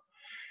War,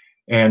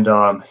 and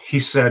he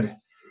said,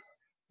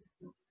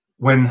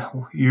 when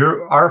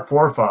our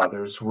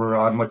forefathers were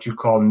on what you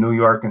call New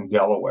York and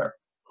Delaware,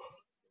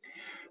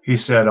 he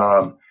said,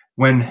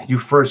 when you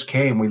first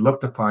came, we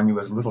looked upon you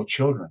as little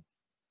children.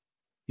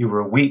 You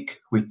were weak.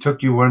 We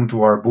took you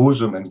into our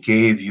bosom and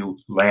gave you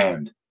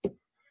land.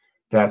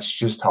 That's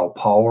just how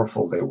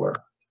powerful they were.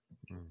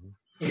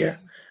 Yeah.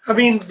 I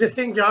mean, the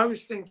thing I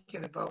was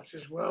thinking about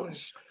as well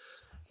is,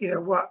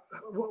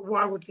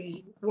 why would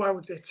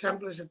the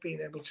Templars have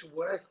been able to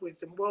work with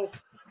them? Well,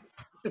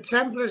 the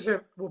Templars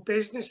were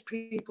business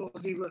people.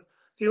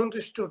 They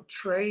understood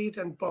trade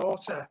and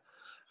barter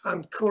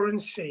and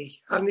currency,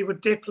 and they were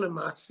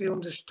diplomats. They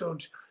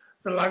understood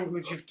the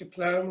language of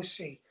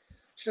diplomacy.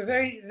 So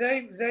they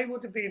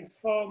would have been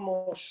far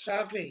more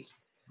savvy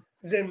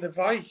than the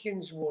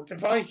Vikings would. The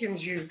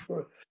Vikings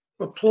were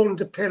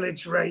plunder,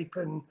 pillage, rape,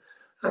 and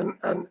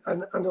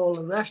all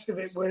the rest of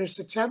it, whereas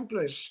the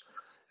Templars,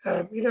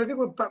 they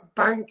were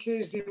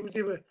bankers. They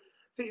were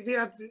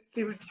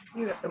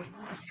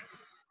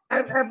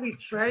every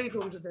trade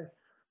under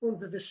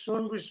the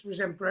sun was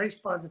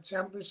embraced by the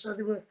Templars. So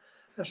they were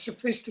a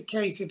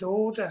sophisticated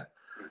order,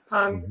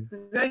 and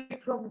they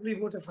probably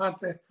would have had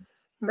the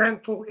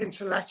mental,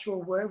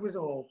 intellectual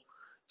wherewithal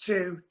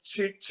to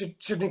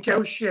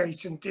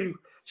negotiate and do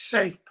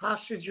safe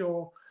passage,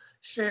 or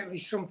certainly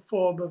some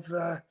form of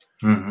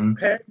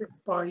permit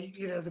by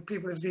the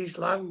people of these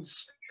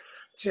lands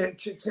to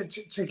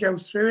go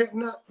through it.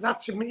 And that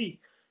to me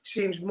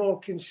seems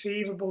more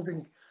conceivable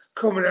than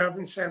coming over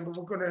and saying,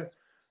 well,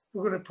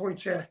 we're gonna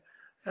point a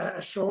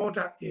sword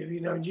at you,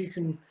 and you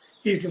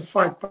can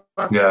fight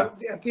back. Yeah.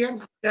 At the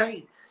end of the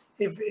day,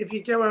 if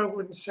you go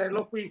over and say,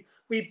 look, we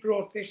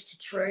brought this to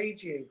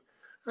trade you,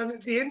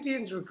 and the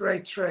Indians were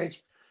great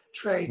traders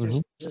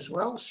as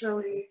well.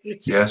 So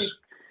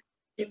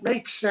it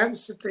makes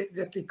sense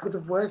that they could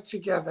have worked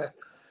together,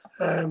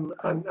 and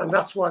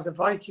that's why the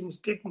Vikings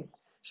didn't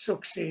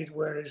succeed,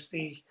 whereas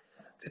the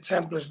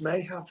Templars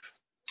may have.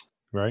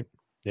 Right.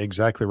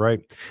 Exactly right.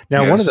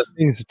 Now, one of the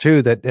things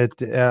too that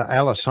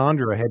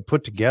Alessandra had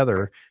put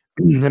together,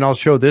 and I'll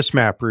show this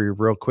map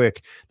real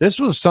quick. This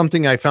was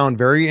something I found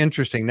very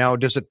interesting. Now,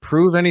 does it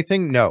prove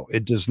anything? No,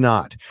 it does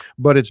not.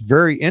 But it's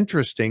very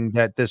interesting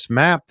that this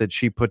map that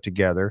she put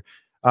together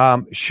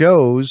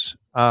shows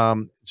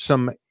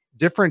some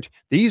different.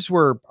 These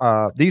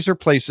are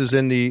places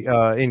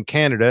in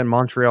Canada, in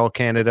Montreal,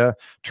 Canada,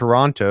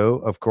 Toronto,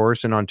 of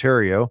course, in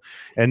Ontario,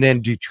 and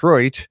then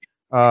Detroit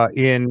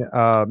in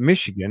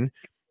Michigan.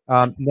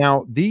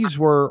 Now, these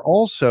were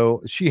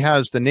also, she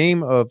has the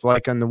name of,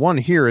 like on the one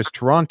here is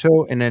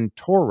Toronto and then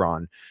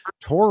Toron.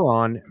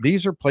 Toron,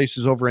 these are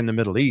places over in the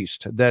Middle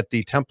East that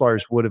the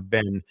Templars would have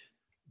been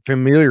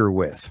familiar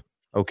with.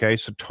 Okay,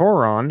 so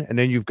Toron, and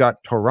then you've got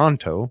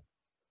Toronto.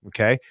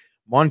 Okay,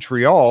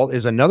 Montreal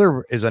is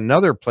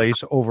another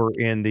place over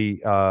in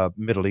the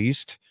Middle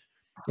East.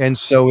 And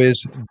so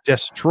is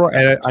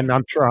Detroit. I'm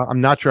not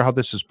sure how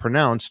this is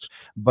pronounced,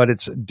 but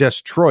it's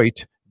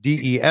Detroit.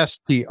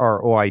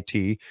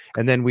 Destroit,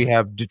 and then we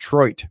have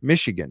Detroit,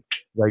 Michigan,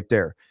 right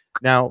there.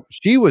 Now,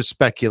 she was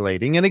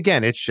speculating, and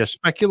again, it's just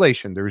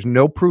speculation. There's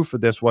no proof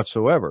of this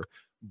whatsoever.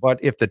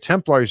 But if the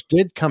Templars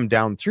did come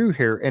down through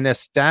here and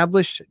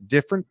establish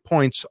different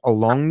points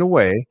along the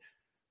way,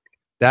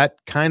 that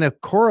kind of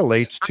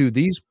correlates to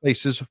these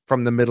places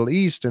from the Middle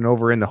East and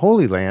over in the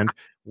Holy Land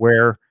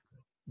where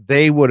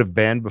they would have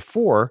been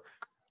before.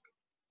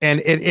 And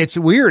it's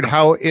weird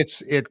how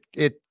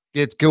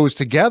it goes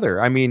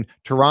together. I mean,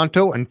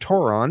 Toronto and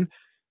Toron,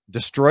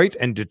 Detroit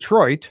and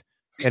Detroit,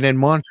 and then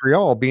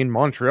Montreal being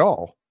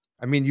Montreal.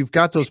 I mean, you've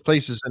got those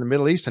places in the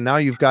Middle East, and now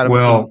you've got them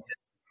in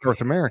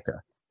North America.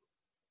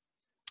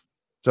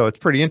 So it's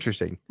pretty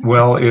interesting.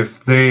 Well,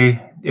 if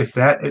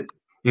that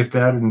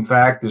in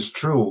fact is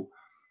true,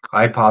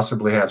 I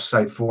possibly have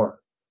Site 4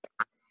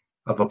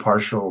 of a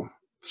partial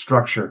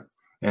structure,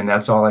 and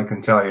that's all I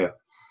can tell you.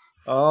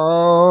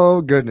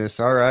 Oh, goodness.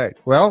 All right.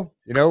 Well,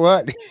 you know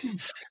what?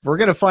 We're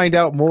going to find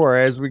out more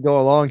as we go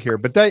along here.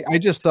 But I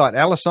just thought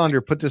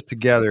Alessandra put this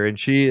together, and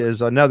she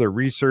is another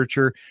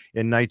researcher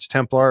in Knights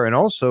Templar and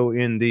also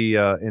in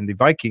the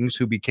Vikings,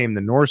 who became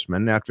the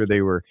Norsemen after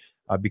they were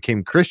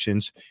became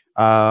Christians.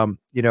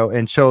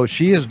 And so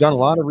she has done a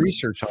lot of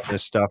research on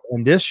this stuff,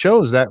 and this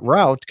shows that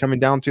route coming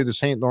down through the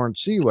St.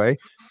 Lawrence Seaway,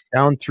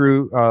 down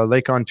through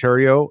Lake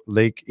Ontario,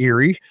 Lake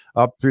Erie,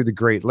 up through the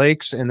Great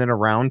Lakes, and then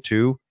around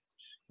to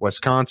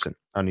Wisconsin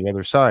on the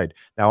other side.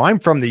 Now, I'm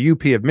from the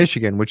UP of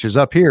Michigan, which is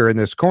up here in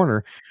this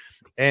corner.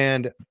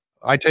 And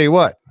I tell you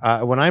what,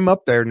 when I'm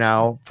up there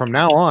now, from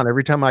now on,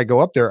 every time I go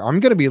up there, I'm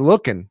going to be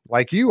looking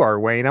like you are,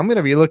 Wayne. I'm going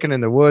to be looking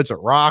in the woods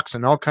at rocks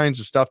and all kinds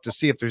of stuff to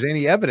see if there's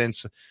any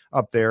evidence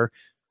up there,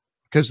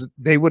 because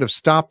they would have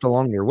stopped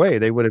along their way.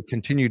 They would have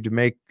continued to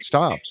make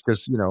stops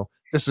because,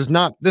 this is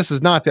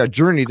not a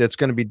journey that's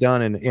going to be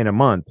done in a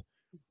month.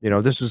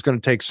 This is going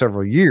to take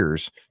several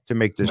years to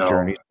make this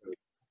journey.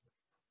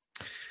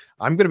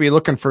 I'm going to be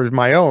looking for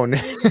my own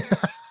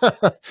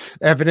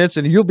evidence,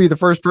 and you'll be the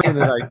first person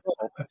that I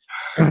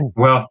call.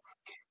 Well,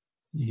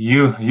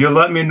 you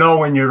let me know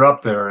when you're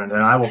up there, and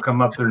then I will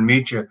come up there and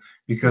meet you,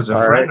 because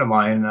a friend of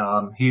mine,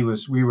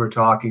 we were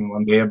talking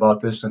one day about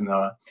this, and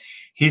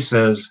he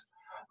says,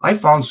 I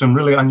found some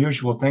really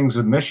unusual things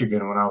in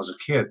Michigan when I was a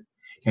kid,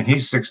 and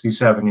he's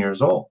 67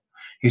 years old.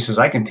 He says,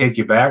 I can take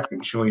you back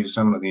and show you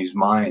some of these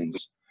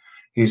mines.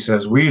 He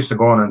says, we used to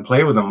go in and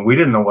play with them. We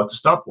didn't know what the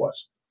stuff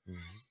was.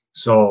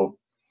 So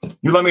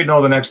you let me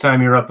know the next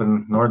time you're up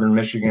in northern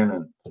Michigan,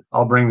 and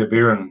I'll bring the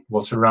beer and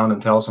we'll sit around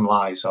and tell some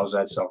lies. How's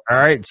that sound? All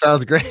right.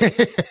 Sounds great.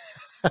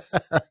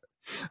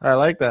 I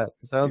like that.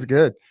 Sounds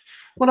good.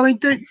 Well, I mean,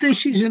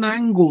 this is an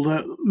angle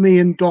that me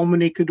and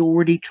Dominic had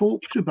already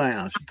talked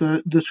about,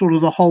 the sort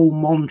of the whole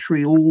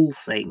Montreal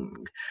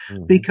thing,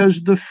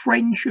 because the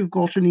French have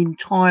got an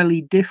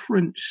entirely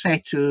different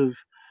set of,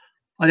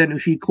 I don't know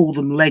if you'd call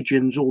them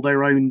legends or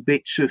their own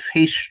bits of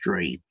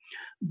history,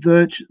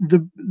 that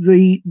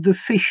the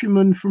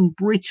fishermen from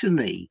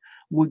Brittany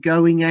were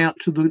going out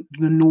to the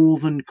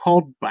northern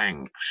cod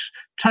banks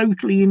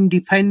totally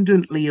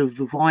independently of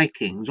the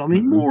Vikings. I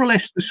mean, more or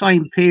less the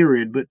same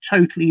period, but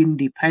totally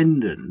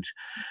independent.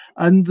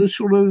 And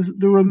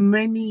there are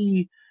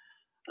many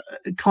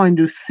kind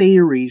of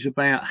theories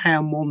about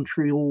how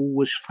Montreal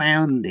was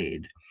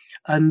founded.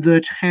 And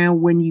that how,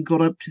 when you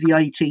got up to the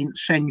 18th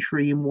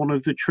century, in one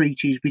of the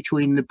treaties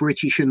between the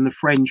British and the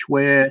French,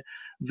 where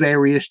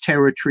various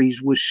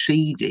territories were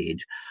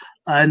ceded,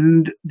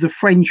 and the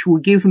French were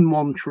given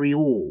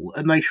Montreal,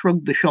 and they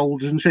shrugged the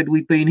shoulders and said,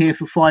 we've been here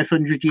for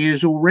 500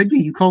 years already,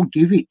 you can't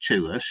give it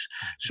to us.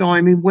 So,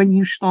 I mean, when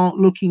you start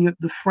looking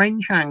at the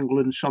French angle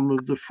and some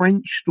of the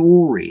French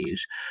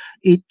stories,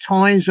 it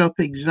ties up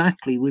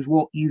exactly with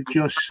what you've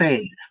just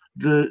said.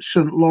 The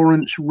St.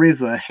 Lawrence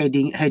River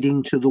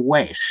heading to the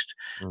west.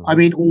 I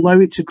mean, although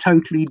it's a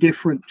totally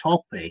different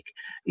topic,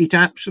 it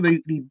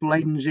absolutely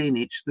blends in.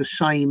 It's the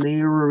same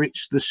era,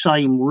 it's the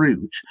same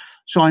route.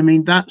 So, I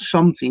mean, that's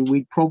something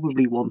we'd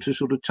probably want to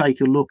sort of take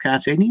a look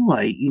at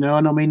anyway,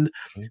 And I mean,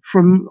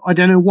 I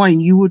don't know, Wayne,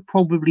 you would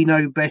probably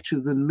know better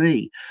than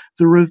me.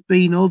 There have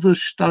been other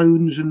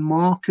stones and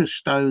marker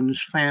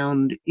stones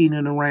found in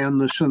and around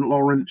the St.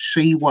 Lawrence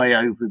Seaway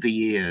over the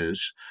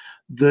years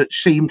that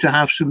seem to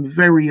have some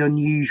very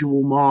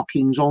unusual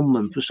markings on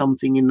them for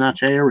something in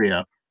that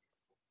area.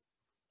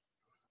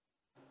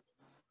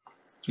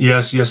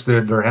 Yes,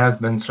 there have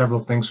been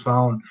several things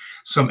found.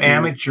 Some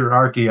amateur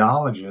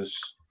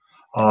archaeologists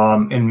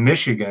in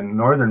Michigan,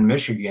 northern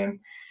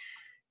Michigan,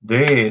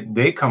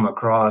 they come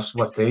across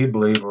what they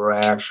believe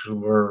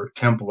were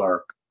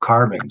Templar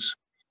carvings.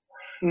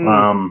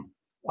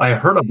 I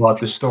heard about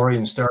this story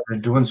and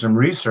started doing some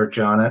research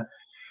on it,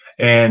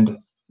 and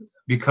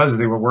because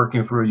they were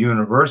working for a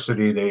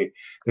university, they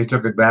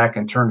took it back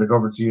and turned it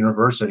over to the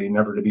university,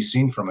 never to be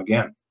seen from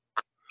again.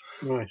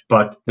 Right.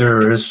 But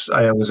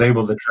I was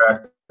able to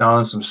track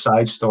down some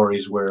side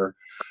stories where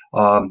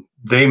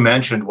they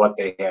mentioned what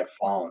they had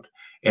found,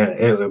 and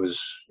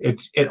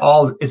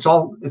it's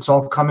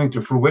all coming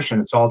to fruition.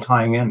 It's all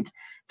tying in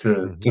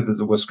to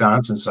the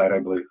Wisconsin side, I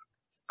believe.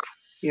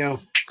 Yeah.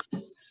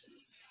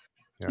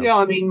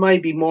 I mean,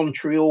 maybe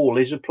Montreal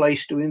is a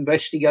place to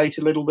investigate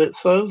a little bit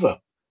further.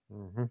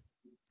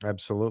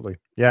 Absolutely.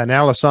 Yeah. And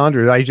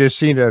Alessandra, I just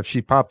seen her.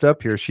 She popped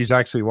up here. She's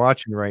actually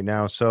watching right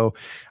now. So,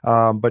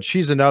 but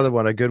she's another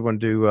one, a good one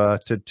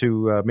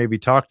to maybe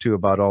talk to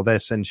about all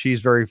this. And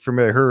she's very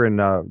familiar. Her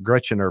and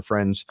Gretchen are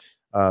friends.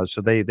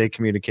 So they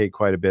communicate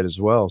quite a bit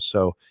as well.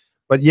 So,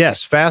 but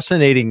yes,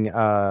 fascinating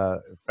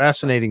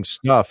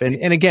stuff.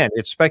 And again,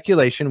 it's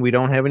speculation. We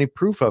don't have any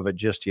proof of it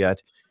just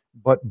yet,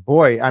 but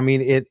boy, I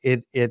mean,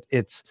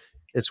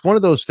 it's one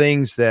of those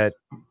things that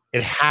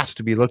it has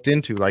to be looked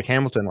into, like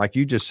Hamilton, like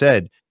you just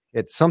said.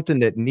 It's something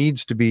that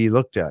needs to be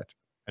looked at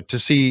to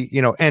see,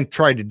 and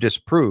try to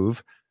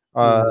disprove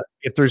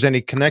if there's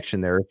any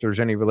connection there, if there's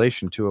any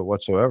relation to it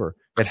whatsoever.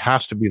 It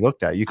has to be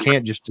looked at. You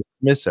can't just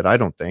dismiss it, I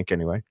don't think,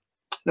 anyway.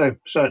 No,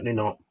 certainly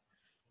not.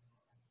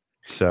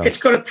 So it's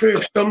got to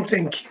prove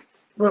something.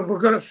 We're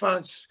going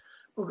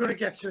to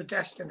get to a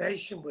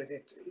destination with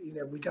it.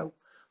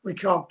 We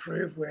can't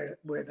prove where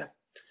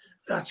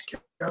that's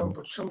going,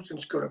 but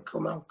something's going to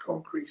come out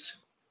concrete.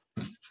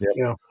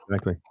 Yeah,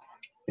 exactly.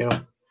 Yeah.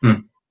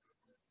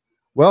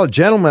 Well,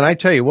 gentlemen, I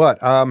tell you what,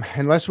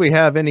 unless we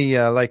have any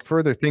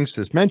further things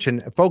to mention,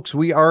 folks,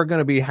 we are going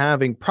to be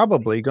having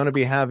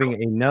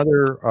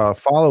another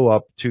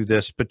follow-up to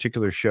this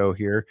particular show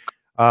here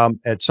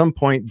at some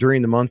point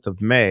during the month of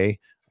May.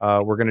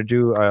 We're going to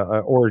do,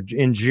 or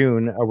in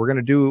June, we're going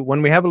to do,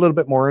 when we have a little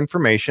bit more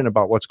information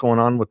about what's going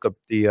on with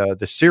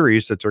the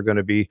series that they're going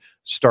to be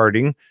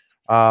starting.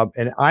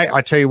 And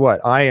I tell you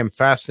what, I am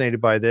fascinated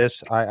by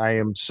this. I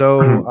am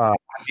so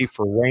happy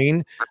for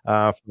Wayne,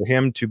 for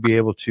him to be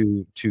able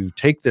to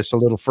take this a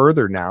little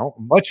further now,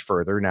 much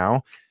further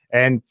now.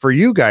 And for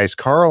you guys,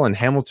 Carl and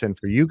Hamilton,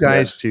 for you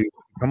guys to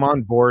come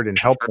on board and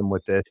help them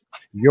with this.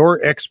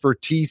 Your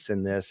expertise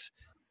in this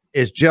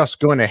is just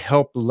going to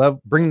help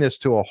bring this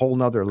to a whole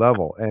nother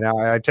level. And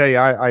I tell you,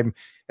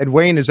 and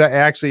Wayne has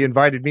actually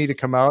invited me to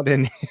come out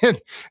and check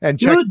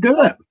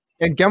do it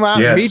and come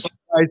out and meet you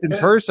guys in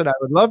person. I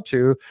would love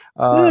to.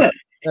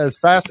 It's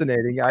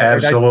fascinating.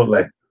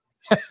 Absolutely.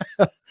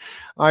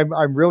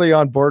 I'm really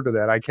on board with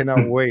that. I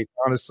cannot wait,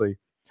 honestly.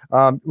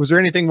 Was there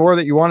anything more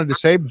that you wanted to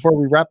say before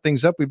we wrap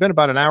things up? We've been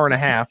about an hour and a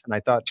half, and I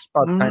thought it's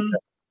about time.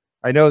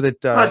 I know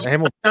that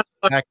Hamilton.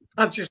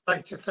 I'd just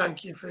like to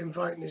thank you for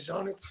inviting us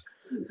on it.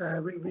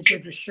 We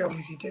did a show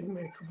with you, didn't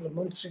we, a couple of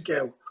months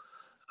ago,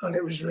 and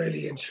it was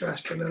really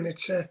interesting. And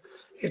it's a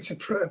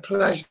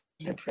pleasure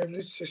and a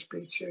privilege to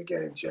speak to you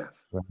again,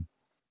 Jeff.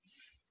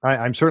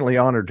 I'm certainly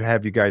honored to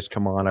have you guys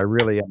come on. I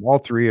really am. All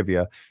three of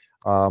you.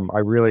 I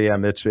really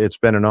am. It's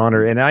been an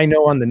honor. And I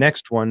know on the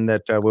next one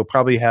that we'll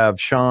probably have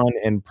Sean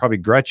and probably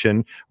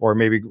Gretchen, or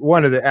maybe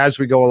one of as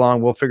we go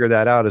along, we'll figure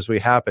that out as we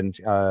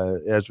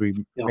as we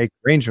make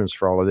arrangements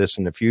for all of this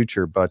in the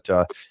future. But,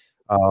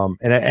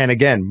 and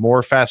again,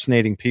 more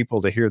fascinating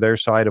people to hear their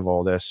side of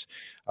all this.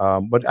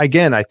 But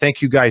again, I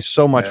thank you guys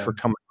so much for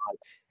coming on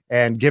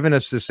and giving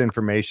us this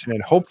information.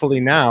 And hopefully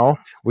now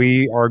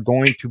we are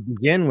going to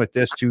begin with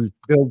this to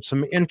build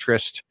some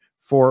interest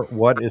for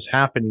what is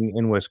happening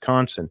in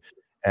Wisconsin.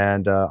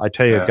 And I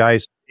tell you,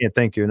 guys, I can't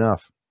thank you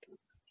enough.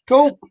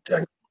 Cool.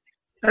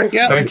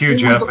 Thank you,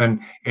 Jeff.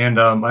 And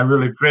I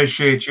really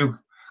appreciate you.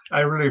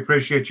 I really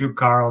appreciate you,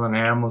 Carl and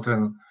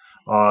Hamilton,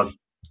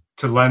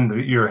 to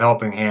lend your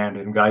helping hand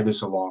and guide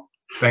this along.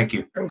 Thank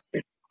you.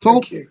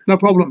 Cool. No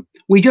problem.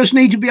 We just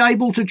need to be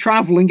able to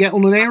travel and get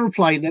on an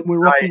airplane. Then we're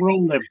rock and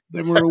roll them.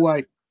 Then we're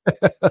away.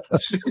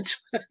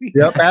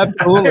 Yep,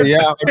 absolutely.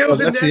 Yeah.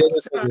 That's the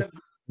other thing.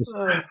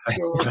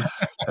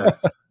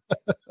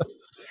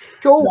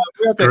 Cool.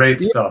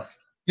 Great stuff.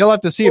 You'll have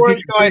to see if you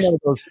can bring one of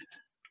those.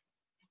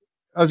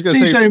 I was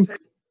going to say,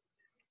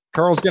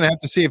 Carl's going to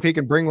have to see if he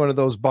can bring one of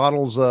those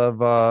bottles of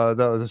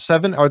the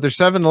 7. Are there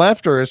 7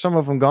 left, or are some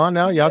of them gone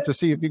now? You have to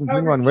see if you can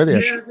bring one with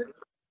you.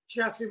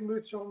 Jeff in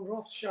on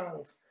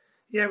Rothschild.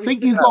 I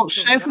think you've got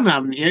 7,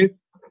 haven't you?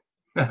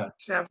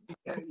 7.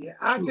 Yeah.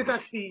 I did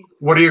actually.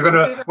 What are you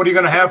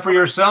gonna have for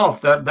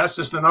yourself? That's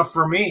just enough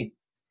for me.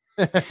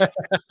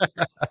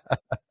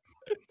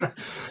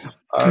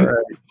 All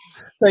right.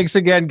 Thanks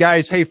again,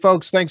 guys. Hey,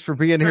 folks, thanks for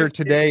being here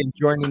today and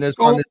joining us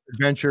on this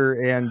adventure.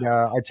 And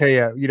I tell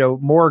you,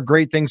 more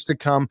great things to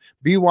come.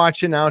 Be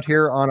watching out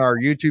here on our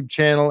YouTube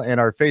channel and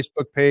our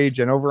Facebook page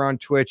and over on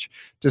Twitch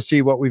to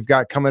see what we've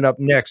got coming up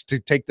next to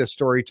take this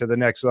story to the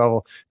next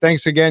level.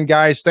 Thanks again,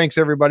 guys. Thanks,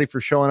 everybody, for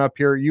showing up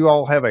here. You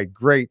all have a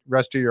great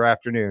rest of your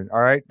afternoon.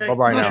 All right.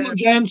 Bye-bye now.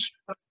 Gents.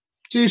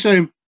 See you soon.